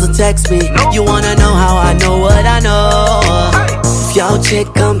 wasn't supposed to text me. You wanna know how I know what I know? If your chick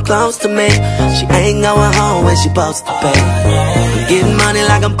come close to me, she ain't going home when she supposed to be. I'm getting money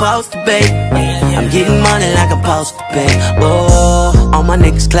like I'm supposed to be. I'm getting money like I'm supposed to be. Oh, all my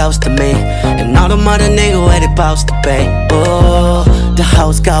niggas close to me, and all the mother niggas where they supposed to be. Oh, the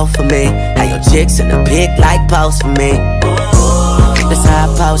hoes go for me. Now your chicks in the pic like post for me. That's how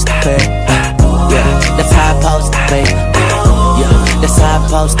I supposed to be. Yeah, that's how I supposed to be. Yeah, that's how I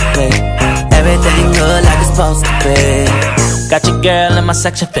supposed to be. Everything good like it's supposed to be. Got your girl in my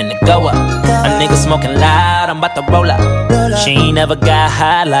section finna go up. A nigga smoking loud, I'm about to roll up. She ain't never got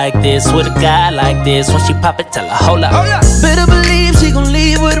high like this with a guy like this. When she pop it, tell her hold up. Better believe she gon'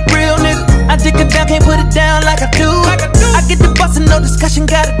 leave with a real nigga. I take her down, can't put it down like I do. I get the boss and no discussion,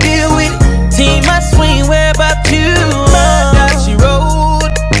 gotta deal with it. Team, I swing, where about you? Murder, she rode.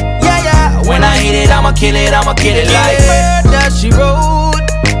 Yeah, yeah. When I hit it, I'ma kill it, I'ma get it like murder, she rode.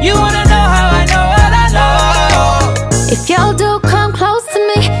 You wanna know how I know what I know? If your dude come close to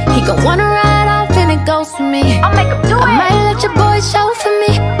me, he gon' wanna ride off and it goes for me. I'll make him do it. I might let your boy show for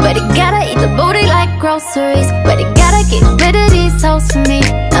me, but he gotta eat the booty like groceries. But he gotta get rid of these hoes for me.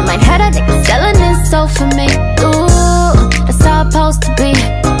 I might have that nigga selling his soul for me. Ooh, that's how it's supposed to be.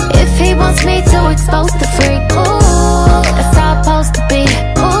 If he wants me to expose the freak, ooh, that's how it's supposed to be.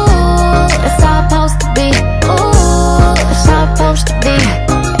 Ooh, that's how it's supposed to be. Ooh, that's how it's supposed to be.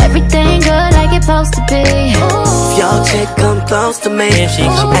 Everything good like it's supposed to be. If your chick come close to me, she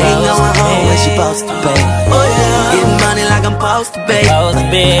ain't going home when she supposed to be. Getting money like I'm supposed to be. I'm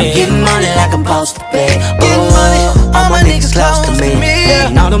getting money like I'm supposed to be. Ooh, all my niggas close to me,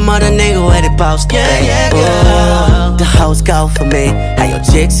 and all the mother niggas where they supposed to be. Ooh, the hoes go for me. Now your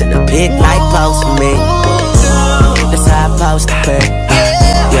chicks in the pic like post for me. That's how I'm supposed to be.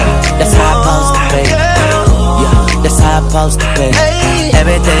 Yeah, that's how I'm supposed to be. Yeah, that's how I'm supposed to be.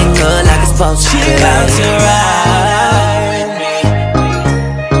 Everything good like it's supposed to be. She about to ride me,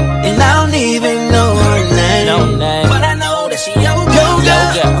 and I don't even know her name, but I know that she your girl.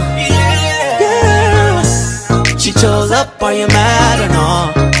 Yeah. She chose up, are you mad or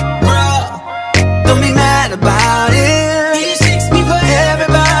no? Bruh, don't be mad about it. He shakes me for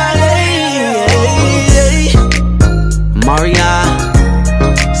everybody. Mariah,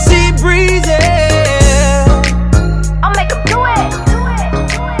 see breezy. I'll make him do it.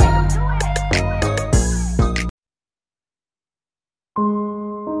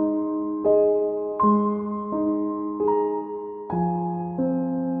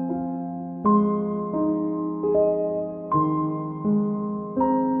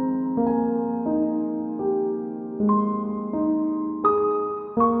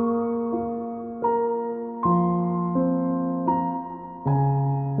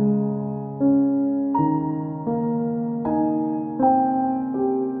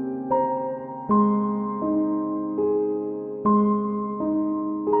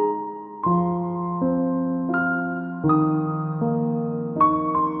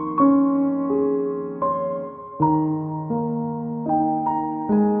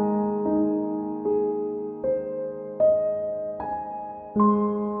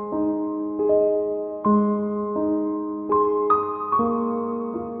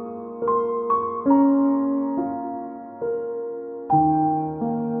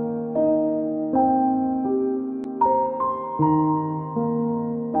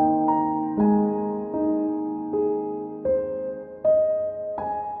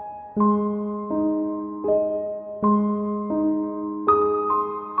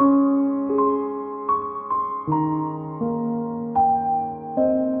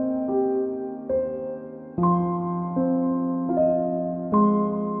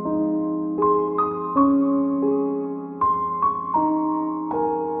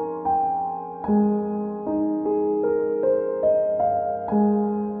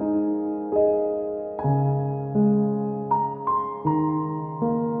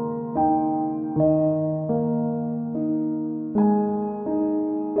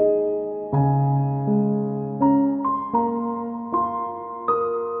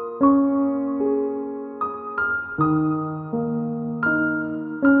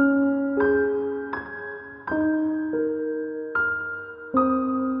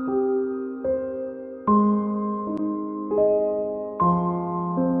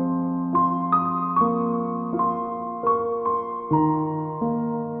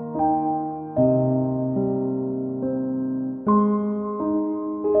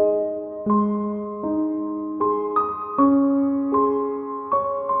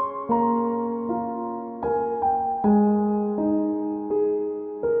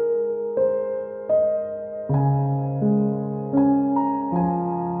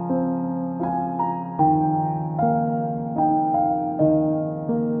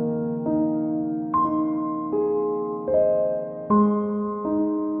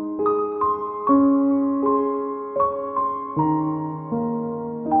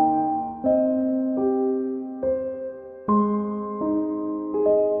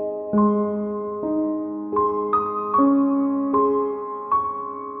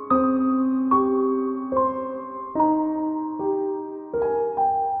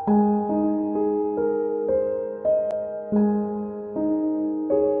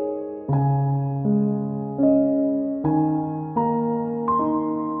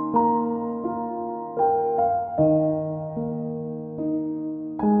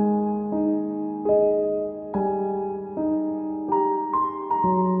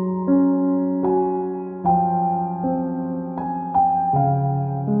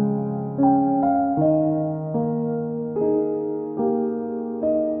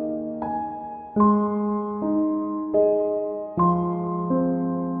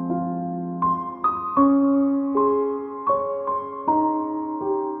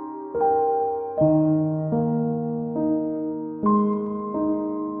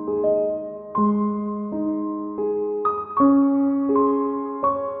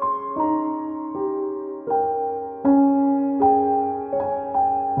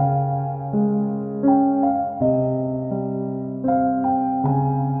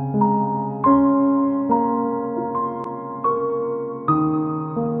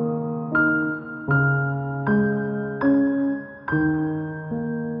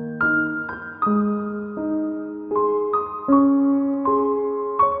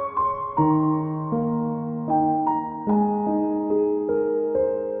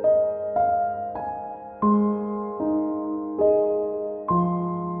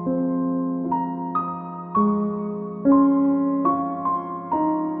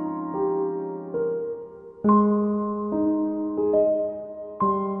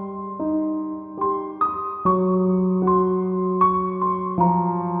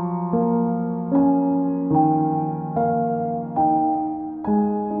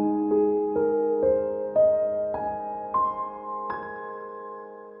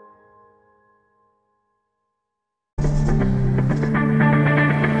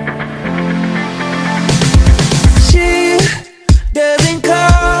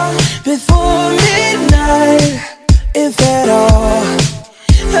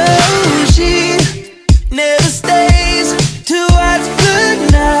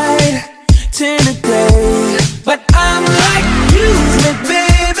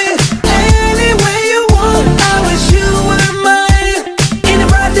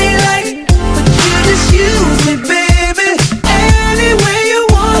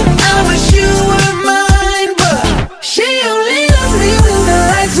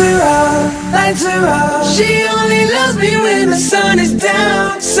 lights her up. She only loves me when the sun is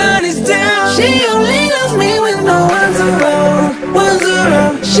down, sun is down. She only loves me when no one's around, one's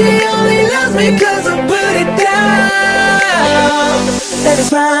around. She only loves me cause I put it down. That is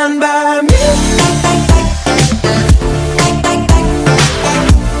fine by me.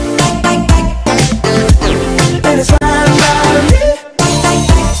 That is fine by me.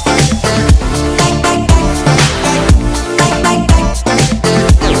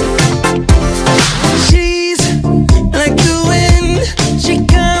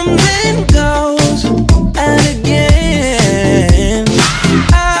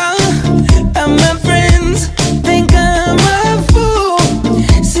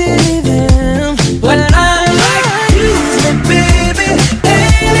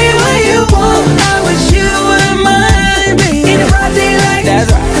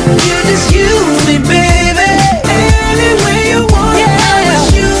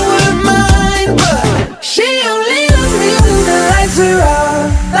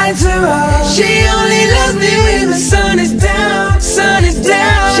 She only loves me when the sun is down, sun is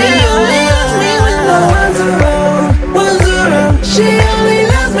down. She only loves me when no one's around, one's around. She only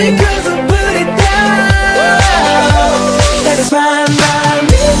loves me cause I put it down. That is fine by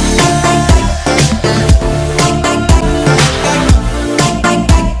me.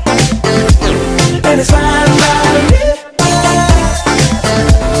 That is fine by me.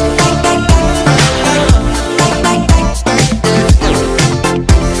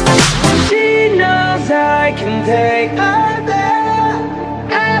 Take her there.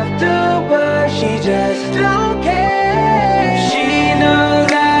 Afterwards, she just don't care. She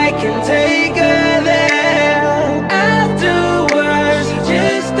knows I can take her there. Afterwards, she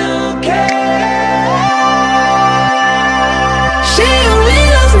just don't care. She only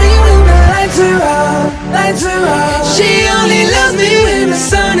loves me when the lights are out, lights are out. She only loves me when the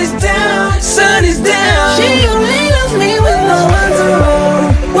sun is down, sun is down. She only loves me when no one's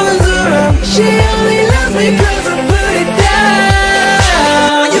around, one's around. She only loves me cause I put it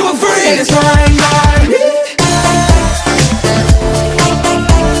down. You a freak. It's fine by me.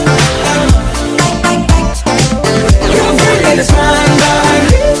 You a freak. It's fine by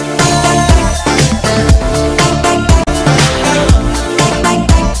me.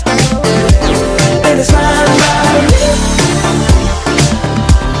 It's fine by me.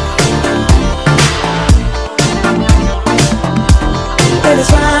 It's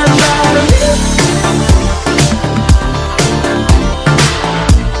fine by me.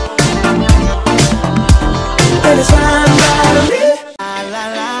 It's fine by me. La la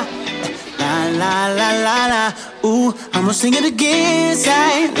la la la la la. Ooh, I'm gonna sing it again.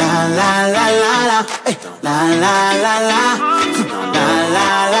 Say la la la la la. Hey, la la la la. La la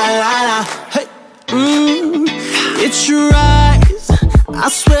la la la. Hey, it's your eyes. I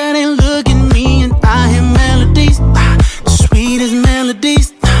swear they look at me and I hear melodies, the sweetest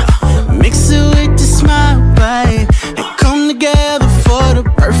melodies. Mix it with the smile, babe, and come together for the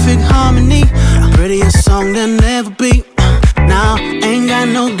perfect harmony. Prettiest song there'll never be. Now, ain't got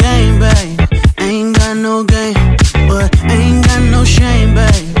no game, babe. Ain't got no game, but ain't got no shame,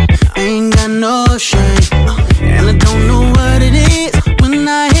 babe. Ain't got no shame. And I don't know what it is when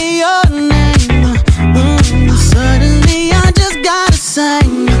I hear your name. Suddenly I just gotta say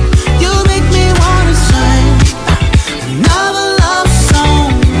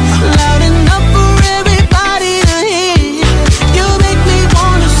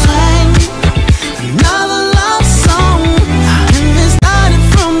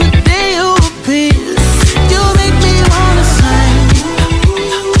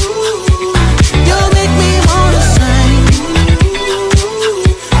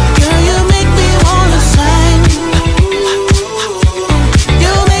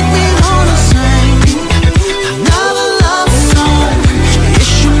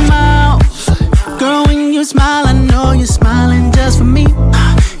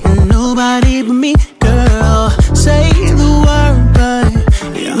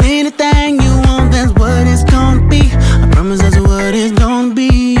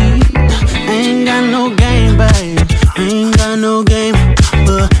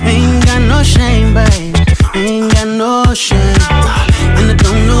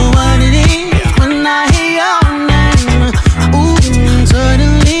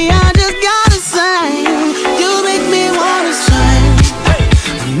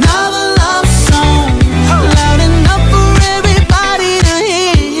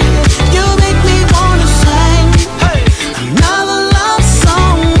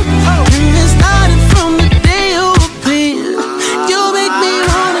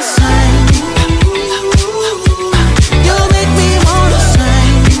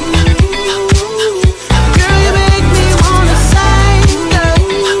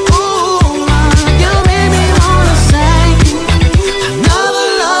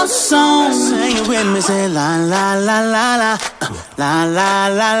la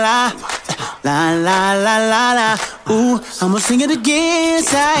la la. La la la la la. Ooh, I'ma sing it again.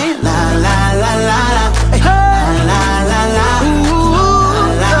 Say la la la la la. La la la la. Ooh,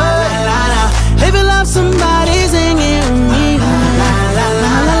 la la la la. If you love somebody, sing it with me. La la la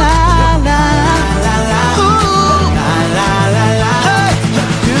la la la. La la. Ooh, la la la la.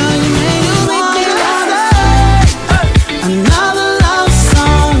 Girl, you make me wanna say another love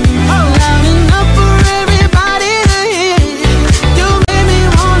song, loud enough for everybody to hear. You make me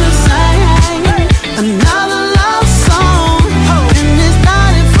wanna sing another love song, and it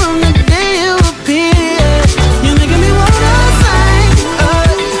started from the day you appeared. You're making me wanna sing.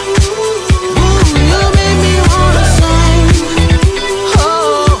 Ooh, you make me wanna sing.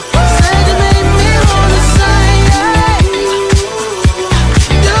 Oh, said you make me wanna sing.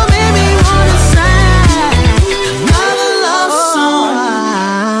 You make me wanna sing another love song.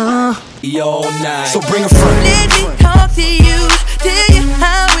 Yo, night. So bring a friend. Let me talk to you, tell you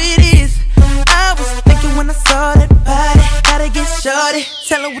how it is. I was thinking when I saw that body, gotta get shorty.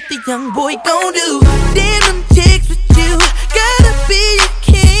 Tell her what the young boy gon' do. Damn them chicks with you, gotta be a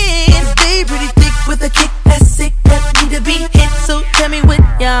king. Stay pretty thick with a kick that's sick, that need to be hit. So tell me what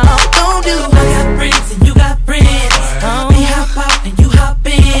y'all gon' do. I got friends and you got friends. We hop out and you hop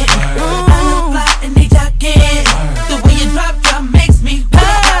in. I look fly and they jogging. The way you drop makes me wild.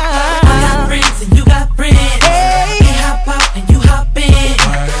 I got friends and you got friends. We hop out and you hop in.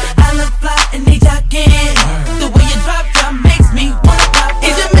 I look fly and they jogging. The way you drop makes me wanna pop.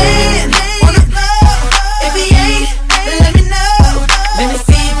 Is your man on the floor? If he ain't, let me know. Let me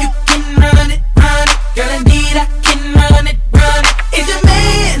see if you can run it, run it. Girl, indeed I can run it, run it. Is your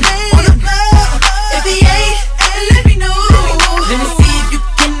man on the floor? If he ain't, let me know. Let me see if you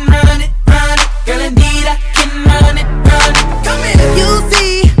can run it, run it. Girl, indeed I can run it, run it. Come here. You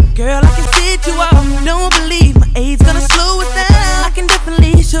see, girl, I can sit you off. Don't believe my age gonna slow it down. I can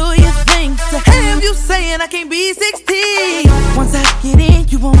definitely show you things to have you saying I can't be 16. Once I get in,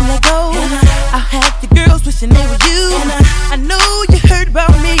 you won't let go. I'll have your girls wishing they were you. I know you heard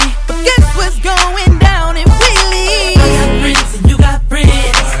about me, but guess what's going down in Wheelie? I got friends and you got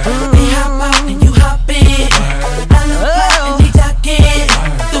friends. We hop out and you hop in. I look fly and they jogging.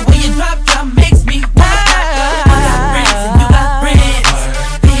 The way you drop makes me wild. I got friends and you got friends.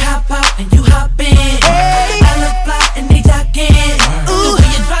 We hop out and you hop in. I look fly and they jogging. The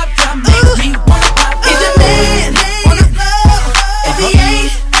way you drop makes me wanna pop. Is your man on the floor? If he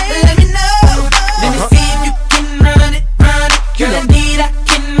ain't, let me know. Let me see if you can run it, run it. Girl, indeed I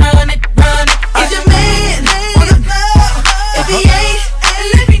can run it, run it. Is your man on the floor? If he ain't,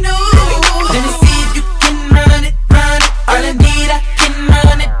 let me know. Let me see if you can run it, run it. Girl, indeed I can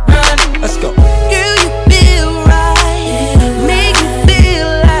run it, run it. Let's go. Girl, you feel right, make me feel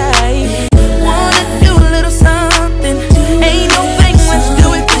like wanna do a little something. Ain't no thing, let's do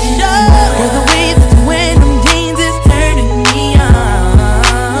it for sure. Girl, the way that you wear them jeans is turning me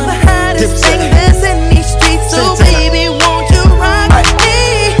on. The hottest thing that's in these streets, so baby, won't you rock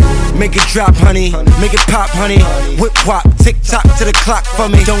me? Make it drop, honey. Make it pop, honey. Whip wop, tick tock to the clock for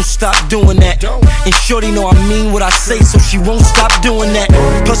me. Don't stop doing that. And shorty know I mean what I say, so she won't stop doing that.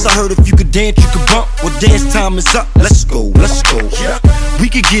 Plus I heard if you could dance, you could bump. Well, dance time is up. Let's go, let's go. We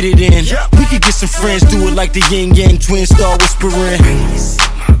could get it in. We could get some friends, do it like the yin yang twins, start whispering.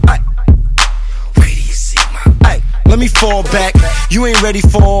 Let me fall back, you ain't ready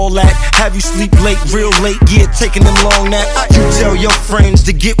for all that. Have you sleep late, real late, yeah, taking them long nap. You tell your friends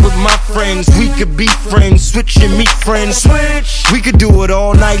to get with my friends. We could be friends, switch and meet friends. We could do it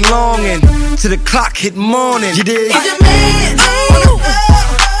all night long and till the clock hit morning. You dig? Is your man on the floor?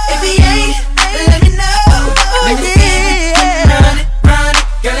 If he ain't, let me know. Let me see if you can run it, run it.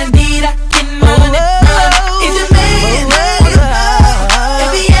 Girl, indeed I can run it, run it. Is your man on the floor?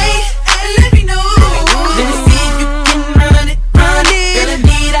 If he ain't, let me know. Let me see if you can run it, run it. Girl,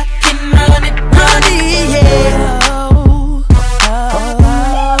 indeed I can run it, run it, yeah.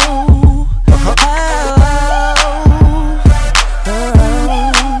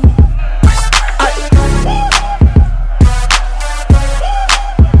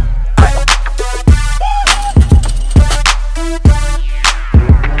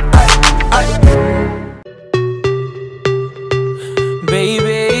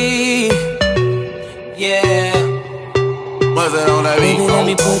 Baby, yeah. What's that on that beat? Baby, let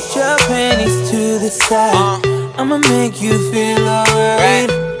me put your panties to the side. I'ma make you feel alright.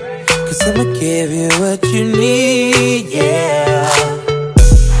 Cause I'ma give you what you need, yeah.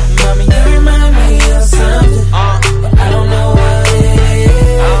 Mommy, you remind me of something, but I don't know what it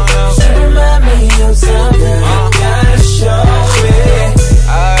is. You remind me of something, gotta show me.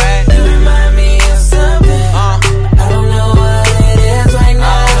 Alright. You remind me of something, but I don't know what it is right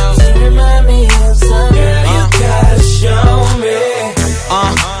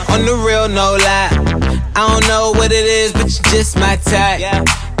tight.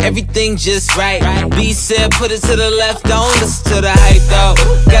 Everything just right. B said put it to the left, don't listen to the hype though.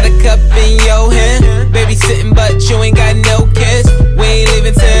 Got a cup in your hand, baby sitting but you ain't got no kiss. We ain't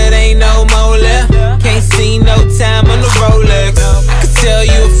leaving till it ain't no more left. Can't see no time on the Rolex. I could tell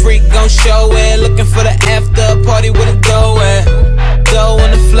you a freak gon' show it. Looking for the after party with a dough at. Dough on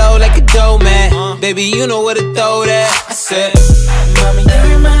the flow like a dough man. Baby you know where to throw that. I said, mommy you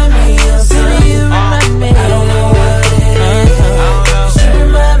remind me of something. You remind me. I don't know what it is.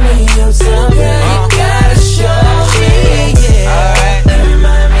 Remind me of something. You gotta show me, yeah. Alright. You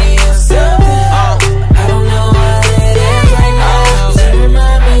remind me of something. I don't know what it is right now. You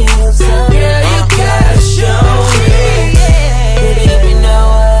remind me of something. Girl, you gotta show me, yeah. Baby, if you know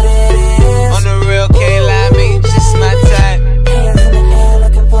what it is. On the real, can't lie, me just my type. Hands in the air,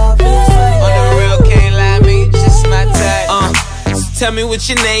 looking for a bitch right now. On the real, can't lie, me just my type. So tell me what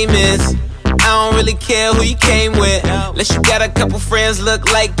your name is. I don't really care who you came with. Unless you got a couple friends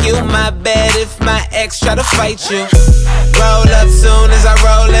look like you. My bad if my ex try to fight you. Roll up soon as I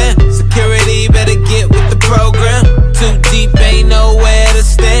roll in. Security better get with the program. Too deep, ain't nowhere to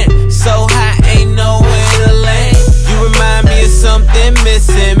stand. So high, ain't nowhere to land. You remind me of something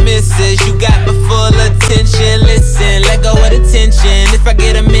missing, missus. You got my full attention. Listen, let go of the tension. If I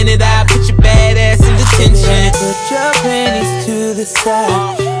get a minute, I'll put your bad ass in detention. Put your panties to the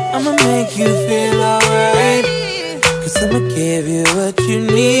side. I'ma make you feel alright. Cause I'ma give you what you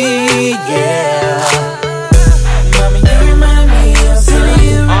need, yeah. Mommy, you remind me of something.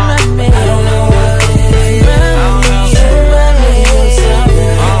 You remind me. I don't know what it is. You remind me of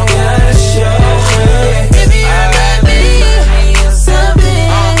something. You gotta show me. Baby, you remind me of something.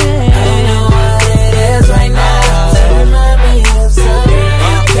 I don't know what it is right now. You remind me of something.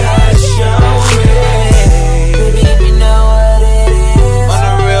 You gotta show me. Baby, if you know what it is. On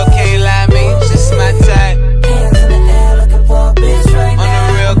the real, can't lie, me just my type. Hands in the air, looking for a bitch right now. On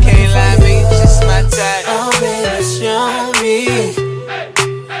the real, can't lie, me just my type. Oh baby,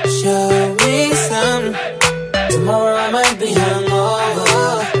 show me something. Tomorrow I might be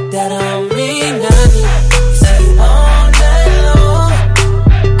hungover. That don't mean nothing. See all night long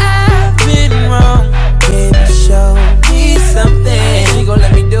I've been wrong. Baby, show me something. You gon'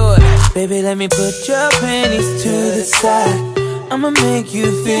 let me do it. Baby, let me put your panties to the side. I'ma make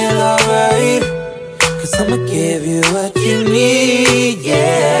you feel alright. Cause I'ma give you what you need,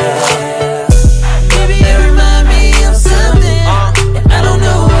 yeah. Baby, you remind me of something. I don't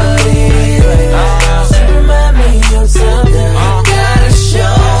know what it is right now. You remind me of something. You gotta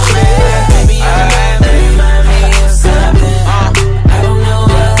show me. Baby, you remind me of something. I don't know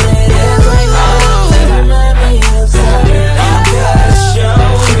what it is right now. You remind me of something. You gotta show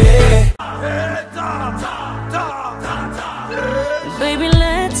me. Baby,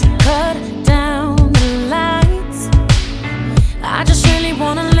 let's cut down the lights. I just really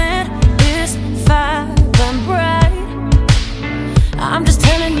wanna let this fire burn bright. I'm just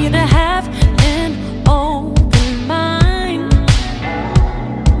telling you to have an open mind.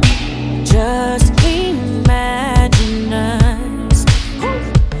 Just imagine us.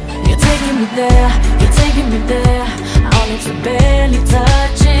 You're taking me there, you're taking me there. All it's barely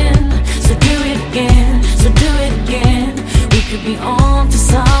touching. So do it again, so do it again. We could be on to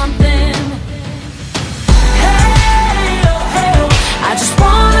something. Hey, oh, hey, oh. I just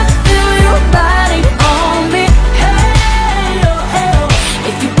wanna feel your body on me. Hey, oh, hey, oh.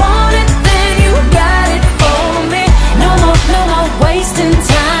 If you want it, then you got it for me. No more wasting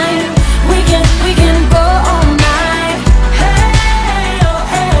time. We can go all night. Hey, oh,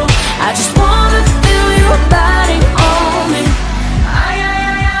 hey, oh. I just wanna feel your body on me.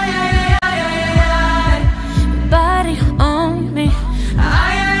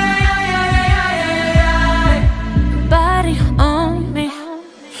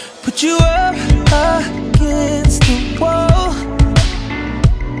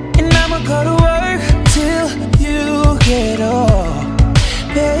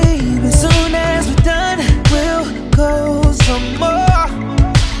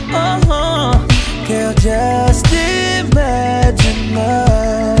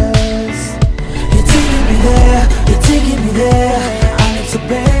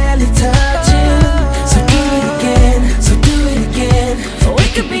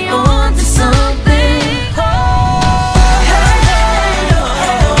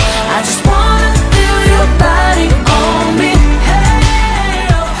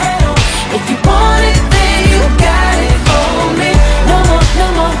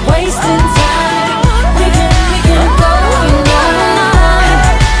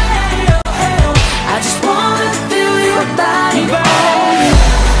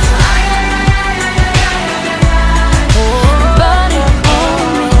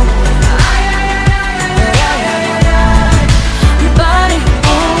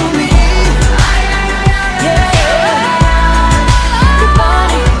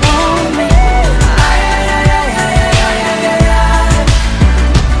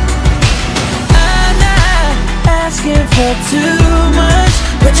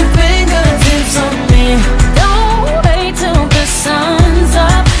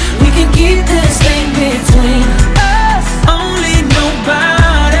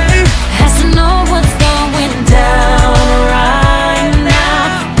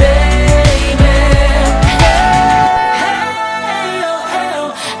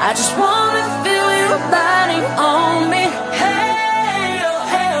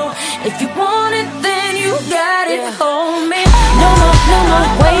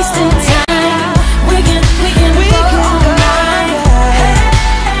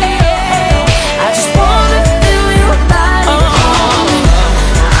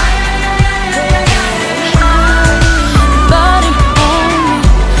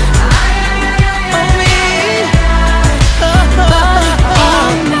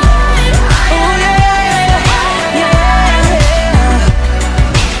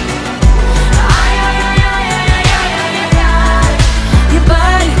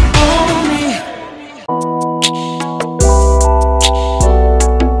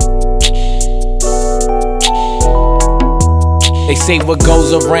 They say what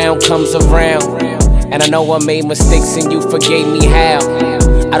goes around comes around, and I know I made mistakes and you forgave me. How?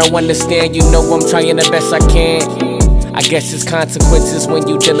 I don't understand, you know I'm trying the best I can. I guess it's consequences when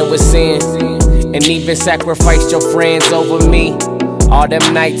you dealing with sin, and even sacrificed your friends over me. All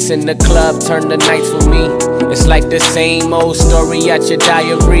them nights in the club turn to nights for me. It's like the same old story at your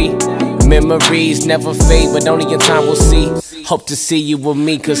diary. Memories never fade, but only in time we'll see. Hope to see you with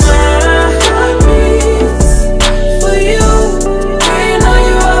me, cause my heart beats for you. I know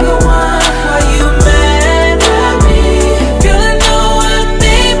you are the one. Why you mad at me? Girl, I know I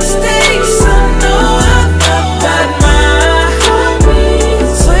made mistakes. I know I fucked up. My heart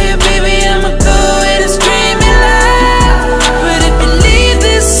beats for you, baby. I'ma go ahead and scream it loud. But if you leave,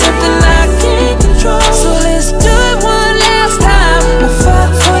 this something I can't control. So let's do it one last time. I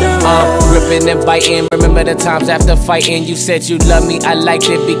fought for the road. Ripping and biting, remember the times after fighting. You said you love me, I liked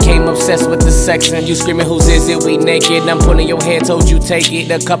it, became obsessed with the sex. And you screaming, whose is it? We naked, I'm pulling your hair, told you take it.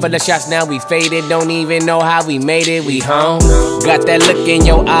 A couple of shots, now we faded, don't even know how we made it. We home, got that look in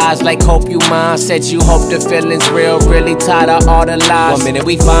your eyes like hope you mine. Said you hope the feelings real, really tired of all the lies. One minute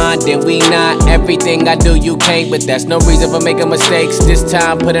we fine, then we not. Everything I do you can't, but that's no reason for making mistakes. This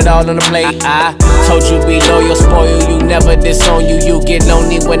time put it all on the plate. I told you be loyal, spoil you, never disown you. You get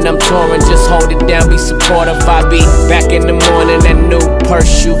lonely when I'm touring, just hold it down, be supportive. I be back in the morning, that new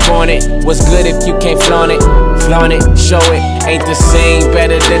purse you wanted. What's good if you can't flaunt it? Flaunt it, show it. Ain't the same,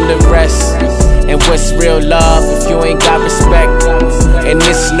 better than the rest. And what's real love if you ain't got respect? And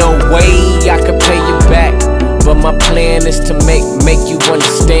there's no way I could pay you back, but my plan is to make you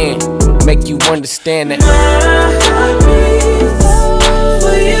understand. Make you understand that my heart beats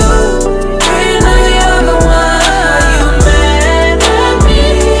for you. I know you're the one.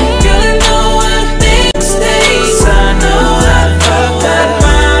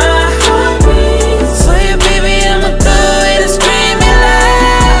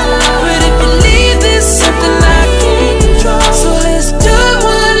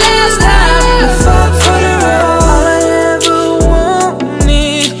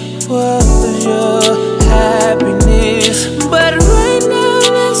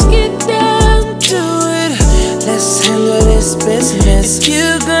 If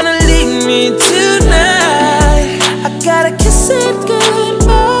you're gonna leave me tonight, I gotta kiss it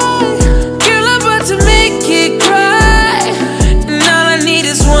goodbye. Girl, I'm about to make it cry, and all I need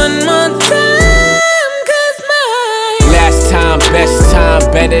is one more time. Cause my last time, best time,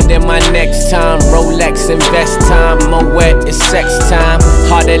 better than my next time. Rolex invest time, more wet, it's sex time.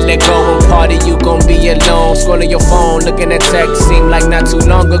 Hard to let go and party, you gon' be alone. Scrolling your phone, looking at text, seemed like not too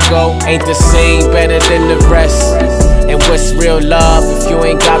long ago. Ain't the same, better than the rest. And what's real love if you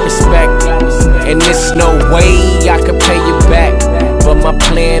ain't got respect? And there's no way I could pay you back, but my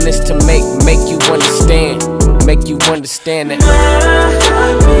plan is to make you understand. Make you understand that my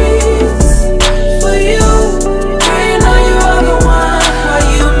heart beats for you. I know you are the one. Why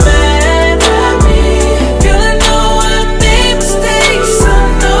you mad at me? Girl, I know I made mistakes. I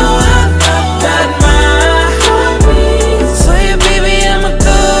know I fucked up. My heart beats for you, baby. I'ma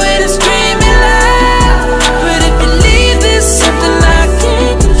go ahead and scream it loud. But if you leave, this something I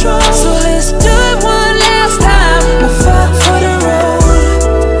can't control. So let's do it one last time. I fought for the road.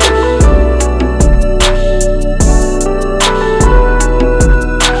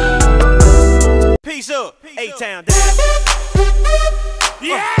 Peace up, A-Town down.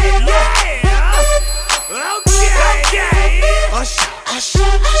 Yeah, yeah. Okay. Usher,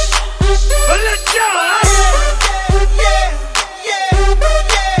 usher, usher. Let's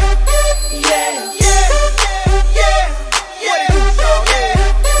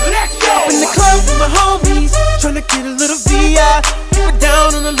go. Up in the club with my homies, tryna get a little VI. Keep it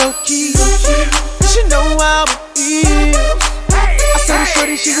down on the low key. She know how it feels. I saw the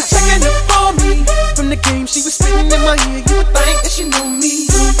shorty, she was checking up for me. From the game, she was spitting in my ear. You would think that she know me.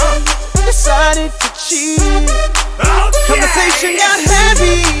 Decided to cheat. Conversation got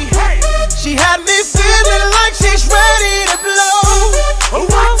heavy. She had me feeling like she's ready to blow.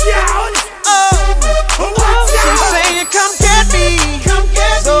 Watch out! She's saying, come get me.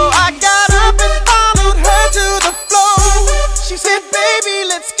 So I got up and followed her to the floor. She said, baby,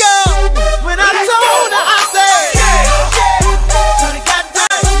 let's go. When I told her, I said, Shorty got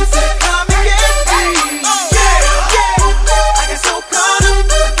down, she said, come and get me. I got so caught up,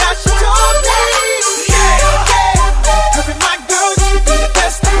 I got she told me.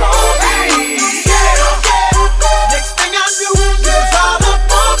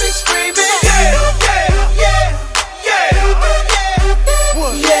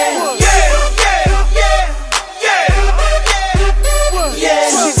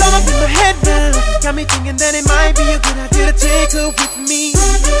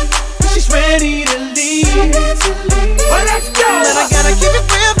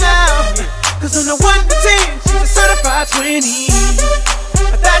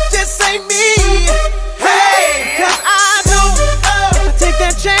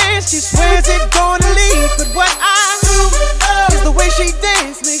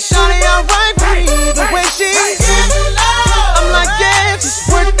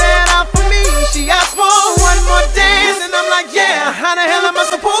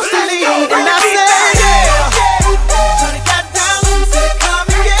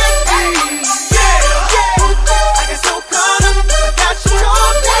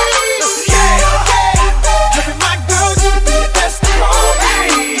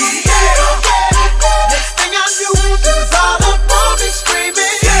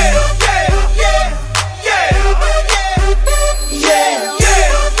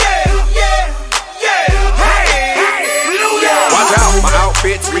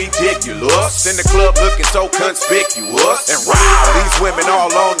 conspicuous. And wow, these women all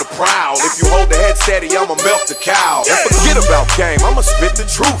on the prowl. If you hold the head steady, I'ma milk the cow. And forget about game, I'ma spit the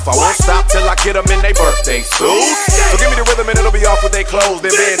truth. I won't stop till I get them in their birthday suits. So give me the rhythm and it'll be off with their clothes.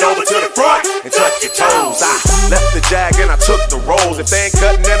 Then bend over to the front and touch your toes. I left the jag and I took the rolls. If they ain't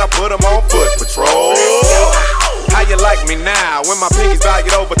cutting, then I put them on foot patrol. How you like me now when my pinky's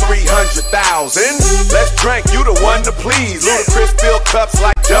valued over 300,000? Let's drink, you the one to please. Ludacris fill cups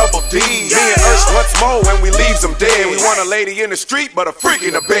like Double D. Me and Ursh once more when we leaves them dead. We want a lady in the street, but a freak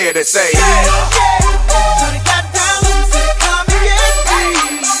in the bed that say,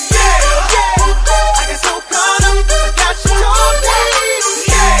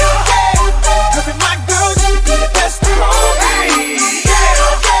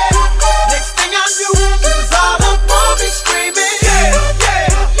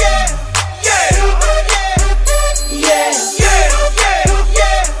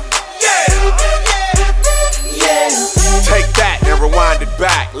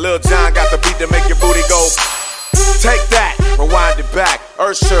 Lil Jon got the beat to make your booty go. Take that, rewind it back.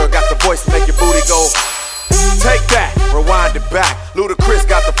 Usher got the voice to make your booty go. Take that, rewind it back. Ludacris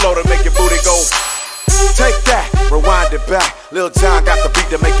got the flow to make your booty go. Take that, rewind it back. Lil Jon got the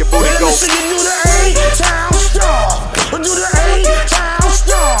beat to make your booty go. Do the A-Town star. Do the A-Town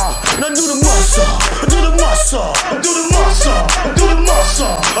star. Now do the muscle. Do the muscle. Do the muscle. Do the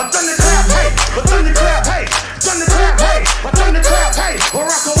muscle. Thunderclap, hey. Thunderclap, hey. Thunderclap, hey. Thunderclap, hey.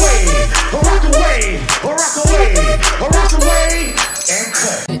 Rock away. Rock away. Rock away. Rock away. And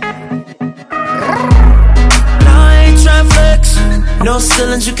cut. Now I ain't tryna flex. No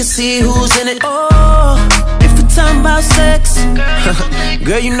ceilings, you can see who's in it. Oh, if we're talking about sex,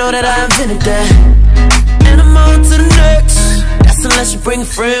 girl, you know that I invented that. And I'm on to the next. That's unless you bring a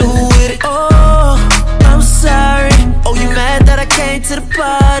friend who with it. Oh, I'm sorry. Oh, you mad that I came to the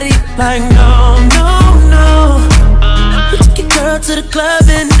party? Like, no, no, no. We took your girl to the club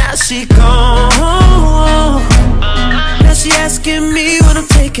and now she gone. Now she asking me when I'm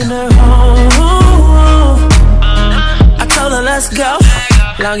taking her home. I told her let's go,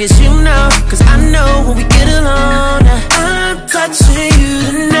 long as you know, cause I know when we get alone. I'm touching you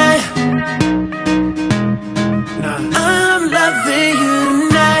tonight. I'm loving you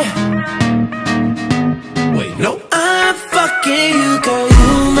tonight. Wait, no. I'm fucking you, girl.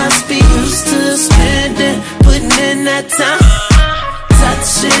 You must be used to spending, putting in that time.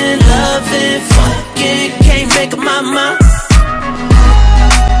 Touching, loving, fucking, can't make up my mind.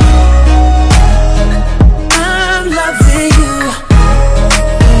 I'm loving you.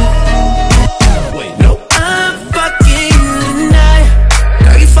 Wait, no. I'm fucking you tonight.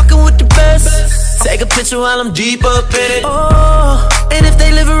 Girl, you fucking with the best. Take a picture while I'm deep up in it. Oh, and if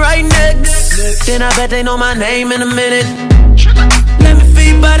they living right next, then I bet they know my name in a minute. Let me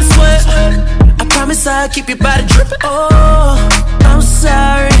feel your body sweat. I promise I'll keep your body dripping. Oh, I'm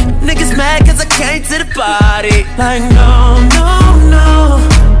sorry, niggas mad cause I came to the party. Like no, no, no.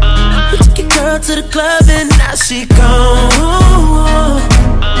 We took your girl to the club and now she gone.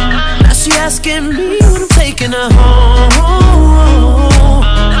 Now she asking me when I'm taking her home.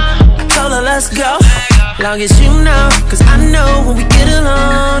 I told her let's go, long as you know, cause I know when we get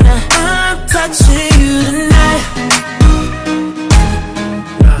alone. I'm touching you tonight.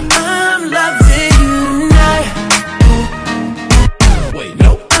 I'm loving you tonight. Wait,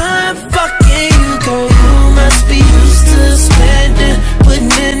 no. I'm fucking you, girl. You must be used to spending,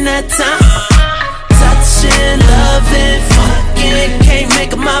 putting in that time. Touching, loving, fucking, can't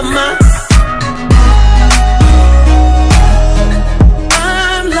make up my mind.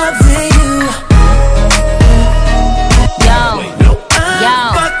 I'm loving you.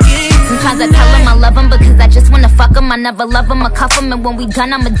 Sometimes I tell him I love him because I just wanna fuck him. I never love him or cuff him, and when we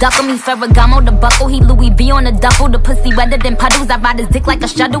done I'ma duck him. He Ferragamo the buckle, he Louis V on the duffel. The pussy wetter than puddles, I ride his dick like a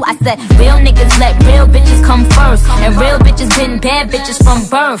shuttle. I said real niggas let real bitches come first, and real bitches been bad bitches from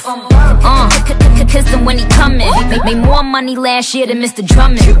birth. Kiss him when he coming. Made more money last year than Mr.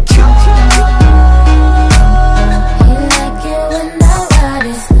 Drummond.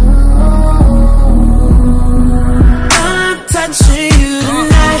 I'm touching you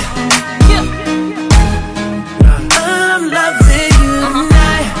tonight. I'm loving you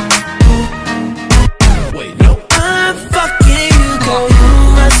tonight. Wait, no. I'm fucking you, girl. You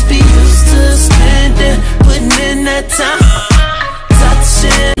must be used to spending, putting in that time.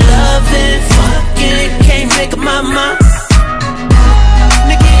 Touching, loving, fucking, can't make up my mind.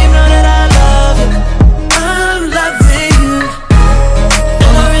 Nigga, you know that I love you. I'm loving you,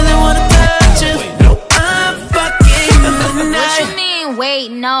 and I really wanna touch you. Wait, no. I'm fucking you tonight. What you mean? Wait,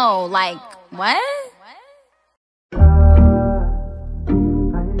 no, like what?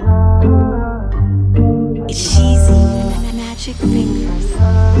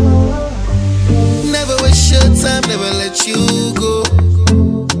 Never waste your time, never let you go.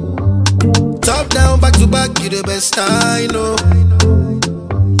 Top down, back to back, you the best I know.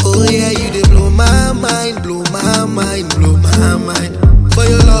 Oh yeah, you dey blow my mind, blow my mind, blow my mind. For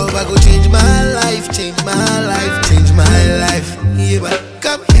your love, I go change my life, change my life, change my life. Yeah, but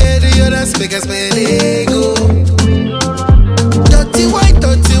come here to your dance, make us spend ego. Dirty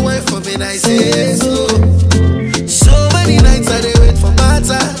wine for me, I say so. So many nights I dey wait for my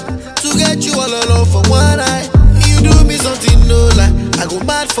time to get you all alone for one night. You do me something no lie, I go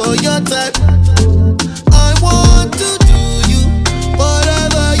mad for your type. I want to do you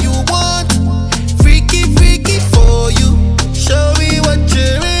whatever you want, freaky, freaky for you. Show me what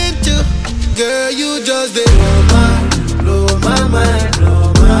you're into, girl. You just dey blow my mind,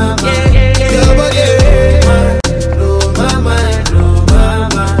 blow my mind. Your body blow my mind, blow my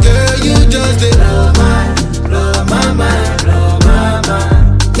mind. Girl, you just dey blow my mind, blow my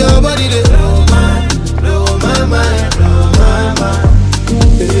mind. Your body dey blow my mind, blow my mind.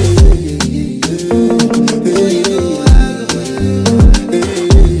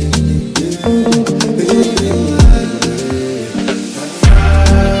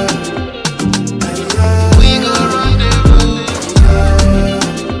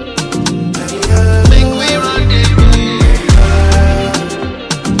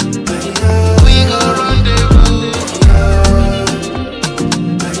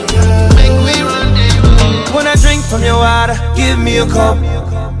 From your water, give me a cup.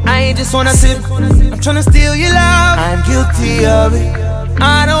 I ain't just wanna sip, I'm tryna steal your love. I'm guilty of it.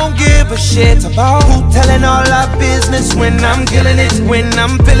 I don't give a shit about who telling all our business when I'm killing it, when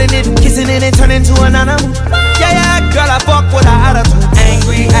I'm feeling it, kissing it and turning to an animal. Yeah, girl, I fuck with her attitude.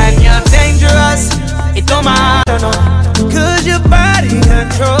 Angry and you're dangerous. It don't matter, no. Cause your body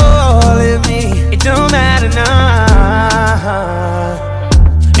controlling me. It don't matter now.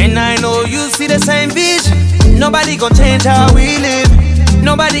 And I know you see the same vision. Nobody gon' change how we live.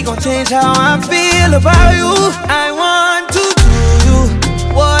 Nobody gon' change how I feel about you. I want to do you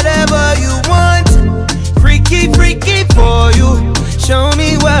whatever you want. Freaky, freaky for you. Show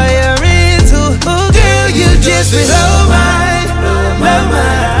me what you're into. Oh girl, you just blow mine, blow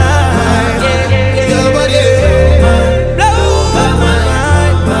mine. Your body blow my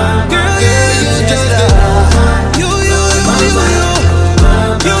mind. Girl, you just you. Your body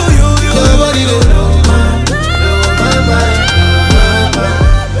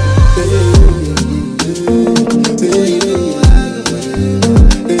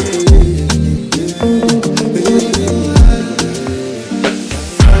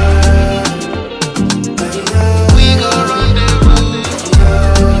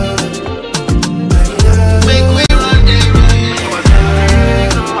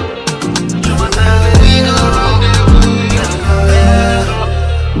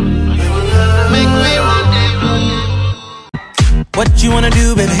what you wanna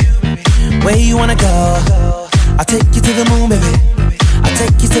do, baby? Where you wanna go? I'll take you to the moon, baby. I'll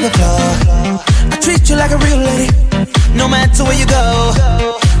take you to the floor. I treat you like a real lady, no matter where you go.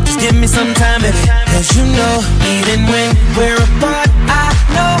 Just give me some time, baby. Cause you know, even when we're apart, I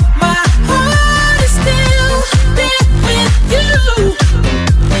know my heart is still there with you.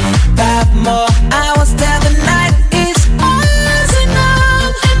 5 more hours till the night is ours, and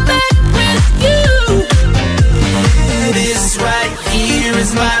I'm back with you. This right here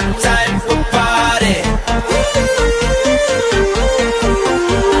is my type of party.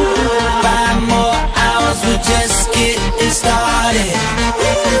 5 more hours, we're just getting started.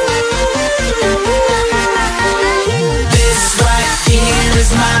 This right here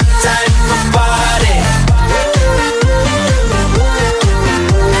is my type of party.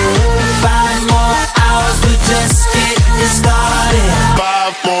 5 more hours, we're just getting started.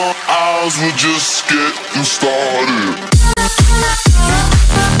 5 more hours, we're just getting started.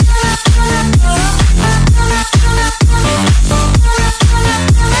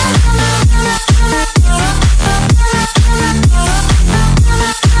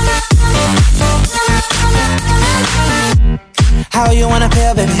 How you wanna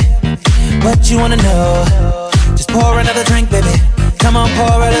feel, baby? What you wanna know? Just pour another drink, baby. Come on,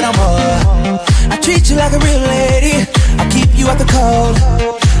 pour a little more. I treat you like a real lady. I'll keep you out the cold.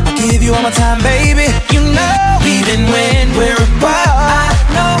 I'll give you all my time, baby. You know, even when we're apart, I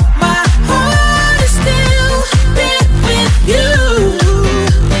know my heart is still there with you.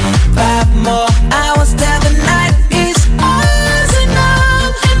 5 more hours till the night is ours, and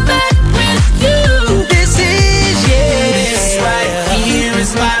I'm back with you. This is, yeah, this right here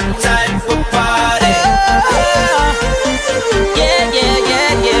is my type of party. Yeah, yeah,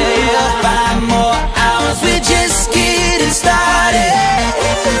 yeah, yeah. 5 more hours, we're just getting started.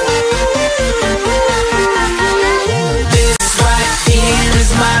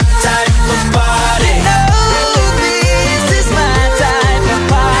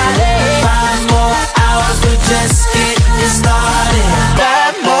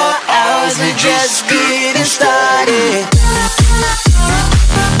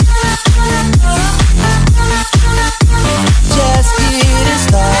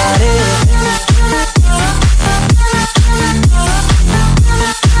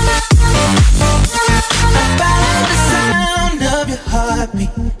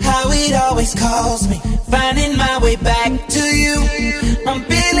 calls me, finding my way back to you. I'm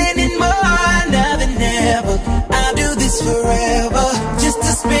feeling it more now than ever. I'll do this forever, just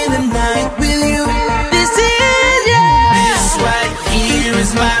to spend the night with you. This is, yeah, this right here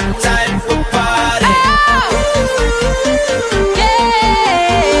is my type of party.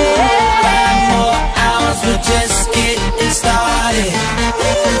 Started.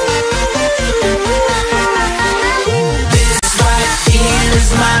 This right here is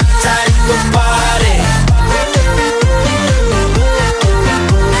my type of party.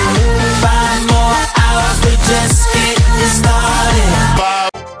 5 more hours, we're just getting started.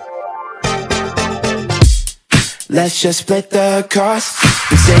 Let's just split the cost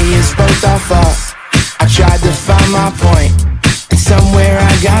and say it's both our fault. I tried to find my point, and somewhere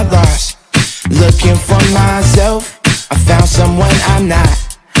I got lost. Looking for myself, I found someone I'm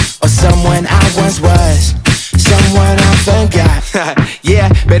not, or someone I once was, someone I forgot. Yeah,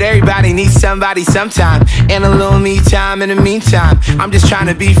 but everybody needs somebody sometime, and a little me time in the meantime. I'm just trying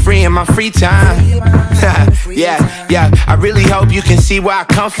to be free in my free time. Yeah, I really hope you can see where I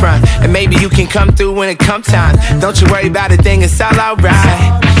come from, and maybe you can come through when it come time. Don't you worry about a thing, it's all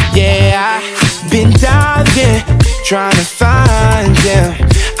alright. Yeah, I've been diving, trying to find him.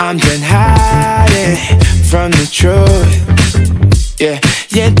 I'm done hiding from the truth. Yeah,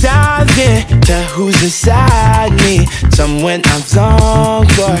 dive into who's inside me, someone I've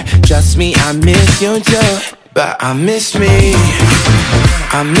longed for. Trust me, I miss you too, but I miss me.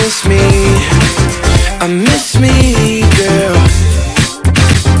 I miss me. I miss me, girl.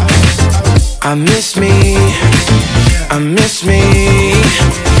 I miss me. I miss me.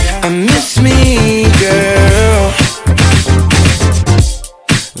 I miss me, girl.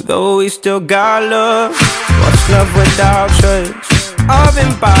 Though we still got love, what's love without trust? I've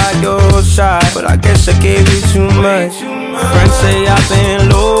been by your side, but I guess I gave you too much. Friends say I've been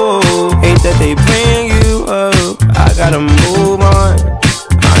low, hate that they bring you up. I gotta move on,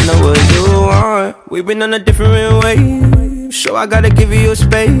 I know what you want. We've been on a different way, so I gotta give you your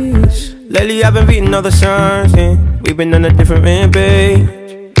space. Lately I've been reading all the signs, and we've been on a different page.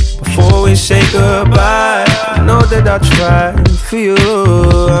 Before we say goodbye, I know that I'll try for you.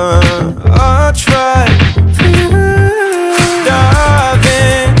 I'll try for you.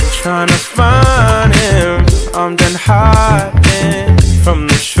 Diving, trying to find him. I'm done hiding from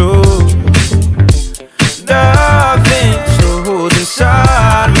the truth. Diving to who's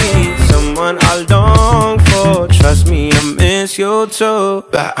inside me, someone I long for. Trust me, I miss you too,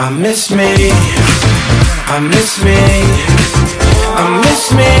 but I miss me. I miss me. I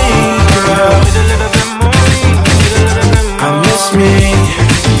miss me, girl. I miss me.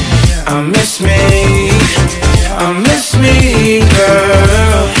 I miss me. I miss me,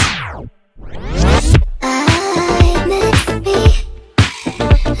 girl.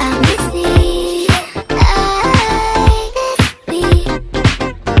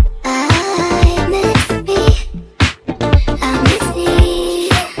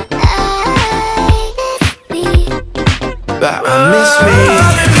 But I miss me.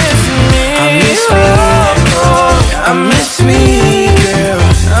 I miss me. I miss me, girl.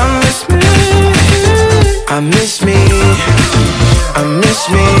 I miss me. I miss me. I miss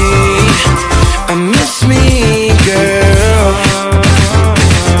me. I miss me, girl.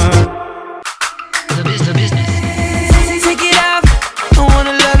 Take it out, I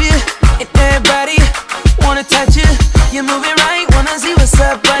wanna love you, and everybody wanna touch you. You're moving right, wanna see what's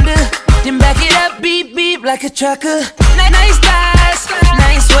up under. Then back it up, beep beep like a trucker. Nice thighs,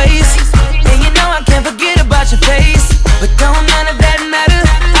 nice waist, and you know I can't forget about your face. But don't none of that matter,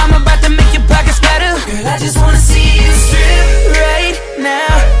 I'm about to make your pockets better. Girl, I just wanna see you strip right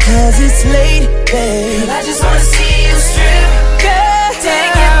now, 'cause it's late, babe. Girl, I just wanna see you strip, girl.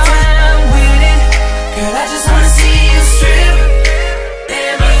 Take your time with it. Girl, I just wanna see you strip.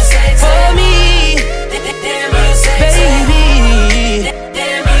 Damn, you sexy. For me, damn, you sexy. Baby,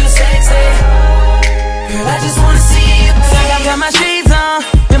 damn, you sexy. Girl, I just wanna see you. I got my shades on,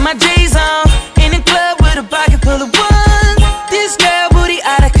 with my J's on, in the club with a pocket full of ones. This girl booty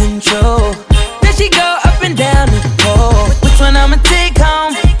out of control. Then she go up and down the pole. Which one I'ma take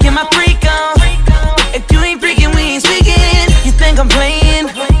home? Get my freak on. If you ain't freaking, we ain't speaking. You think I'm playing?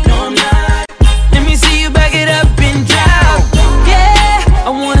 No, I'm not. Let me see you back it up and down. Yeah, I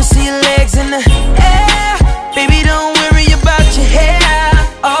wanna see your legs in the air. Baby, don't worry about your hair.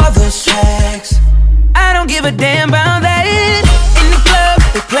 All those tracks, I don't give a damn about that. In the club,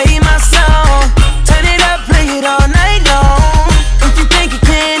 they play my song. Turn it up, play it all night long. If you think you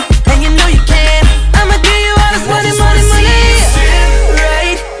can, and you know you can, I'ma give you all this money, money, money.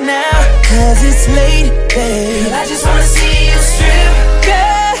 Right now, 'cause it's late, babe. I just wanna see you strip.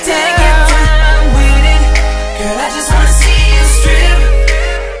 Girl, take your time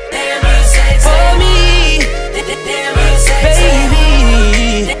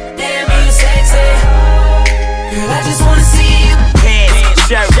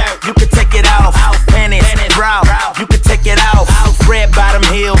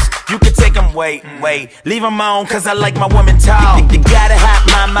anyway. Leave them on, cause I like my woman tall. You got it hot,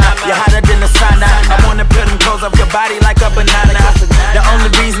 mama, you're hotter than the sauna. I wanna put them clothes off your body like a banana. The only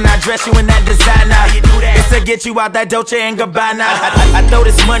reason I dress you in that designer is to get you out that Dolce & Gabbana. I throw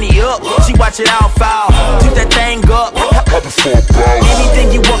this money up, she watch it all fall. Shoot that thing up.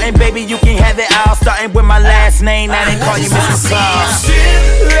 Anything you want, and baby, you can have it all. Starting with my last name, now they call you Mr. Claus.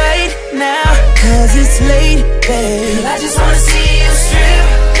 Right now, cause it's late, babe. I just wanna see you strip.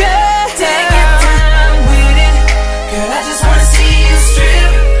 Girl, take your time with it. Girl, I just wanna see you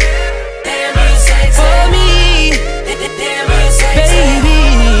strip. Damn, you sexy. For me, damn, you sexy.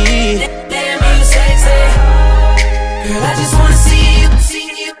 Baby, damn, you sexy. Girl, I just wanna see you.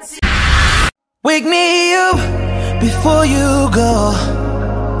 Wake me up before you go.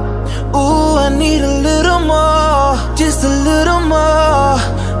 Ooh, I need a little more, just a little more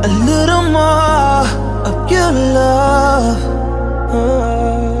of your love.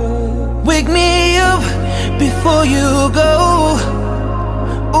 Wake me up before you go.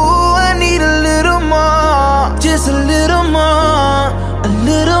 Ooh, I need a little more, just a little more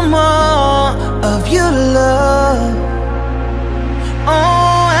of your love.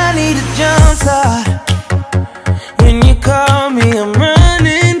 Oh, I need a jump start. When you call me, I'm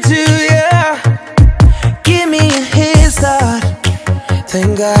running to you. Give me a head start.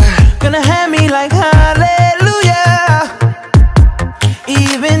 Thank God, gonna have me like hallelujah.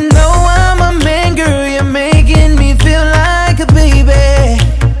 Even though I'm a man, girl, you're making me feel like a baby.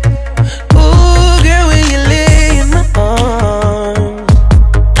 Ooh, girl, when you lay in my arms,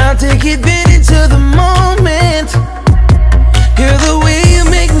 I'll take advantage of the moment. Girl, the way you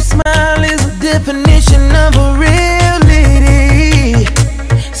make me smile is the definition of a real lady.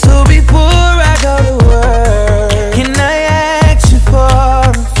 So before I go to work, can I ask you for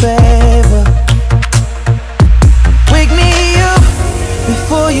a favor? Wake me up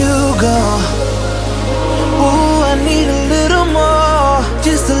before you go. Ooh, I need a little more,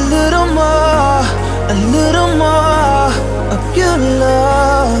 just a little more of your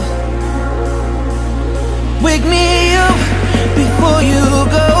love. Wake me up before you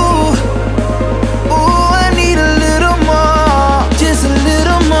go. Ooh, I need a little more, just a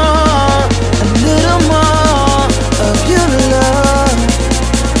little more of your love.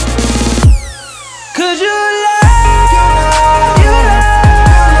 'Cause you love, you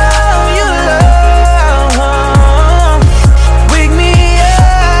love. Wake me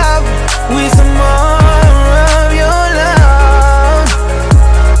up with some more of your love.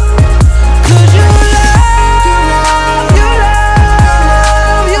 'Cause you love, you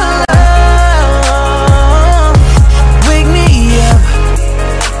love. Wake me up,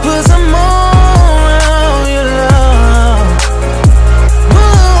 put some more of your love.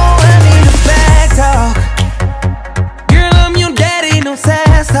 Ooh, I need a back talk. Girl, I'm your daddy, no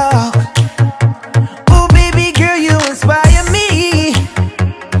sass talk. Ooh, baby girl, you inspire me.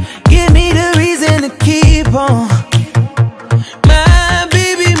 Give me the reason to keep on. My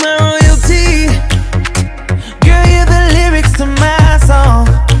baby, my royalty. Girl, you're the lyrics to my song.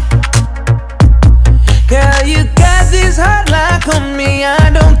 Girl, you got this hot lock on me, I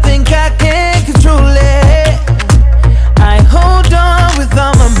don't think I can control it. I hold on with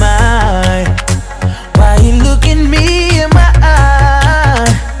all my might while you look at me in my eye.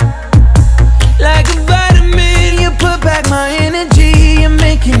 Like a vitamin, you put back my energy. You're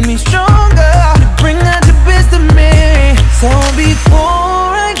making me stronger, to bring out the best of me. So before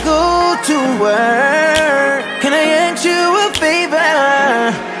I go to work, can I ask you a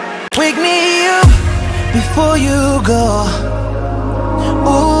favor? Wake me up before you go.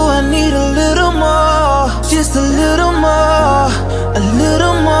 Ooh, I need a little more, just a little more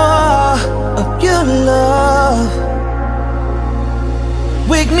of your love.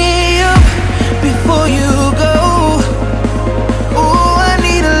 Wake me up before you